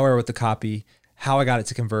 how I wrote the copy, how I got it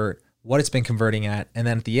to convert, what it's been converting at. And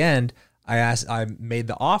then at the end, I made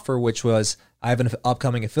the offer, which was, I have an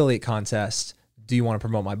upcoming affiliate contest. Do you want to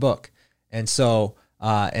promote my book? And so,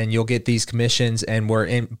 and you'll get these commissions, and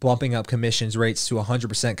we're bumping up commissions rates to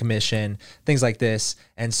 100% commission, things like this.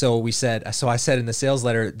 And so I said in the sales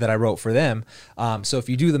letter that I wrote for them, so if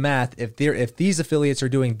you do the math, if these affiliates are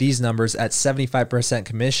doing these numbers at 75%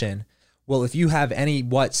 commission, well, if you have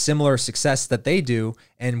similar success that they do,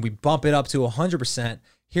 and we bump it up to 100%,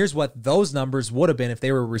 here's what those numbers would have been if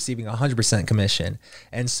they were receiving 100% commission.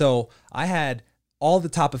 And so I had all the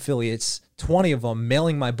top affiliates, 20 of them,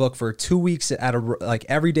 mailing my book for 2 weeks like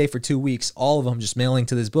every day for 2 weeks, all of them just mailing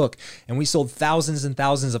to this book. And we sold thousands and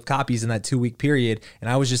thousands of copies in that 2 week period. And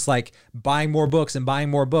I was just like buying more books,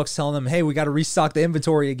 telling them, hey, we got to restock the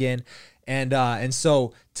inventory again. And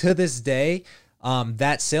so to this day,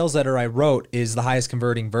 that sales letter I wrote is the highest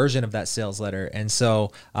converting version of that sales letter. And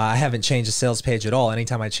so I haven't changed the sales page at all.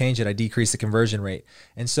 Anytime I change it, I decrease the conversion rate.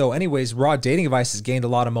 And so anyways, Raw Dating Advice has gained a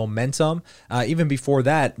lot of momentum. Even before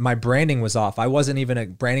that, my branding was off. I wasn't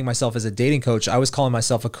even branding myself as a dating coach. I was calling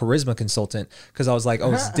myself a charisma consultant because I was like,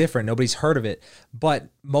 oh, it's different. Nobody's heard of it. But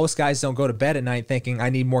most guys don't go to bed at night thinking I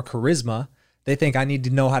need more charisma. They think I need to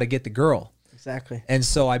know how to get the girl. Exactly. And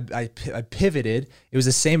so I pivoted. It was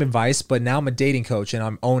the same advice, but now I'm a dating coach and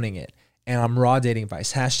I'm owning it. And I'm Raw Dating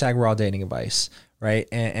Advice, hashtag Raw Dating Advice, right?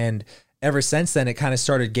 And ever since then, it kind of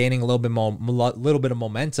started gaining a little bit of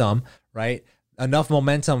momentum, right? Enough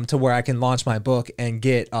momentum to where I can launch my book and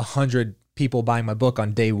get 100 people buying my book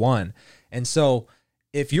on day one. And so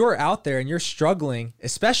if you're out there and you're struggling,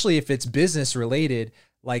 especially if it's business related,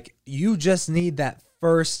 like you just need that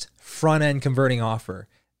first front end converting offer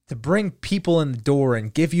to bring people in the door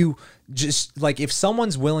and give you just like, if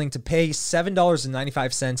someone's willing to pay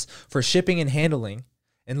 $7.95 for shipping and handling,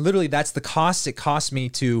 and literally that's the cost it cost me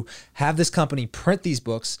to have this company print these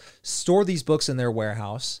books, store these books in their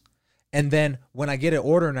warehouse, and then when I get an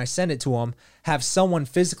order and I send it to them, have someone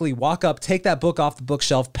physically walk up, take that book off the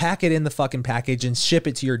bookshelf, pack it in the fucking package and ship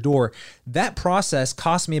it to your door. That process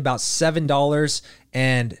cost me about $7,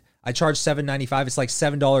 and I charge $7.95. It's like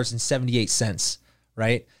 $7.78,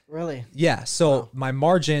 right? Really? Yeah. So my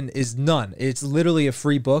margin is none. It's literally a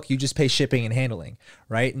free book. You just pay shipping and handling,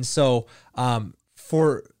 right? And so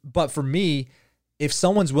for me, if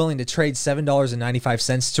someone's willing to trade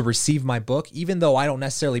 $7.95 to receive my book, even though I don't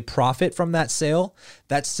necessarily profit from that sale,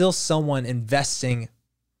 that's still someone investing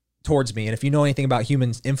towards me. And if you know anything about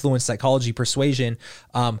human influence, psychology, persuasion,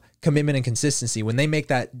 commitment and consistency, when they make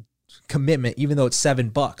that commitment, even though it's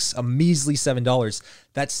 $7, a measly $7,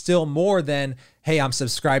 that's still more than, hey, I'm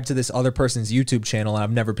subscribed to this other person's YouTube channel and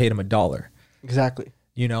I've never paid him $1. Exactly.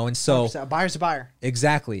 You know, and so a buyer's a buyer.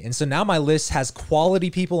 Exactly. And so now my list has quality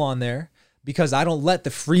people on there because I don't let the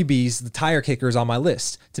freebies, the tire kickers on my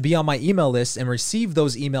list. To be on my email list and receive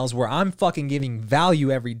those emails where I'm fucking giving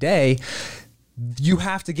value every day, you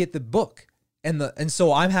have to get the book. And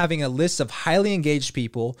so I'm having a list of highly engaged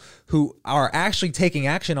people who are actually taking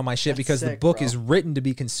action on my shit because the book is written to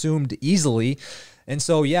be consumed easily. And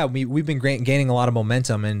so, yeah, we've been gaining a lot of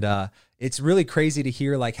momentum, and it's really crazy to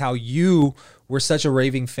hear like how you were such a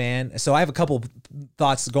raving fan. So I have a couple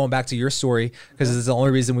thoughts going back to your story because it's the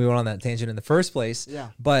only reason we went on that tangent in the first place. Yeah.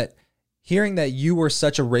 But hearing that you were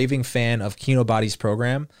such a raving fan of Kino Body's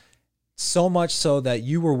program, so much so that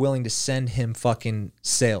you were willing to send him fucking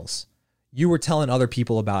sales. You were telling other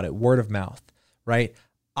people about it, word of mouth, right?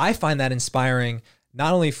 I find that inspiring,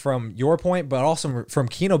 not only from your point, but also from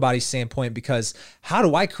Kino Body's standpoint, because how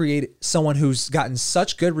do I create someone who's gotten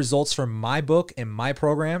such good results from my book and my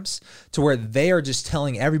programs to where they are just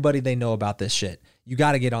telling everybody they know about this shit? You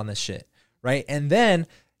got to get on this shit, right? And then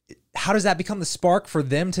how does that become the spark for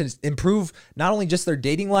them to improve not only just their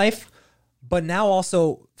dating life, but now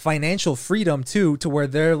also financial freedom too, to where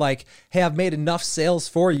they're like, hey, I've made enough sales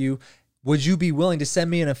for you. Would you be willing to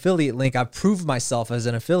send me an affiliate link? I've proved myself as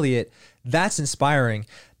an affiliate. That's inspiring.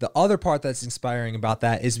 The other part that's inspiring about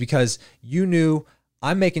that is because you knew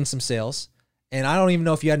I'm making some sales, and I don't even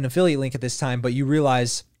know if you had an affiliate link at this time, but you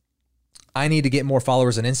realize I need to get more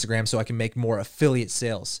followers on Instagram so I can make more affiliate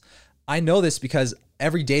sales. I know this because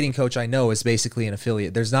every dating coach I know is basically an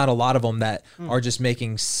affiliate. There's not a lot of them that are just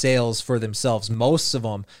making sales for themselves. Most of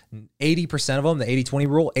them, 80% of them, the 80-20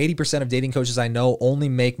 rule, 80% of dating coaches I know only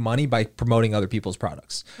make money by promoting other people's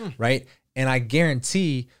products, right? And I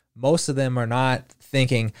guarantee most of them are not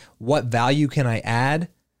thinking, what value can I add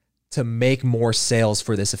to make more sales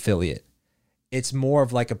for this affiliate? It's more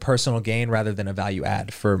of like a personal gain rather than a value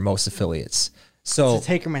add for most affiliates. So it's a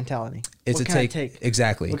taker mentality. It's what a can I take.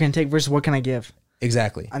 Exactly. What can I take versus what can I give?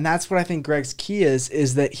 Exactly. And that's what I think Greg's key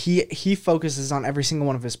is that he focuses on every single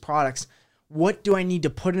one of his products. What do I need to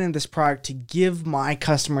put into this product to give my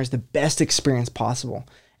customers the best experience possible?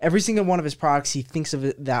 Every single one of his products, he thinks of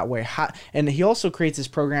it that way. And he also creates his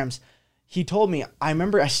programs. He told me, I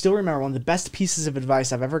still remember one of the best pieces of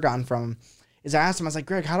advice I've ever gotten from him is I asked him, I was like,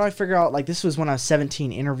 Greg, how do I figure out, like, this was when I was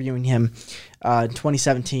 17 interviewing him in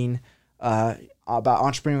 2017 about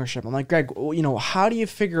entrepreneurship. I'm like, Greg, you know, how do you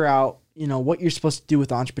figure out, you know, what you're supposed to do with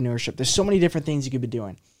entrepreneurship? There's so many different things you could be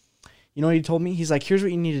doing. You know what he told me? He's like, here's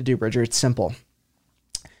what you need to do, Bridger. It's simple.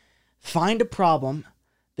 Find a problem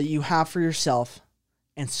that you have for yourself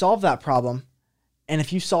and solve that problem. And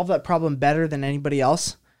if you solve that problem better than anybody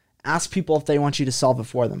else, ask people if they want you to solve it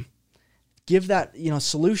for them. Give that, you know,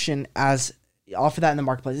 solution as offer that in the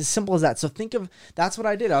marketplace. As simple as that. So that's what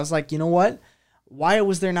I did. I was like, you know what? Why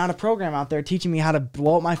was there not a program out there teaching me how to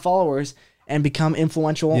blow up my followers and become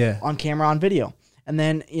influential Yeah. on camera, on video. And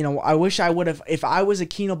then, you know, I wish I would have, if I was a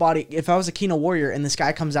Kino warrior and this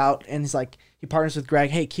guy comes out and he's like, he partners with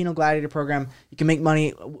Greg, hey, Kino Gladiator program, you can make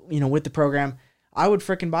money, you know, with the program, I would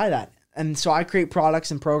freaking buy that. And so I create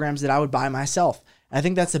products and programs that I would buy myself. And I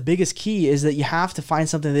think that's the biggest key, is that you have to find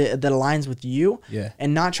something that aligns with you,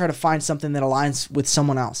 and not try to find something that aligns with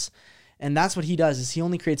someone else. And that's what he does, is he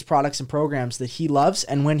only creates products and programs that he loves.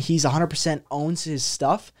 And when he's 100% owns his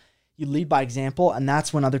stuff, you lead by example. And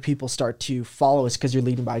that's when other people start to follow us, because you're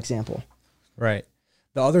leading by example. Right.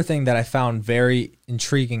 The other thing that I found very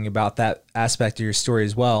intriguing about that aspect of your story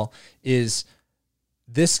as well is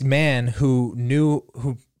this man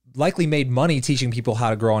who likely made money teaching people how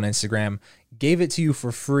to grow on Instagram, gave it to you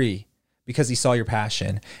for free because he saw your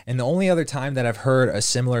passion. And the only other time that I've heard a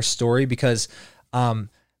similar story, because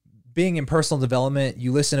being in personal development,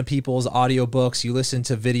 you listen to people's audiobooks, you listen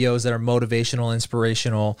to videos that are motivational,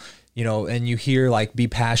 inspirational, you know, and you hear like, be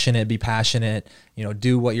passionate, you know,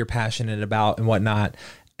 do what you're passionate about and whatnot.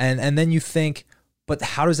 And then you think, but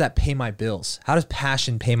how does that pay my bills? How does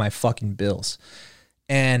passion pay my fucking bills?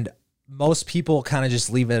 And most people kind of just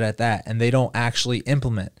leave it at that, and they don't actually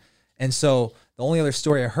implement. And so the only other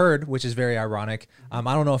story I heard, which is very ironic, I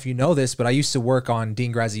don't know if you know this, but I used to work on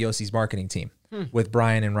Dean Graziosi's marketing team with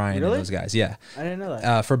Brian and Ryan and those guys. Yeah. I didn't know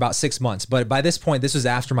that. For about 6 months. But by this point, this was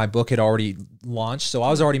after my book had already launched. So I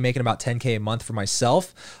was already making about $10K a month for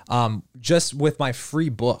myself, just with my free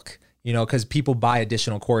book, you know, because people buy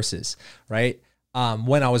additional courses, right?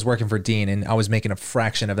 When I was working for Dean, and I was making a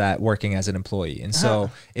fraction of that working as an employee. And so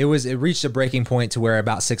it reached a breaking point to where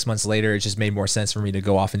about 6 months later, it just made more sense for me to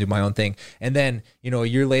go off and do my own thing. And then, you know, a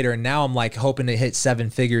year later, and now I'm like hoping to hit 7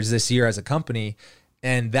 figures this year as a company.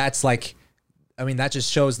 And that's like, I mean, that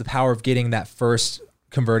just shows the power of getting that first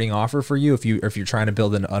converting offer for you if you're trying to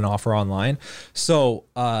build an offer online. So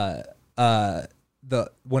when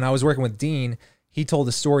I was working with Dean, he told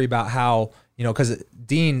a story about how, you know, because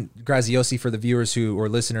Dean Graziosi, for the viewers or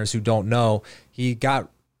listeners who don't know, he got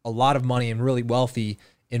a lot of money and really wealthy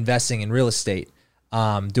investing in real estate,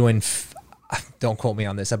 doing, don't quote me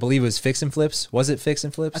on this, I believe it was fix and flips. Was it fix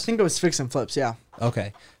and flips? I think it was fix and flips, yeah.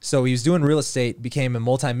 Okay. So he was doing real estate, became a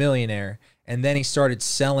multimillionaire, and then he started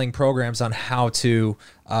selling programs on how to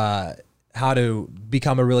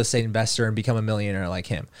become a real estate investor and become a millionaire like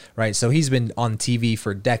him, right? So he's been on TV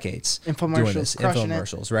for decades doing this,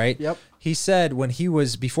 infomercials, right? Yep. He said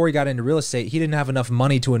before he got into real estate, he didn't have enough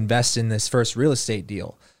money to invest in this first real estate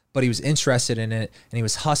deal, but he was interested in it, and he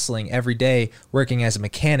was hustling every day, working as a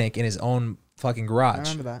mechanic in his own fucking garage.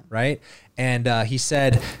 I remember that. Right? And he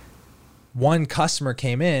said one customer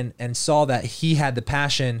came in and saw that he had the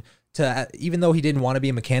passion to, even though he didn't want to be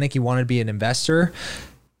a mechanic, he wanted to be an investor.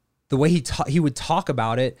 The way he would talk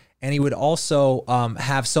about it, and he would also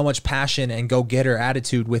have so much passion and go-getter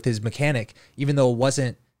attitude with his mechanic, even though it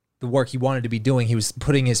wasn't the work he wanted to be doing, he was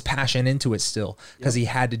putting his passion into it still because he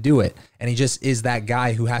had to do it. And he just is that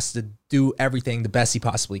guy who has to do everything the best he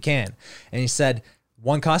possibly can. And he said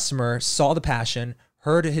one customer saw the passion,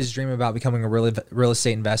 heard his dream about becoming a real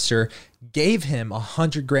estate investor, gave him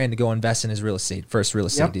 $100,000 to go invest in his first real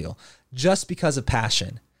estate deal, just because of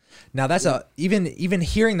passion. Now that's even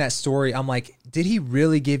hearing that story, I'm like, did he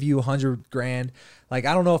really give you $100,000? Like,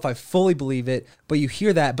 I don't know if I fully believe it, but you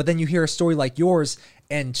hear that, but then you hear a story like yours,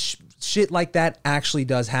 and shit like that actually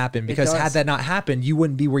does happen, because had that not happened, you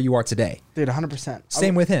wouldn't be where you are today. Dude, 100%.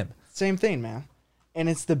 Same with him. Same thing, man. And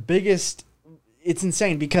it's the biggest, it's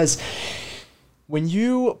insane, because when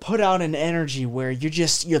you put out an energy where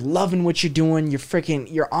you're loving what you're doing,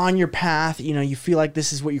 you're on your path, you know, you feel like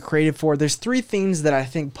this is what you're created for. There's 3 things that I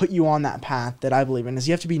think put you on that path that I believe in. Is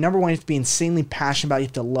you have to be, number one, you have to be insanely passionate about it. You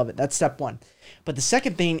have to love it. That's step 1. But the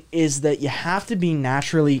second thing is that you have to be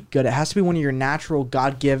naturally good. It has to be one of your natural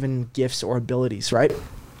God-given gifts or abilities, right?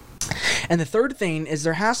 And the third thing is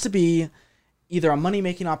there has to be either a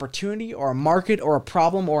money-making opportunity or a market or a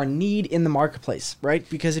problem or a need in the marketplace, right?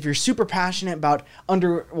 Because if you're super passionate about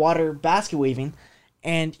underwater basket weaving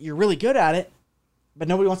and you're really good at it, but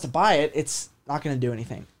nobody wants to buy it, it's not going to do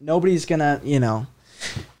anything. Nobody's going to,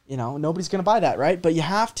 nobody's going to buy that, right? But you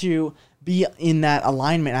have to be in that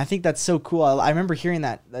alignment. I think that's so cool. I remember hearing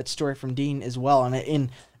that story from Dean as well, and in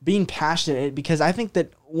being passionate, because I think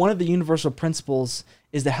that one of the universal principles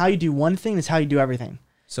is that how you do one thing is how you do everything.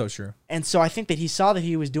 So true. And so I think that he saw that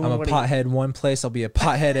he was doing. I'm a pothead in one place, I'll be a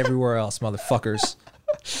pothead everywhere else, motherfuckers.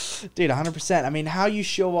 Dude, 100%. I mean, how you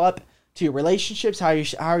show up to your relationships, how you're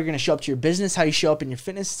going to show up to your business, how you show up in your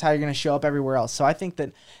fitness, is how you're going to show up everywhere else. So I think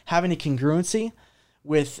that having a congruency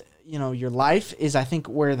with, your life is, I think,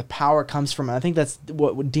 where the power comes from. And I think that's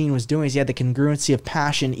what Dean was doing, is he had the congruency of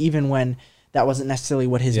passion even when that wasn't necessarily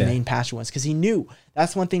what his Yeah. main passion was, because he knew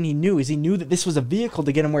that's one thing he knew is he knew that this was a vehicle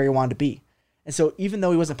to get him where he wanted to be. And so even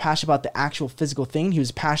though he wasn't passionate about the actual physical thing, he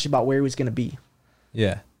was passionate about where he was going to be.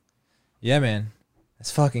 Yeah. Yeah, man.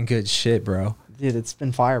 That's fucking good shit, bro. Dude, it's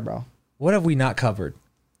been fire, bro. What have we not covered?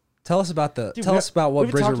 Tell us about Dude, tell us about what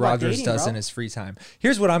we've Bridger talked about Rogers dating, does bro. in his free time.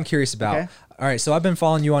 Here's what I'm curious about. Okay. All right, so I've been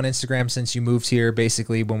following you on Instagram since you moved here,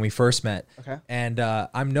 basically when we first met. Okay. And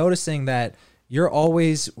I'm noticing that you're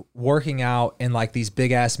always working out in like these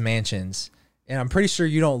big ass mansions. And I'm pretty sure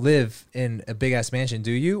you don't live in a big ass mansion,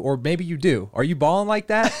 do you? Or maybe you do. Are you balling like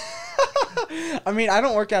that? I mean, I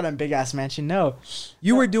don't work out in big ass mansion. No.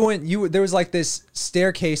 You were doing there was like this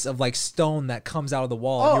staircase of like stone that comes out of the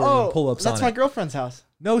wall and you were doing pull-ups on that's my it. girlfriend's house.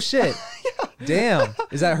 No shit. Damn.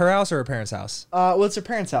 Is that her house or her parents' house? Well, it's her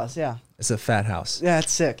parents' house. Yeah. It's a fat house. Yeah,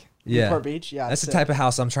 it's sick. Yeah. Newport Beach. Yeah. That's it's the sick. type of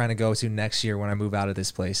house I'm trying to go to next year when I move out of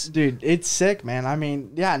this place. Dude, it's sick, man. I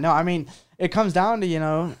mean, yeah, no, I mean, it comes down to,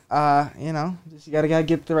 just you gotta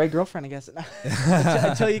get the right girlfriend, I guess,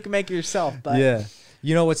 until you can make it yourself. But Yeah.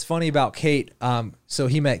 You know what's funny about Kate? So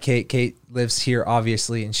he met Kate. Kate lives here,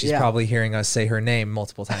 obviously, and she's Yeah. probably hearing us say her name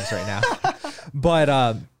multiple times right now.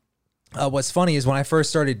 But what's funny is when I first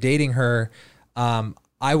started dating her,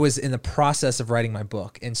 I was in the process of writing my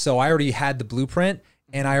book. And so I already had the blueprint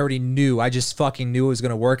and I already knew, I just fucking knew it was going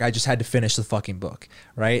to work. I just had to finish the fucking book.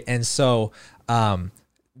 Right. And so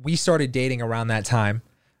we started dating around that time,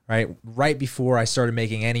 right before I started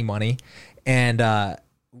making any money. And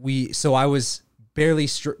so I was barely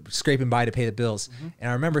scraping by to pay the bills. And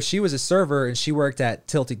I remember she was a server and she worked at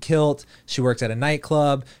Tilted Kilt. She worked at a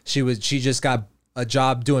nightclub. She just got a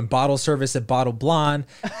job doing bottle service at Bottle Blonde.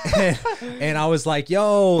 And I was like,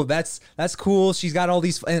 yo, that's cool. She's got all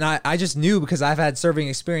these. And I just knew, because I've had serving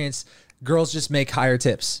experience, girls just make higher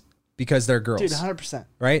tips because they're girls. dude, 100%.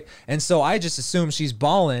 Right. And so I just assume she's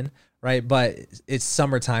balling. Right. But it's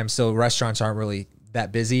summertime, so restaurants aren't really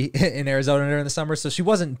that busy in Arizona during the summer. So she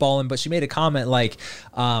wasn't balling, but she made a comment like,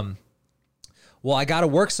 well, I got to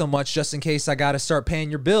work so much just in case I got to start paying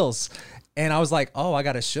your bills. And I was like, oh, I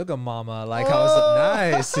got a sugar mama. Like, I was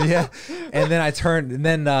like, nice. Yeah. And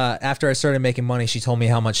then after I started making money, she told me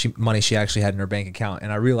how much money she actually had in her bank account.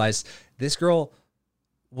 And I realized this girl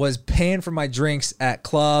was paying for my drinks at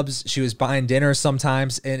clubs. She was buying dinner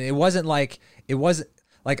sometimes. And it wasn't like,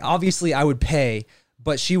 obviously I would pay,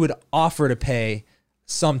 but she would offer to pay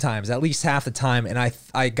sometimes, at least half the time. And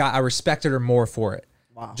I respected her more for it.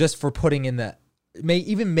 Wow. Just for putting in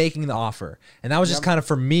even making the offer. And that was just kind of,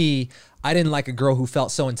 for me, I didn't like a girl who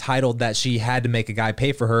felt so entitled that she had to make a guy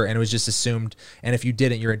pay for her, and it was just assumed, and if you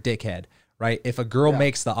didn't, you're a dickhead, right? If a girl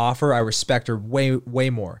makes the offer, I respect her way,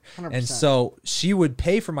 way more. 100%. And so she would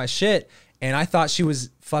pay for my shit, and I thought she was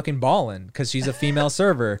fucking balling because she's a female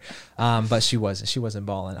server. But she wasn't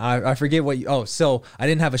balling. I forget so I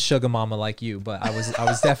didn't have a sugar mama like you, but I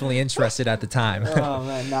was definitely interested at the time. Oh,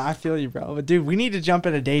 man. No, I feel you, bro. But, dude, we need to jump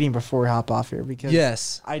into dating before we hop off here, because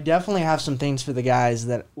Yes. I definitely have some things for the guys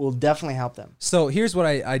that will definitely help them. So here's what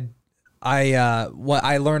what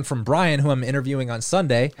I learned from Brian, who I'm interviewing on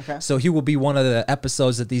Sunday. Okay. So he will be one of the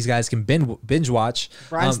episodes that these guys can binge watch.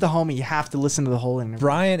 Brian's the homie. You have to listen to the whole interview.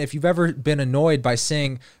 Brian, if you've ever been annoyed by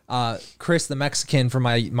seeing Chris the Mexican from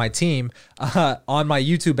my team on my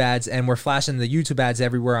YouTube ads, and we're flashing the YouTube ads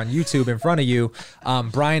everywhere on YouTube in front of you,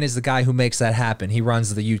 Brian is the guy who makes that happen. He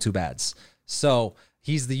runs the YouTube ads. So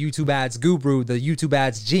he's the YouTube ads guru, the YouTube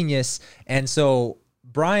ads genius. And so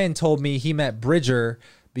Brian told me he met Bridger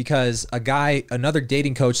because another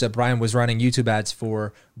dating coach that Brian was running YouTube ads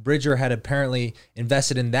for, Bridger had apparently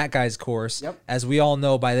invested in that guy's course. Yep. As we all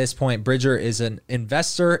know by this point, Bridger is an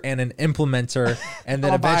investor and an implementer, and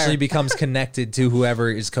then A eventually buyer. becomes connected to whoever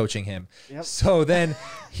is coaching him. Yep. So then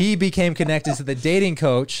he became connected to the dating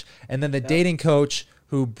coach, and then the dating coach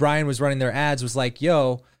who Brian was running their ads was like,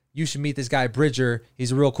 yo, you should meet this guy Bridger.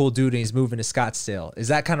 He's a real cool dude, and he's moving to Scottsdale. Is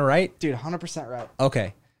that kind of right? Dude, 100% right.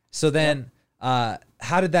 Okay. So then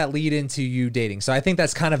how did that lead into you dating? So I think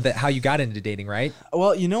that's kind of how you got into dating, right?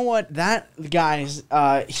 Well, you know what? That guy's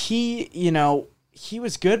he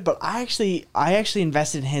was good, but I actually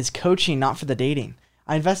invested in his coaching, not for the dating.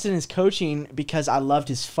 I invested in his coaching because I loved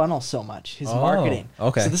his funnel so much, his marketing.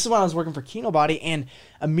 okay. So this is when I was working for Kino Body, and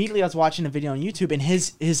immediately I was watching a video on YouTube, and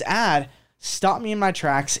his ad stopped me in my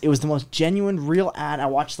tracks. It was the most genuine, real ad. I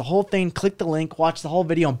watched the whole thing, clicked the link, watched the whole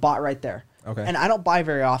video, and bought right there. Okay. And I don't buy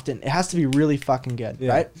very often. It has to be really fucking good,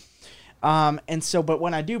 right? And so, but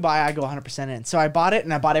when I do buy, I go 100% in. So I bought it,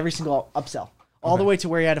 and I bought every single upsell. all the way to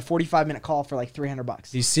where he had a 45-minute call for like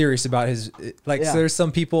 $300. He's serious about his like. Yeah. So there's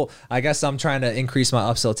some people. I guess I'm trying to increase my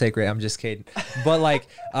upsell take rate. I'm just kidding. But like,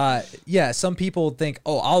 yeah, some people think,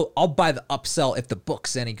 oh, I'll buy the upsell if the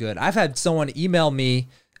book's any good. I've had someone email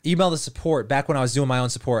the support back when I was doing my own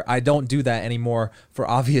support. I don't do that anymore for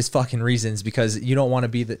obvious fucking reasons, because you don't want to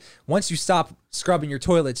be once you stop scrubbing your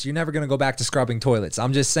toilets, you're never gonna go back to scrubbing toilets.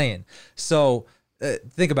 I'm just saying. So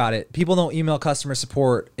think about it. People don't email customer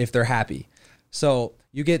support if they're happy. So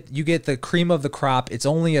you get the cream of the crop. It's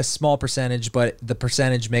only a small percentage, but the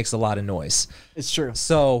percentage makes a lot of noise. It's true.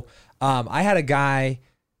 So I had a guy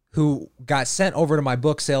who got sent over to my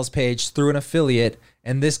book sales page through an affiliate,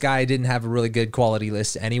 and this guy didn't have a really good quality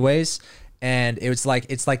list anyways. And it's like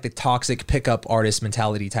the toxic pickup artist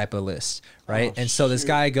mentality type of list, right? And so this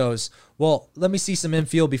guy goes, well, let me see some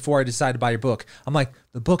infield before I decide to buy your book. I'm like,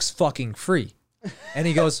 the book's fucking free. And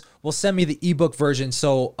he goes, well, send me the ebook version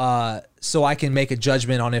so I can make a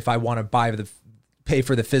judgment on if I want to pay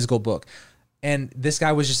for the physical book. And this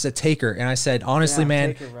guy was just a taker. And I said, honestly,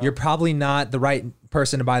 man, you're probably not the right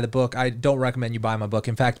person to buy the book. I don't recommend you buy my book.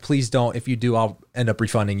 In fact, please don't. If you do, I'll end up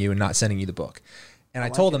refunding you and not sending you the book. And I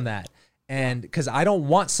told him that. And because I don't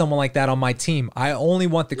want someone like that on my team. I only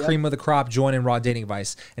want the cream of the crop joining Raw Dating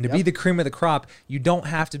Advice. And to be the cream of the crop, you don't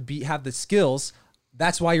have to have the skills.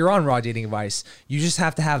 That's why you're on Raw Dating Advice. You just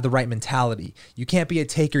have to have the right mentality. You can't be a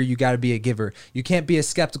taker. You got to be a giver. You can't be a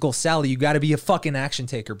skeptical Sally. You got to be a fucking action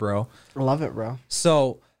taker, bro. I love it, bro.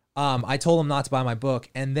 So I told him not to buy my book.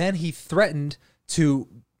 And then he threatened to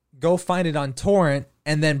go find it on torrent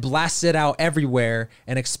and then blast it out everywhere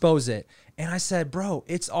and expose it. And I said, bro,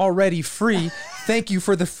 it's already free. Thank you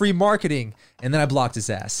for the free marketing. And then I blocked his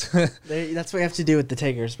ass. That's what you have to do with the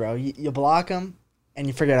takers, bro. You block them and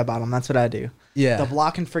you forget about them. That's what I do. Yeah. The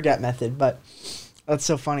block and forget method. But that's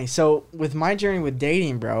so funny. So with my journey with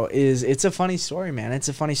dating, bro, it's a funny story, man. It's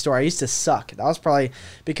a funny story. I used to suck. That was probably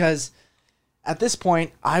because at this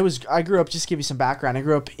point I grew up, just to give you some background. I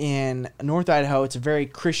grew up in North Idaho. It's a very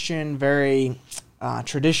Christian, very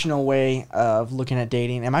traditional way of looking at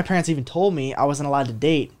dating. And my parents even told me I wasn't allowed to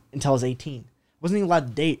date until I was 18. Wasn't even allowed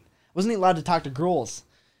to date. Wasn't even allowed to talk to girls.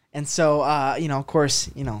 And so, of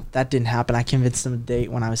course, that didn't happen. I convinced them to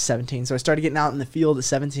date when I was 17. So I started getting out in the field at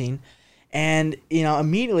 17. And,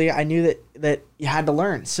 immediately I knew that you had to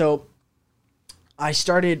learn. So I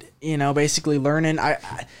started, basically learning.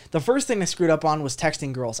 The first thing I screwed up on was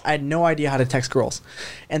texting girls. I had no idea how to text girls.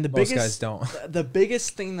 And Most guys don't. The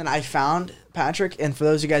biggest thing that I found, Patrick, and for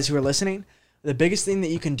those of you guys who are listening, the biggest thing that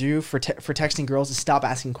you can do for texting girls is stop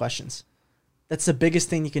asking questions. That's the biggest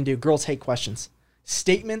thing you can do. Girls hate questions.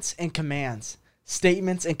 Statements and commands.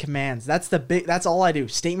 Statements and commands. That's all I do.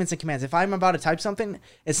 Statements and commands. If I'm about to type something,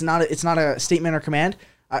 it's not a statement or command.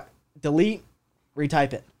 Delete,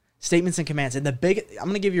 retype it. Statements and commands. And I'm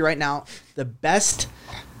going to give you right now the best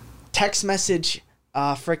text message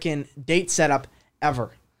freaking date setup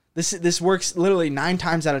ever. This works literally 9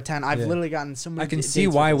 times out of 10. I've literally gotten so many. I can see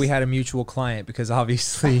why we had a mutual client, because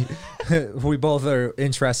obviously we both are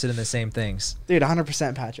interested in the same things. Dude,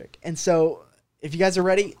 100%, Patrick. And so if you guys are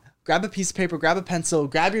ready, grab a piece of paper, grab a pencil,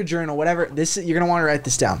 grab your journal, whatever. You're going to want to write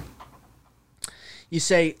this down. You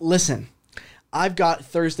say, listen, I've got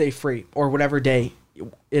Thursday free, or whatever day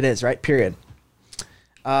it is, right? Period.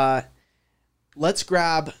 Let's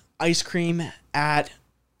grab ice cream at,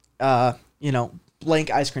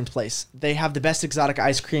 blank ice cream place. They have the best exotic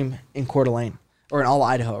ice cream in Coeur d'Alene or in all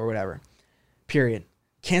Idaho or whatever. Period.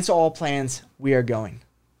 Cancel all plans. We are going.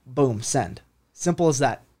 Boom. Send. Simple as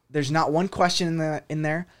that. There's not one question in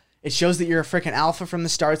there. It shows that you're a freaking alpha from the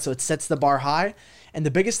start, so it sets the bar high. And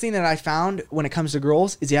the biggest thing that I found when it comes to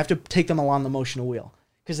girls is you have to take them along the emotional wheel.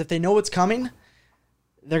 Because if they know what's coming,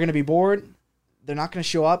 they're going to be bored. They're not going to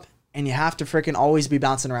show up. And you have to freaking always be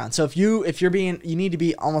bouncing around. So if you're being, you need to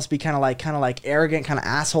be kind of like arrogant, kind of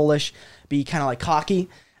asshole-ish, be kind of like cocky.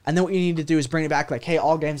 And then what you need to do is bring it back like, hey,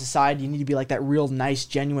 all games aside, you need to be like that real nice,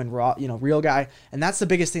 genuine, raw, real guy. And that's the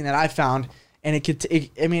biggest thing that I found. And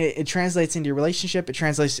it translates into your relationship. It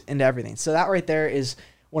translates into everything. So that right there is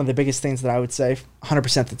one of the biggest things that I would say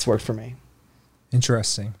 100% that's worked for me.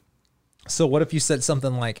 Interesting. So what if you said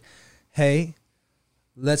something like, hey,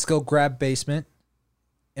 let's go grab basement.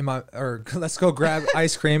 Let's go grab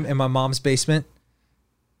ice cream in my mom's basement.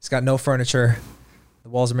 It's got no furniture. The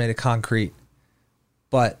walls are made of concrete.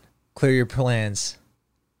 But clear your plans.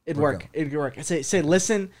 It'd work. It'd work. Say,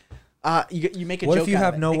 listen, You make a What joke if you out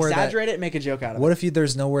have of it. nowhere that- Exaggerate it, make a joke out of it. What if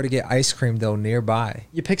there's nowhere to get ice cream though nearby?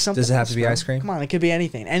 You pick something. Does it have else, to be bro. ice cream? Come on, it could be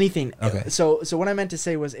anything. Anything. Okay. So what I meant to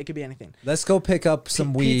say was it could be anything. Let's go pick up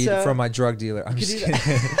some weed Pizza. from my drug dealer. I'm just do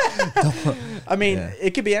kidding. I mean, Yeah.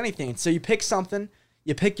 it could be anything. So you pick something,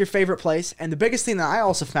 you pick your favorite place, and the biggest thing that I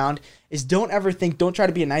also found is don't try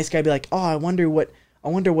to be a nice guy. Be like, oh, I wonder what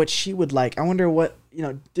she would like. I wonder what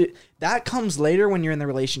that comes later when you're in the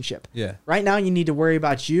relationship. Yeah. Right now, you need to worry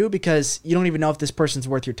about you because you don't even know if this person's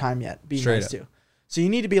worth your time yet. Being Straight nice up. to. So you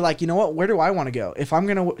need to be like, you know what? Where do I want to go? If I'm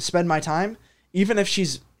gonna spend my time, even if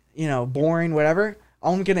she's boring, whatever,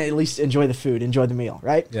 I'm gonna at least enjoy the food, enjoy the meal,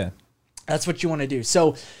 right? Yeah. That's what you want to do.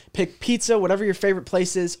 So pick pizza, whatever your favorite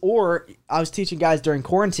place is. Or I was teaching guys during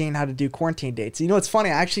quarantine how to do quarantine dates. You know what's funny?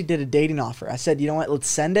 I actually did a dating offer. I said, you know what? Let's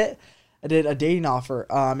send it. I did a dating offer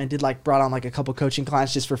and brought on like a couple coaching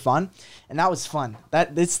clients just for fun. And that was fun.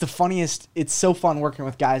 It's the funniest. It's so fun working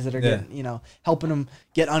with guys that are getting, helping them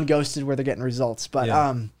get unghosted where they're getting results. But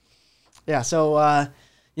so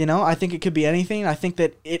I think it could be anything. I think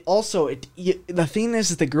that it also, the thing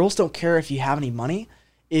is that girls don't care if you have any money.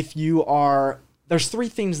 There's three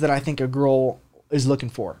things that I think a girl is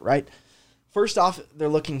looking for, right? First off, they're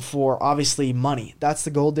looking for obviously money. That's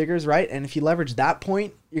the gold diggers, right? And if you leverage that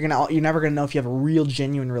point, you're never gonna know if you have a real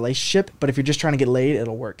genuine relationship. But if you're just trying to get laid,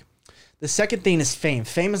 it'll work. The second thing is fame.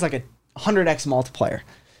 Fame is like a 100x multiplier,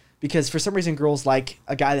 because for some reason girls like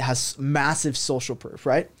a guy that has massive social proof,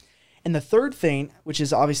 right? And the third thing, which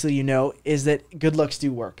is obviously is that good looks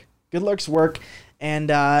do work. Good looks work,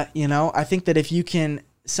 and I think that if you can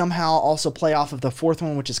somehow also play off of the fourth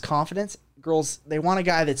one, which is confidence. Girls, they want a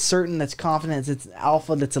guy that's certain, that's confident, that's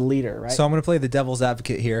alpha, that's a leader, right? So I'm going to play the devil's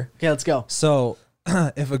advocate here. Okay, let's go. So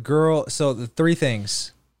the three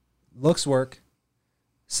things: looks work.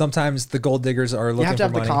 Sometimes the gold diggers are looking You have to for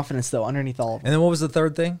have money. the confidence, though, underneath all of them. And then what was the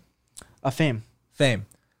third thing? Fame. Fame.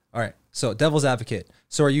 All right. So devil's advocate.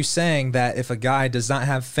 So are you saying that if a guy does not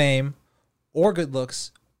have fame or good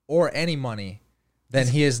looks or any money, then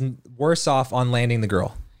he is worse off on landing the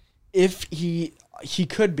girl? If he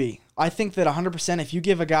could be. I think that 100%, if you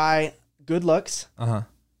give a guy good looks, a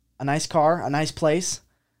nice car, a nice place,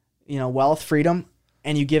 wealth, freedom,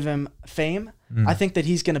 and you give him fame, I think that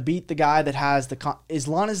he's going to beat the guy that has as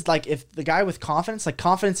long as, like, if the guy with confidence, like,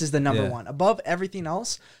 confidence is the number one. Above everything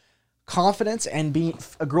else, confidence and being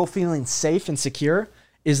a girl feeling safe and secure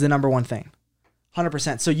is the number one thing.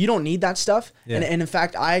 100%. So you don't need that stuff. Yeah. And in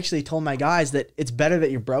fact, I actually told my guys that it's better that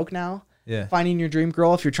you're broke now. Yeah. Finding your dream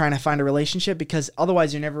girl if you're trying to find a relationship, because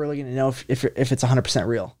otherwise you're never really going to know if it's 100%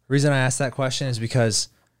 real. The reason I asked that question is because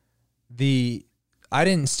I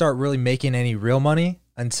didn't start really making any real money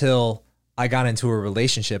until I got into a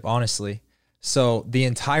relationship, honestly. So the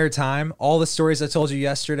entire time, all the stories I told you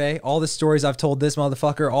yesterday, all the stories I've told this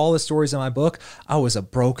motherfucker, all the stories in my book, I was a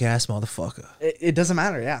broke ass motherfucker. It doesn't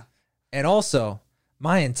matter, yeah. And also,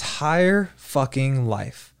 my entire fucking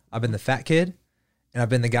life, I've been the fat kid, and I've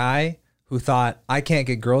been the guy who thought I can't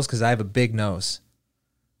get girls because I have a big nose.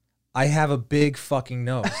 I have a big fucking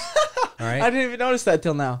nose. All right? I didn't even notice that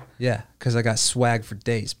till now. Yeah, because I got swag for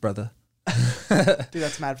days, brother. Dude,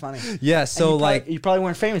 that's mad funny. Yeah, so you probably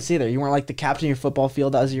weren't famous either. You weren't like the captain of your football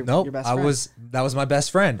field. That was your nope, best friend. That was my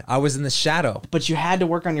best friend. I was in the shadow. But you had to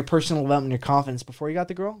work on your personal development and your confidence before you got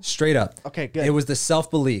the girl? Straight up. Okay, good. It was the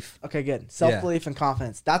self-belief. Okay, good. Self-belief and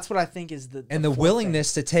confidence. That's what I think is the And the fourth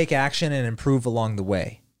willingness to take action and improve along the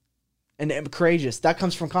way. thing. And courageous. That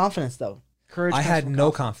comes from confidence, though. Courage. I comes had from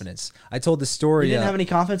no confidence. I told the story. You didn't have any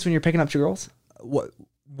confidence when you were picking up your girls?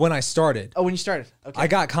 When I started. Oh, when you started. Okay. I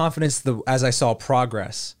got confidence as I saw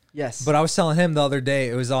progress. Yes. But I was telling him the other day,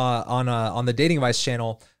 it was on the Dating Advice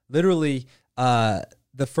channel, literally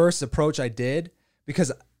the first approach I did,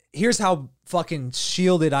 because here's how fucking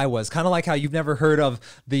shielded I was. Kind of like how you've never heard of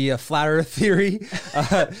the flat earth theory.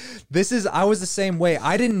 I was the same way.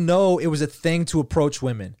 I didn't know it was a thing to approach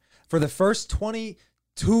women. For the first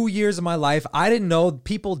 22 years of my life, I didn't know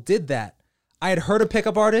people did that. I had heard of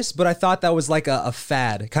pickup artists, but I thought that was like a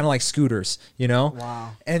fad, kind of like scooters,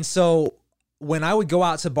 Wow. And so when I would go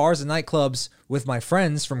out to bars and nightclubs with my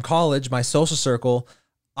friends from college, my social circle,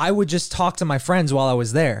 I would just talk to my friends while I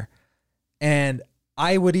was there. And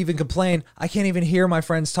I would even complain, I can't even hear my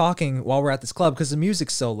friends talking while we're at this club because the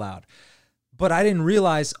music's so loud. But I didn't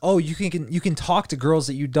realize, you can talk to girls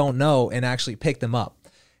that you don't know and actually pick them up.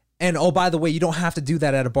 And by the way, you don't have to do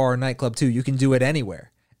that at a bar or nightclub too. You can do it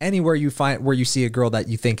anywhere where you see a girl that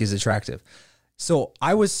you think is attractive. So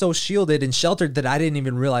I was so shielded and sheltered that I didn't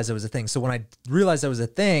even realize it was a thing. So when I realized that was a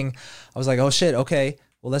thing, I was like, oh shit, okay,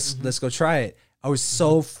 well let's go try it. I was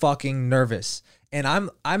so fucking nervous. And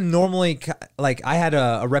I'm normally like, I had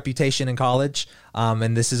a reputation in college,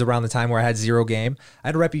 and this is around the time where I had zero game. I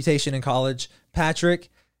had a reputation in college. Patrick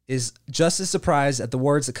is just as surprised at the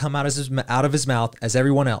words that come out of his mouth as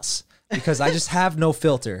everyone else, because I just have no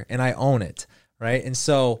filter and I own it, right? And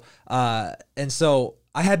so I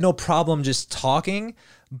had no problem just talking,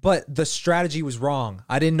 but the strategy was wrong.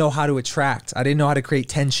 I didn't know how to attract. I didn't know how to create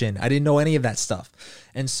tension. I didn't know any of that stuff.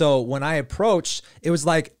 And so when I approached, it was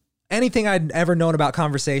like anything I'd ever known about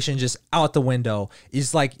conversation just out the window.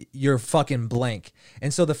 Is like you're fucking blank.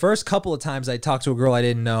 And so the first couple of times I talked to a girl I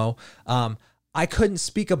didn't know, I couldn't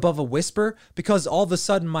speak above a whisper because all of a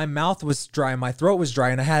sudden my mouth was dry, my throat was dry,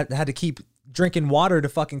 and I had to keep drinking water to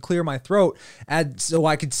fucking clear my throat, and so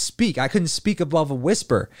I could speak. I couldn't speak above a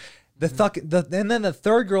whisper. And then the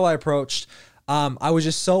third girl I approached, I was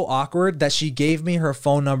just so awkward that she gave me her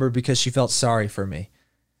phone number because she felt sorry for me.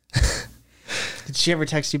 Did she ever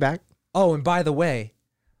text you back? Oh, and by the way,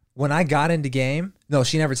 when I got into game, no,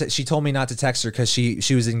 she never. She told me not to text her because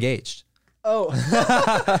she was engaged. Oh,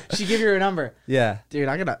 she gave you her number. Yeah, Dude,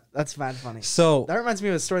 that's mad funny. so That reminds me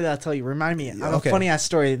of a story that I'll tell you. Remind me. I have Okay. a funny ass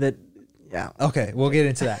story that, yeah. okay, we'll get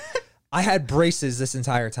into that. I had braces this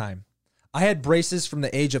entire time. I had braces from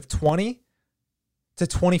the age of 20 to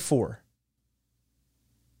 24.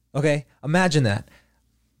 Okay, imagine that.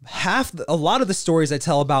 A lot of the stories I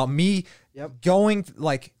tell about me Yep. going,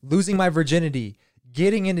 like losing my virginity,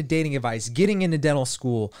 getting into dating advice, getting into dental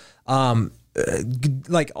school,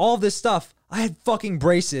 like all this stuff. I had fucking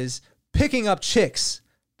braces, picking up chicks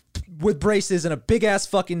with braces and a big ass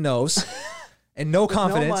fucking nose and no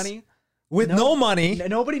confidence. No money. With no money,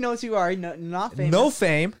 Nobody knows who you are. Not famous. no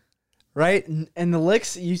fame, right? And the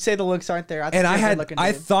looks, you say the looks aren't there. I think And you're a good-looking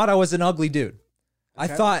I dude. thought I was an ugly dude. I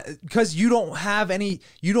Okay. thought, because you don't have any,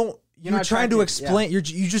 you're not trying to attractive, explain, you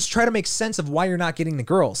just try to make sense of why you're not getting the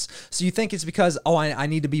girls. So you think it's because, oh, I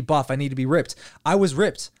need to be buff, I need to be ripped. I was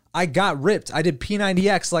ripped. I got ripped. I did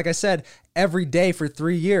P90X, like I said, every day for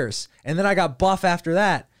 3 years. And then I got buff after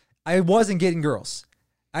that. I wasn't getting girls.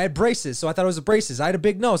 I had braces, so I thought it was a braces. I had a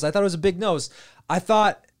big nose. I thought it was a big nose. I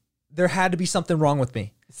thought there had to be something wrong with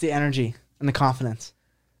me. It's the energy and the confidence,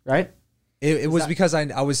 right? It was because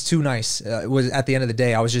I was too nice. It was at the end of the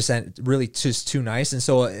day, I was just really just too nice. And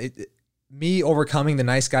so me overcoming the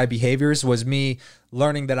nice guy behaviors was me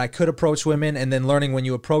learning that I could approach women, and then learning when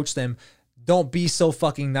you approach them, don't be so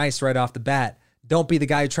fucking nice right off the bat. Don't be the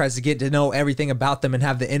guy who tries to get to know everything about them and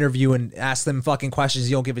have the interview and ask them fucking questions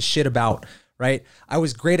you don't give a shit about, right? I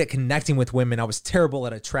was great at connecting with women. I was terrible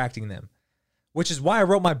at attracting them, which is why I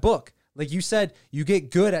wrote my book. Like you said, you get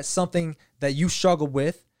good at something that you struggled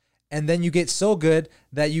with, and then you get so good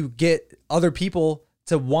that you get other people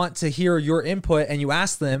to want to hear your input, and you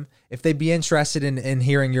ask them if they'd be interested in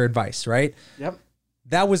hearing your advice, right? Yep.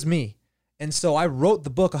 That was me. And so I wrote the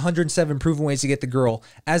book, 107 Proven Ways to Get the Girl,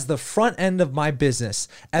 as the front end of my business,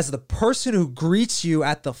 as the person who greets you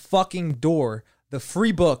at the fucking door, the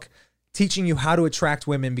free book teaching you how to attract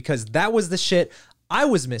women, because that was the shit I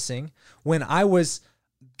was missing when I was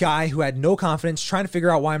guy who had no confidence, trying to figure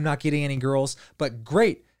out why I'm not getting any girls, but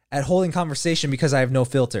great at holding conversation because I have no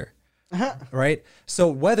filter. Right? So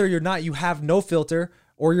whether you're not, you have no filter,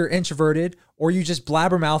 or you're introverted, or you just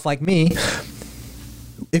blabbermouth like me,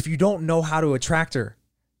 if you don't know how to attract her,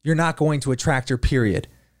 you're not going to attract her, period.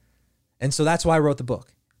 And so that's why I wrote the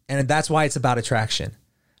book. And that's why it's about attraction.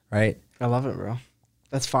 Right? I love it, bro.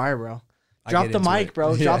 That's fire, bro. I Drop get the into mic, it.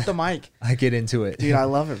 bro. Yeah. Drop the mic. I get into it. Dude, I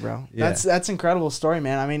love it, bro. Yeah. That's incredible story,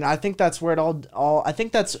 man. I mean, I think that's where it all I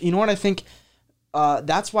think that's, you know what I think,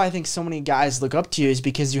 that's why I think so many guys look up to you, is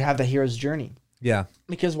because you have the hero's journey. Yeah.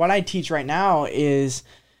 Because what I teach right now is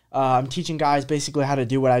I'm teaching guys basically how to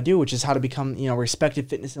do what I do, which is how to become, a respected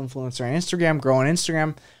fitness influencer on Instagram, grow on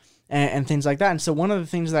Instagram, and things like that. And so one of the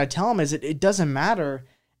things that I tell them is it doesn't matter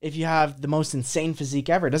if you have the most insane physique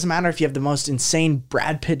ever. It doesn't matter if you have the most insane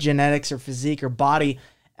Brad Pitt genetics or physique or body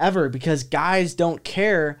ever, because guys don't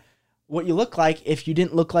care what you look like if you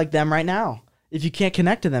didn't look like them right now. If you can't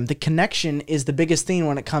connect to them, the connection is the biggest thing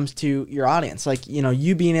when it comes to your audience. Like,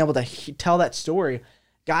 you being able to tell that story.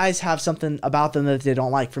 Guys have something about them that they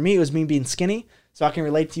don't like. For me, it was me being skinny, so I can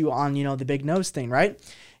relate to you on, the big nose thing, right?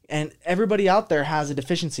 And everybody out there has a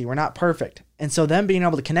deficiency. We're not perfect. And so them being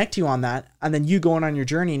able to connect to you on that, and then you going on your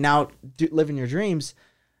journey, now living your dreams,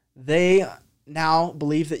 they now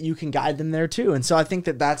believe that you can guide them there too. And so I think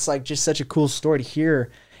that that's like just such a cool story to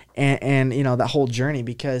hear, and that whole journey,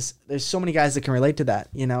 because there's so many guys that can relate to that,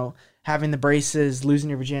 having the braces, losing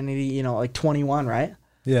your virginity, like 21, right?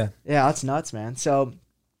 Yeah. Yeah, that's nuts, man. So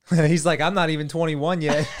He's like, I'm not even 21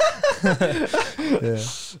 yet.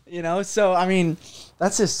 You know, so I mean,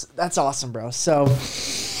 that's awesome, bro. So,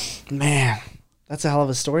 man, that's a hell of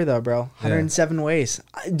a story, though, bro. 107 ways,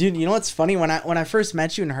 dude. You know what's funny? When I first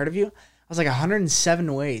met you and heard of you, I was like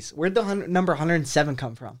 107 ways. Where'd the number 107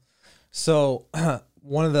 come from? So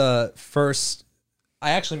one of the first,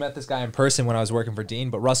 I actually met this guy in person when I was working for Dean,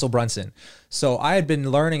 but Russell Brunson. So I had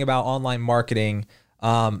been learning about online marketing,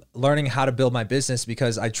 learning how to build my business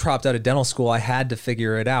because I dropped out of dental school. I had to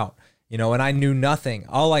figure it out, you know, and I knew nothing.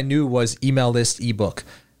 All I knew was email list, ebook.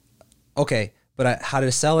 Okay. But how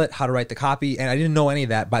to sell it, how to write the copy. And I didn't know any of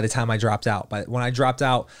that by the time I dropped out. But when I dropped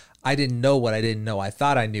out, I didn't know what I didn't know. I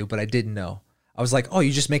thought I knew, but I didn't know. I was like, oh,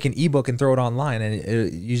 you just make an ebook and throw it online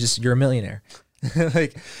and you're a millionaire.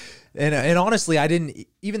 Like, and honestly, I didn't,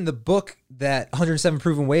 even the book, that 107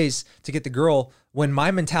 Proven Ways to Get the Girl, when my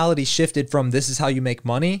mentality shifted from this is how you make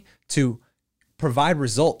money to provide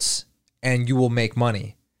results and you will make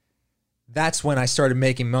money. That's when I started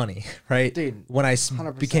making money, right? Dude, when I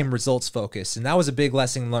 100%. became results focused. And that was a big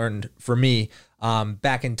lesson learned for me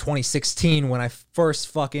back in 2016 when I first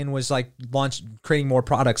fucking was like creating more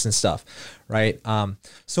products and stuff, right?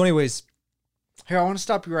 So anyways. Here, I want to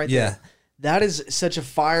stop you right there. That is such a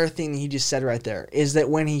fire thing that he just said right there, is that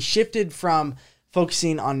when he shifted from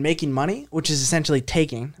focusing on making money, which is essentially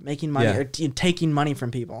making money or taking money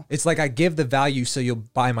from people. It's like I give the value so you'll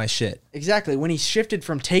buy my shit. Exactly. When he shifted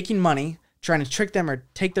from taking money, trying to trick them or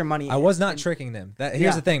take their money. I was not tricking them.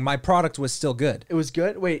 Here's the thing. My product was still good. It was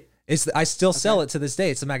good? Wait. I still sell it to this day.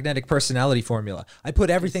 It's a magnetic personality formula. I put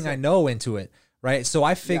everything I know into it, right? So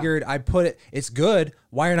I figured I put it, it's good.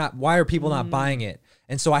 Why are people not buying it?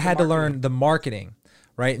 And so I had to learn the marketing,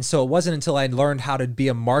 right? And so it wasn't until I learned how to be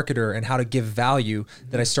a marketer and how to give value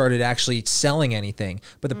that I started actually selling anything.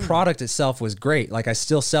 But the product itself was great. Like I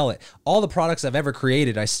still sell it. All the products I've ever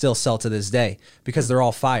created, I still sell to this day because they're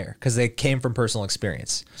all fire, because they came from personal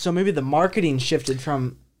experience. So maybe the marketing shifted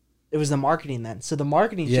from, it was the marketing then. So the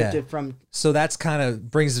marketing shifted from. So that's kind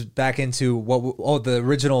of brings us back into what, the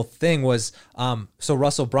original thing was. So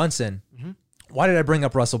Russell Brunson. Why did I bring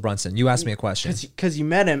up Russell Brunson? You asked me a question. Because you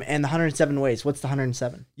met him and the 107 ways. What's the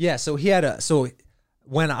 107? Yeah, so so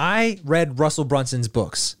when I read Russell Brunson's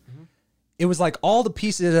books, it was like all the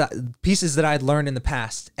pieces that I'd learned in the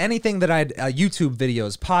past, anything that I'd YouTube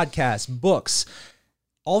videos, podcasts, books,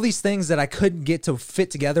 all these things that I couldn't get to fit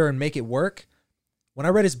together and make it work. When I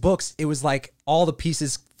read his books, it was like all the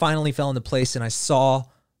pieces finally fell into place and I saw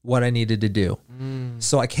what I needed to do.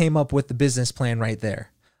 So I came up with the business plan right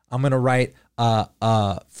there. I'm going to write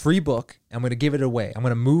a free book. I'm going to give it away. I'm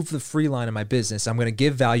going to move the free line of my business. I'm going to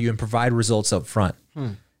give value and provide results up front.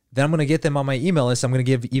 Then I'm going to get them on my email list. I'm going to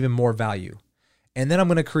give even more value. And then I'm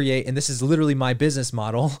going to create, and this is literally my business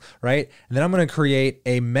model, right? And then I'm going to create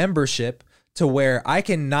a membership to where I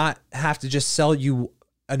can not have to just sell you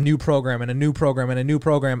a new program and a new program and a new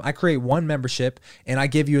program. I create one membership and I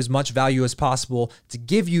give you as much value as possible to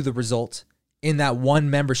give you the result in that one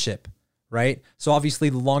membership. Right. So obviously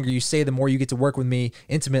the longer you stay, the more you get to work with me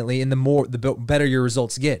intimately and the better your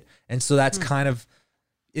results get. And so that's kind of,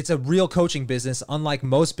 it's a real coaching business, unlike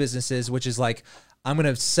most businesses, which is like, I'm going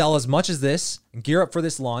to sell as much as this and gear up for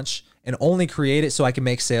this launch and only create it so I can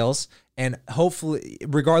make sales. And hopefully,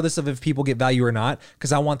 regardless of if people get value or not,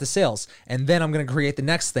 because I want the sales. And then I'm going to create the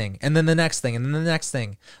next thing and then the next thing and then the next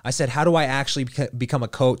thing. I said, how do I actually become a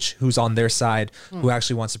coach who's on their side, who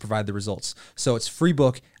actually wants to provide the results? So it's free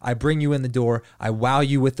book. I bring you in the door. I wow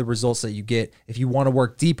you with the results that you get. If you want to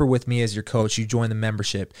work deeper with me as your coach, you join the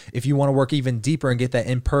membership. If you want to work even deeper and get that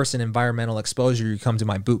in-person environmental exposure, you come to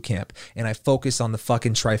my boot camp. And I focus on the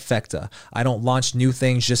fucking trifecta. I don't launch new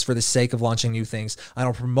things just for the sake of launching new things. I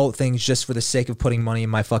don't promote things just for the sake of putting money in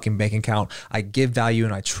my fucking bank account. I give value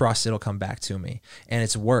and I trust it'll come back to me. And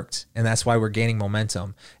it's worked. And that's why we're gaining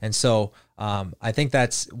momentum. And so I think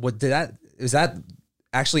is that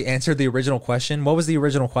actually answered the original question? What was the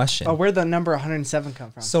original question? Oh, where'd the number 107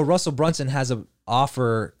 come from? So Russell Brunson has an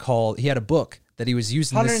offer he had a book that he was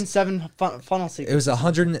using. 107 funnel secrets. It was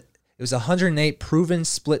 108 proven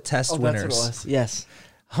split test winners. That's what it was. Yes.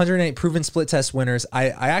 108 proven split test winners. I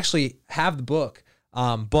actually have the book,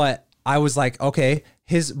 but I was like, okay,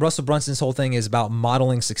 Russell Brunson's whole thing is about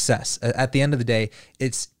modeling success. At the end of the day,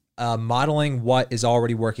 it's modeling what is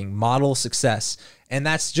already working, model success. And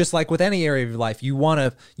that's just like with any area of your life. You want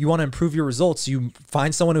to improve your results. You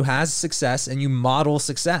find someone who has success and you model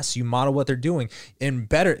success. You model what they're doing. And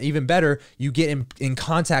even better, you get in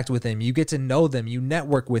contact with them. You get to know them. You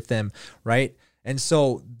network with them, right? And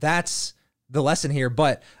so that's the lesson here.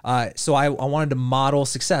 But so I wanted to model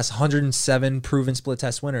success. 107 proven split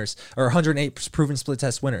test winners, or 108 proven split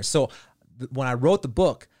test winners. So when I wrote the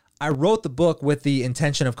book, I wrote the book with the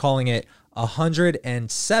intention of calling it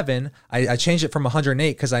 107. I changed it from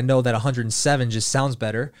 108 because I know that 107 just sounds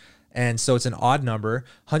better. And so it's an odd number.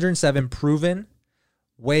 107 proven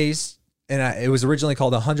ways. And it was originally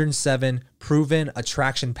called 107 proven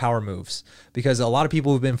attraction power moves, because a lot of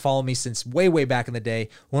people who've been following me since way, way back in the day,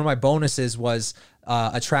 one of my bonuses was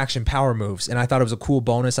attraction power moves. And I thought it was a cool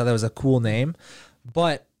bonus. I thought it was a cool name.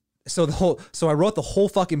 But so I wrote the whole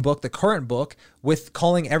fucking book, the current book, with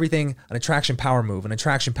calling everything an attraction power move, an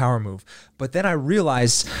attraction power move. But then I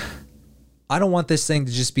realized I don't want this thing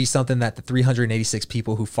to just be something that the 386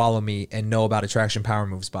 people who follow me and know about attraction power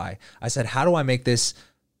moves buy. I said, how do I make this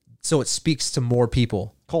so it speaks to more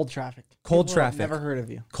people? Cold traffic. Cold People traffic. have never heard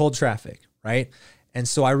of you. Cold traffic, right? And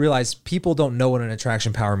so I realized people don't know what an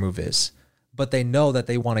attraction power move is, but they know that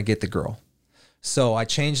they want to get the girl. So I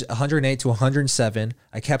changed 108 to 107.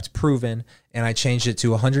 I kept proven, and I changed it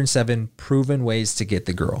to 107 proven ways to get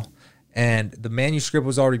the girl. And the manuscript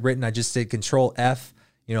was already written. I just did Control F,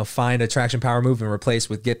 find attraction power move and replace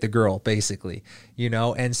with get the girl, basically,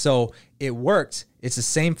 And so it worked. It's the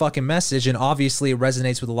same fucking message. And obviously it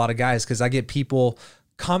resonates with a lot of guys because I get people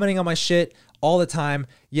commenting on my shit all the time.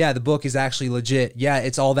 Yeah, the book is actually legit. Yeah,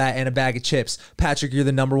 it's all that and a bag of chips. Patrick, you're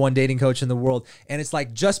the #1 dating coach in the world. And it's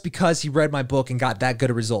like, just because he read my book and got that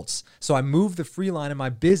good of results. So I moved the free line in my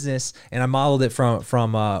business and I modeled it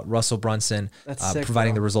from Russell Brunson, That's sick,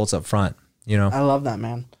 providing bro. the results up front, I love that,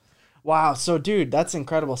 man. Wow. So, dude, that's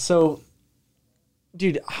incredible. So,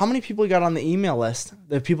 dude, how many people you got on the email list?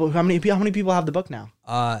 How many people have the book now?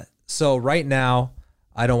 So right now,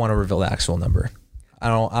 I don't want to reveal the actual number.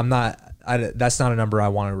 That's not a number I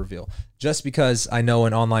want to reveal, just because I know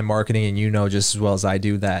in online marketing, and just as well as I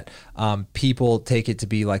do, that people take it to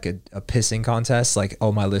be like a pissing contest. Like,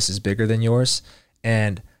 oh, my list is bigger than yours.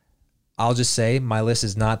 And I'll just say my list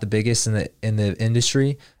is not the biggest in the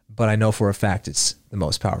industry, but I know for a fact it's the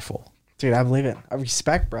most powerful. Dude, I believe it. I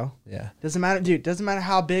respect, bro. Yeah. Doesn't matter, dude. Doesn't matter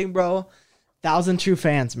how big, bro. 1,000 true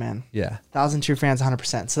fans, man. Yeah. 1,000 true fans,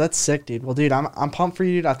 100%. So that's sick, dude. Well, dude, I'm pumped for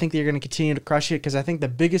you, dude. I think that you're going to continue to crush it, because I think the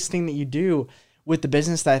biggest thing that you do with the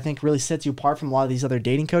business that I think really sets you apart from a lot of these other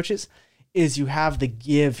dating coaches is you have the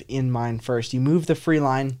give in mind first. You move the free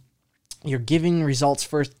line. You're giving results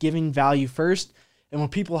first, giving value first. And when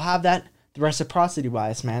people have that, the reciprocity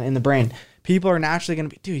bias, man, in the brain, people are naturally going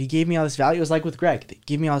to be, dude, he gave me all this value. It was like with Greg. They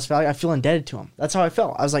gave me all this value. I feel indebted to him. That's how I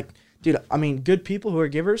felt. I was like, dude, good people who are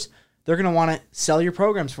givers, they're going to want to sell your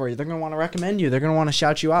programs for you. They're going to want to recommend you. They're going to want to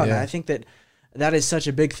shout you out. Yeah. And I think that is such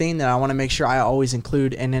a big thing that I want to make sure I always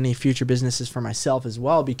include in any future businesses for myself as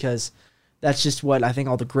well, because that's just what I think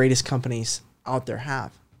all the greatest companies out there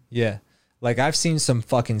have. Yeah. Like, I've seen some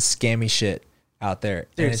fucking scammy shit out there.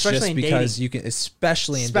 Dude, and it's especially just in because dating. you can,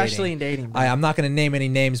 especially In dating, bro. I'm not going to name any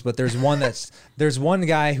names, but there's one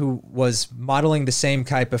guy who was modeling the same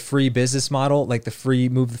type of free business model, like the free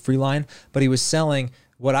line, but he was selling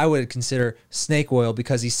what I would consider snake oil,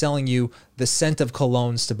 because he's selling you the scent of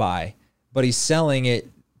colognes to buy, but he's selling it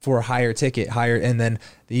for a higher ticket, and then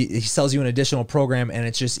he sells you an additional program, and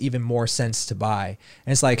it's just even more cents to buy.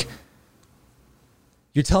 And it's like,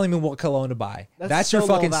 you're telling me what cologne to buy. That's so your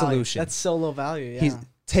fucking low value. solution. That's so low value. Yeah. He's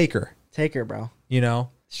taker, Taker, bro.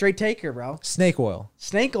 Straight taker, bro. snake oil.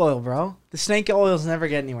 Snake oil, bro. The snake oils never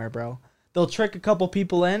get anywhere, bro. They'll trick a couple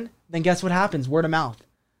people in, then guess what happens? Word of mouth.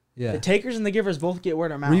 Yeah. The takers and the givers both get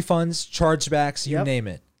word of mouth. Refunds, chargebacks, you Yep. name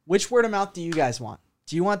it. Which word of mouth do you guys want?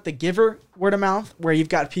 Do you want the giver word of mouth, where you've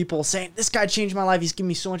got people saying, this guy changed my life, he's giving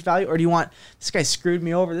me so much value? Or do you want, this guy screwed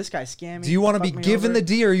me over, this guy scammed me? Do you want to be fucked me given over? the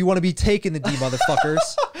D, or you want to be taking the D,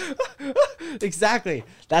 motherfuckers? Exactly.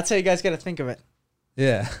 That's how you guys got to think of it.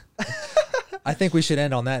 Yeah. I think we should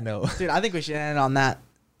end on that note. Dude, I think we should end on that.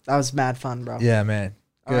 That was mad fun, bro. Yeah, man.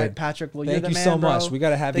 All Good. right, Patrick. Well, you're Thank the you man, so bro. much. We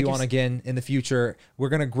got to have Thank you you on s- again in the future. We're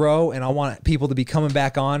going to grow, and I want people to be coming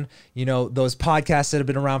back on. Those podcasts that have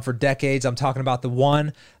been around for decades. I'm talking about the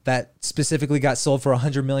one that specifically got sold for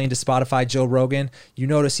 $100 million to Spotify, Joe Rogan. You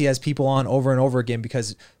notice he has people on over and over again,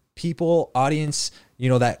 because audience,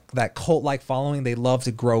 that cult-like following, they love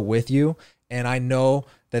to grow with you. And I know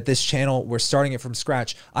that this channel, we're starting it from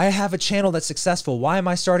scratch. I have a channel that's successful. Why am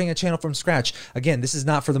I starting a channel from scratch? Again, this is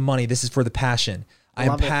not for the money. This is for the passion. I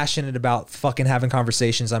am Love it. passionate about fucking having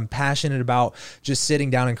conversations. I'm passionate about just sitting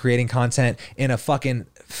down and creating content in a fucking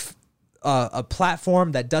a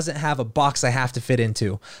platform that doesn't have a box I have to fit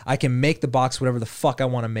into. I can make the box whatever the fuck I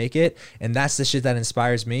want to make it, and that's the shit that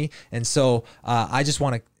inspires me. And so I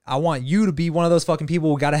I want you to be one of those fucking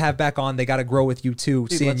people we got to have back on. They got to grow with you too,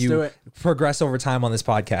 Dude, seeing let's do you it. progress over time on this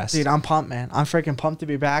podcast. Dude, I'm pumped, man. I'm freaking pumped to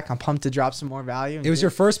be back. I'm pumped to drop some more value. It was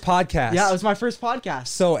your first podcast. Yeah, it was my first podcast.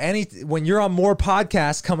 So when you're on more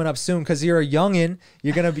podcasts coming up soon, because you're a youngin,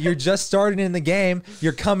 you're just starting in the game,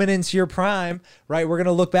 you're coming into your prime, right? We're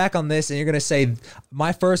gonna look back on this and you're gonna say,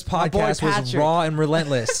 my first boy podcast was Patrick. raw and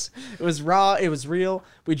relentless. It was raw. It was real.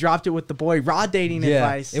 We dropped it with the boy. Raw dating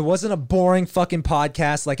advice. It wasn't a boring fucking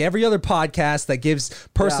podcast like every other podcast that gives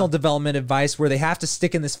personal development advice where they have to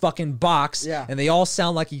stick in this fucking box Yeah. and they all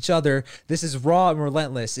sound like each other. This is raw and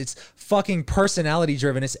relentless. It's fucking personality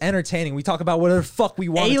driven. It's entertaining. We talk about whatever the fuck we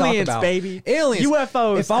want to talk Aliens, about. baby. Aliens.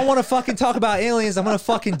 UFOs. If I want to fucking talk about aliens, I'm going to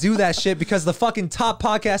fucking do that shit because the fucking top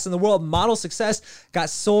podcast in the world, Model Success, got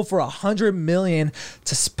sold for $100 million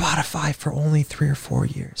to Spotify for only 3 or 4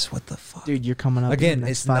 years. What the fuck? Dude, you're coming up. Again, in the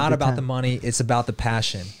next it's 5 not to about 10. the money. It's about the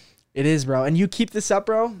passion. It is, bro. And you keep this up,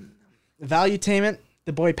 bro. Valuetainment,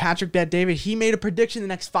 the boy Patrick Bet David, he made a prediction the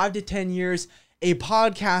next 5 to 10 years, a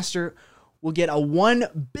podcaster will get a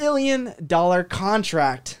 $1 billion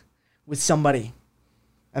contract with somebody.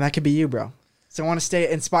 And that could be you, bro. So I want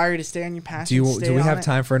to inspire you to stay on your passion. Do we have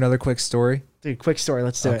time for another quick story? Dude, quick story.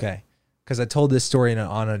 Let's do it. Okay. Because I told this story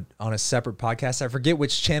on a separate podcast. I forget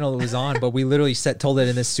which channel it was on, but we literally told it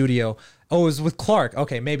in this studio. Oh, it was with Clark.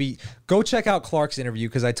 Okay, maybe go check out Clark's interview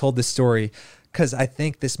because I told this story because I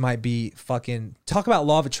think this might be fucking talk about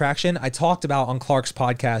law of attraction. I talked about on Clark's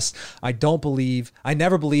podcast. I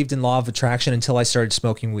never believed in law of attraction until I started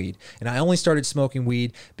smoking weed. And I only started smoking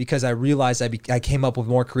weed because I realized I came up with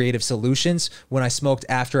more creative solutions when I smoked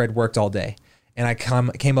after I'd worked all day. And I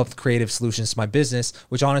came up with creative solutions to my business,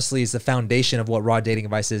 which honestly is the foundation of what Raw Dating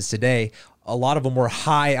Advice is today. A lot of them were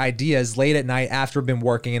high ideas late at night after I've been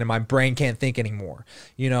working and my brain can't think anymore,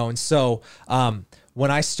 And so when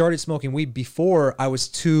I started smoking weed before, I was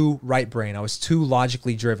too right brain. I was too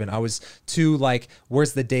logically driven. I was too like,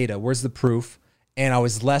 where's the data? Where's the proof? And I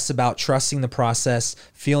was less about trusting the process,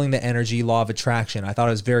 feeling the energy, law of attraction. I thought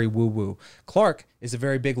it was very woo-woo. Clark is a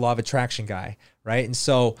very big law of attraction guy, right? And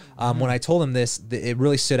so when I told him this, it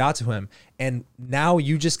really stood out to him. And now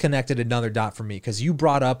you just connected another dot for me because you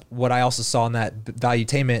brought up what I also saw in that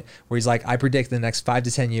Valuetainment where he's like, I predict in the next 5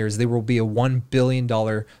 to 10 years, there will be a $1 billion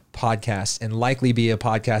podcast and likely be a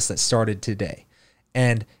podcast that started today.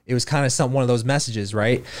 And it was kind of one of those messages,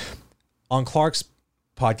 right? On Clark's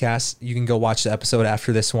podcast, you can go watch the episode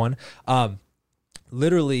after this one.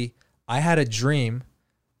 Literally, I had a dream,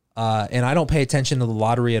 and I don't pay attention to the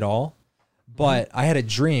lottery at all, but I had a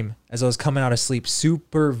dream as I was coming out of sleep,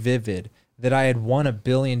 super vivid, that I had won $1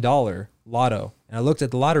 billion lotto. And I looked at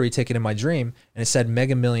the lottery ticket in my dream, and it said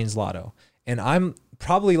Mega Millions Lotto. And I'm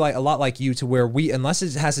probably like a lot like you to where unless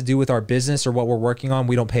it has to do with our business or what we're working on,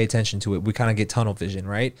 we don't pay attention to it. We kind of get tunnel vision,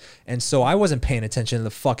 right? And so I wasn't paying attention to the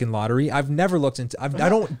fucking lottery. I've never looked into, I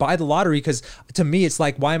don't buy the lottery because to me, it's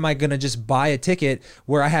like, why am I going to just buy a ticket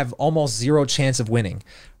where I have almost zero chance of winning,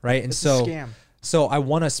 right? And It's a scam. So I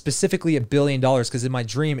won specifically $1 billion because in my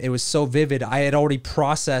dream, it was so vivid. I had already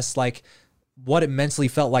processed like what it mentally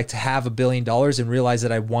felt like to have $1 billion and realize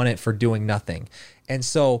that I won it for doing nothing. And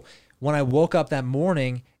so when I woke up that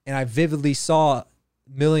morning and I vividly saw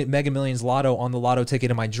Mega Millions Lotto on the lotto ticket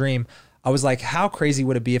in my dream, I was like, how crazy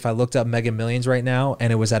would it be if I looked up Mega Millions right now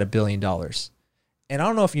and it was at $1 billion? And I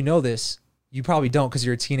don't know if you know this. You probably don't because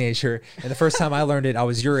you're a teenager. And the first time I learned it, I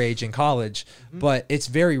was your age in college. But it's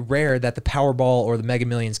very rare that the Powerball or the Mega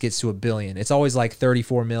Millions gets to $1 billion. It's always like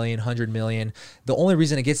 34 million, 100 million. The only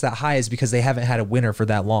reason it gets that high is because they haven't had a winner for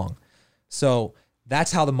that long. So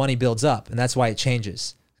that's how the money builds up. And that's why it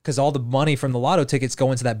changes. Because all the money from the lotto tickets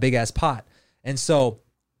go into that big ass pot. And so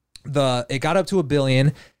it got up to $1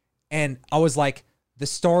 billion. And I was like, the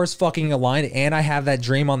stars fucking aligned, and I have that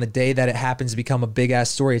dream on the day that it happens to become a big ass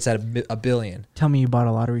story. It's at $1 billion. Tell me you bought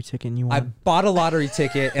a lottery ticket and you won. I bought a lottery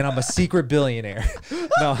ticket and I'm a secret billionaire.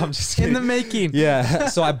 No, I'm just kidding. In the making. Yeah.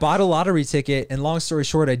 So I bought a lottery ticket and long story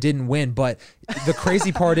short, I didn't win. But the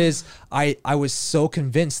crazy part is I was so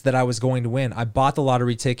convinced that I was going to win. I bought the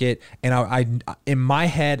lottery ticket and I in my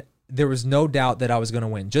head, there was no doubt that I was going to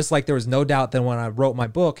win. Just like there was no doubt that when I wrote my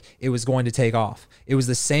book, it was going to take off. It was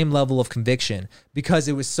the same level of conviction because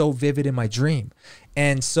it was so vivid in my dream.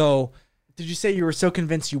 And so Did you say you were so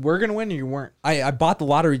convinced you were going to win or you weren't? I bought the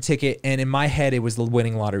lottery ticket and in my head, it was the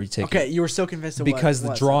winning lottery ticket. Okay, you were so convinced it because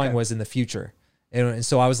the drawing was in the future. And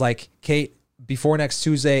so I was like, Kate, before next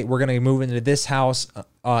Tuesday, we're going to move into this house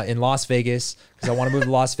in Las Vegas because I want to move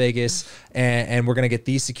to Las Vegas and we're going to get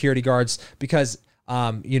these security guards because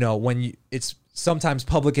when sometimes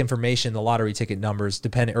public information, the lottery ticket numbers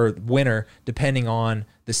depending or winner depending on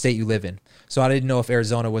the state you live in. So I didn't know if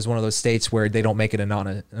Arizona was one of those states where they don't make it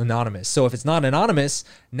anonymous. So if it's not anonymous,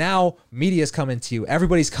 now media's coming to you.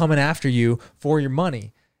 Everybody's coming after you for your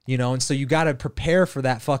money, you know? And so you got to prepare for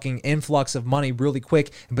that fucking influx of money really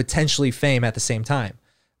quick and potentially fame at the same time.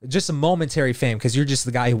 Just a momentary fame because you're just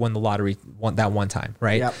the guy who won the lottery that one time,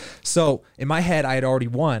 right? Yep. So in my head, I had already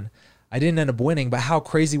won. I didn't end up winning, but how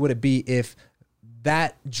crazy would it be if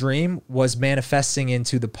that dream was manifesting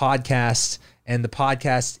into the podcast and the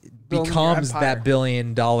podcast Building your becomes empire. that $1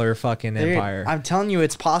 billion fucking Dude, empire? I'm telling you,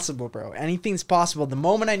 it's possible, bro. Anything's possible. The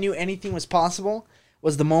moment I knew anything was possible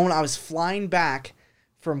was the moment I was flying back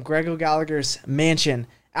from Grego Gallagher's mansion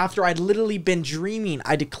after I'd literally been dreaming.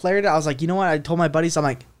 I declared it. I was like, you know what? I told my buddies, I'm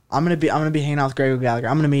like, I'm gonna be hanging out with Grego Gallagher.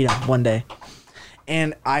 I'm gonna meet him one day.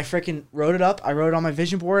 And I freaking wrote it up. I wrote it on my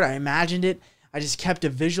vision board. I imagined it. I just kept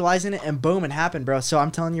visualizing it, and boom, it happened, bro. So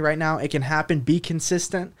I'm telling you right now, it can happen. Be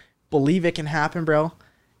consistent. Believe it can happen, bro.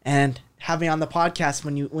 And have me on the podcast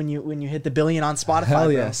when you hit the 1 billion on Spotify. Hell bro.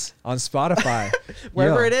 yes, on Spotify.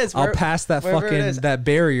 Wherever it is, I'll pass that wherever it fucking is. that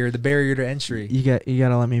barrier, the barrier to entry. You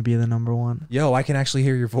gotta let me be the number one. Yo, I can actually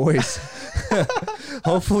hear your voice.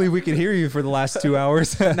 Hopefully, we can hear you for the last 2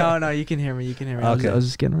 hours. No, you can hear me. You can hear me. Okay. I was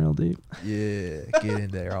just getting real deep. Yeah, get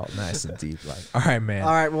in there, all nice and deep. Like, all right, man.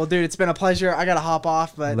 All right, well, dude, it's been a pleasure. I gotta hop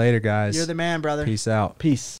off, but Later, guys. you're the man, brother. Peace out. Peace.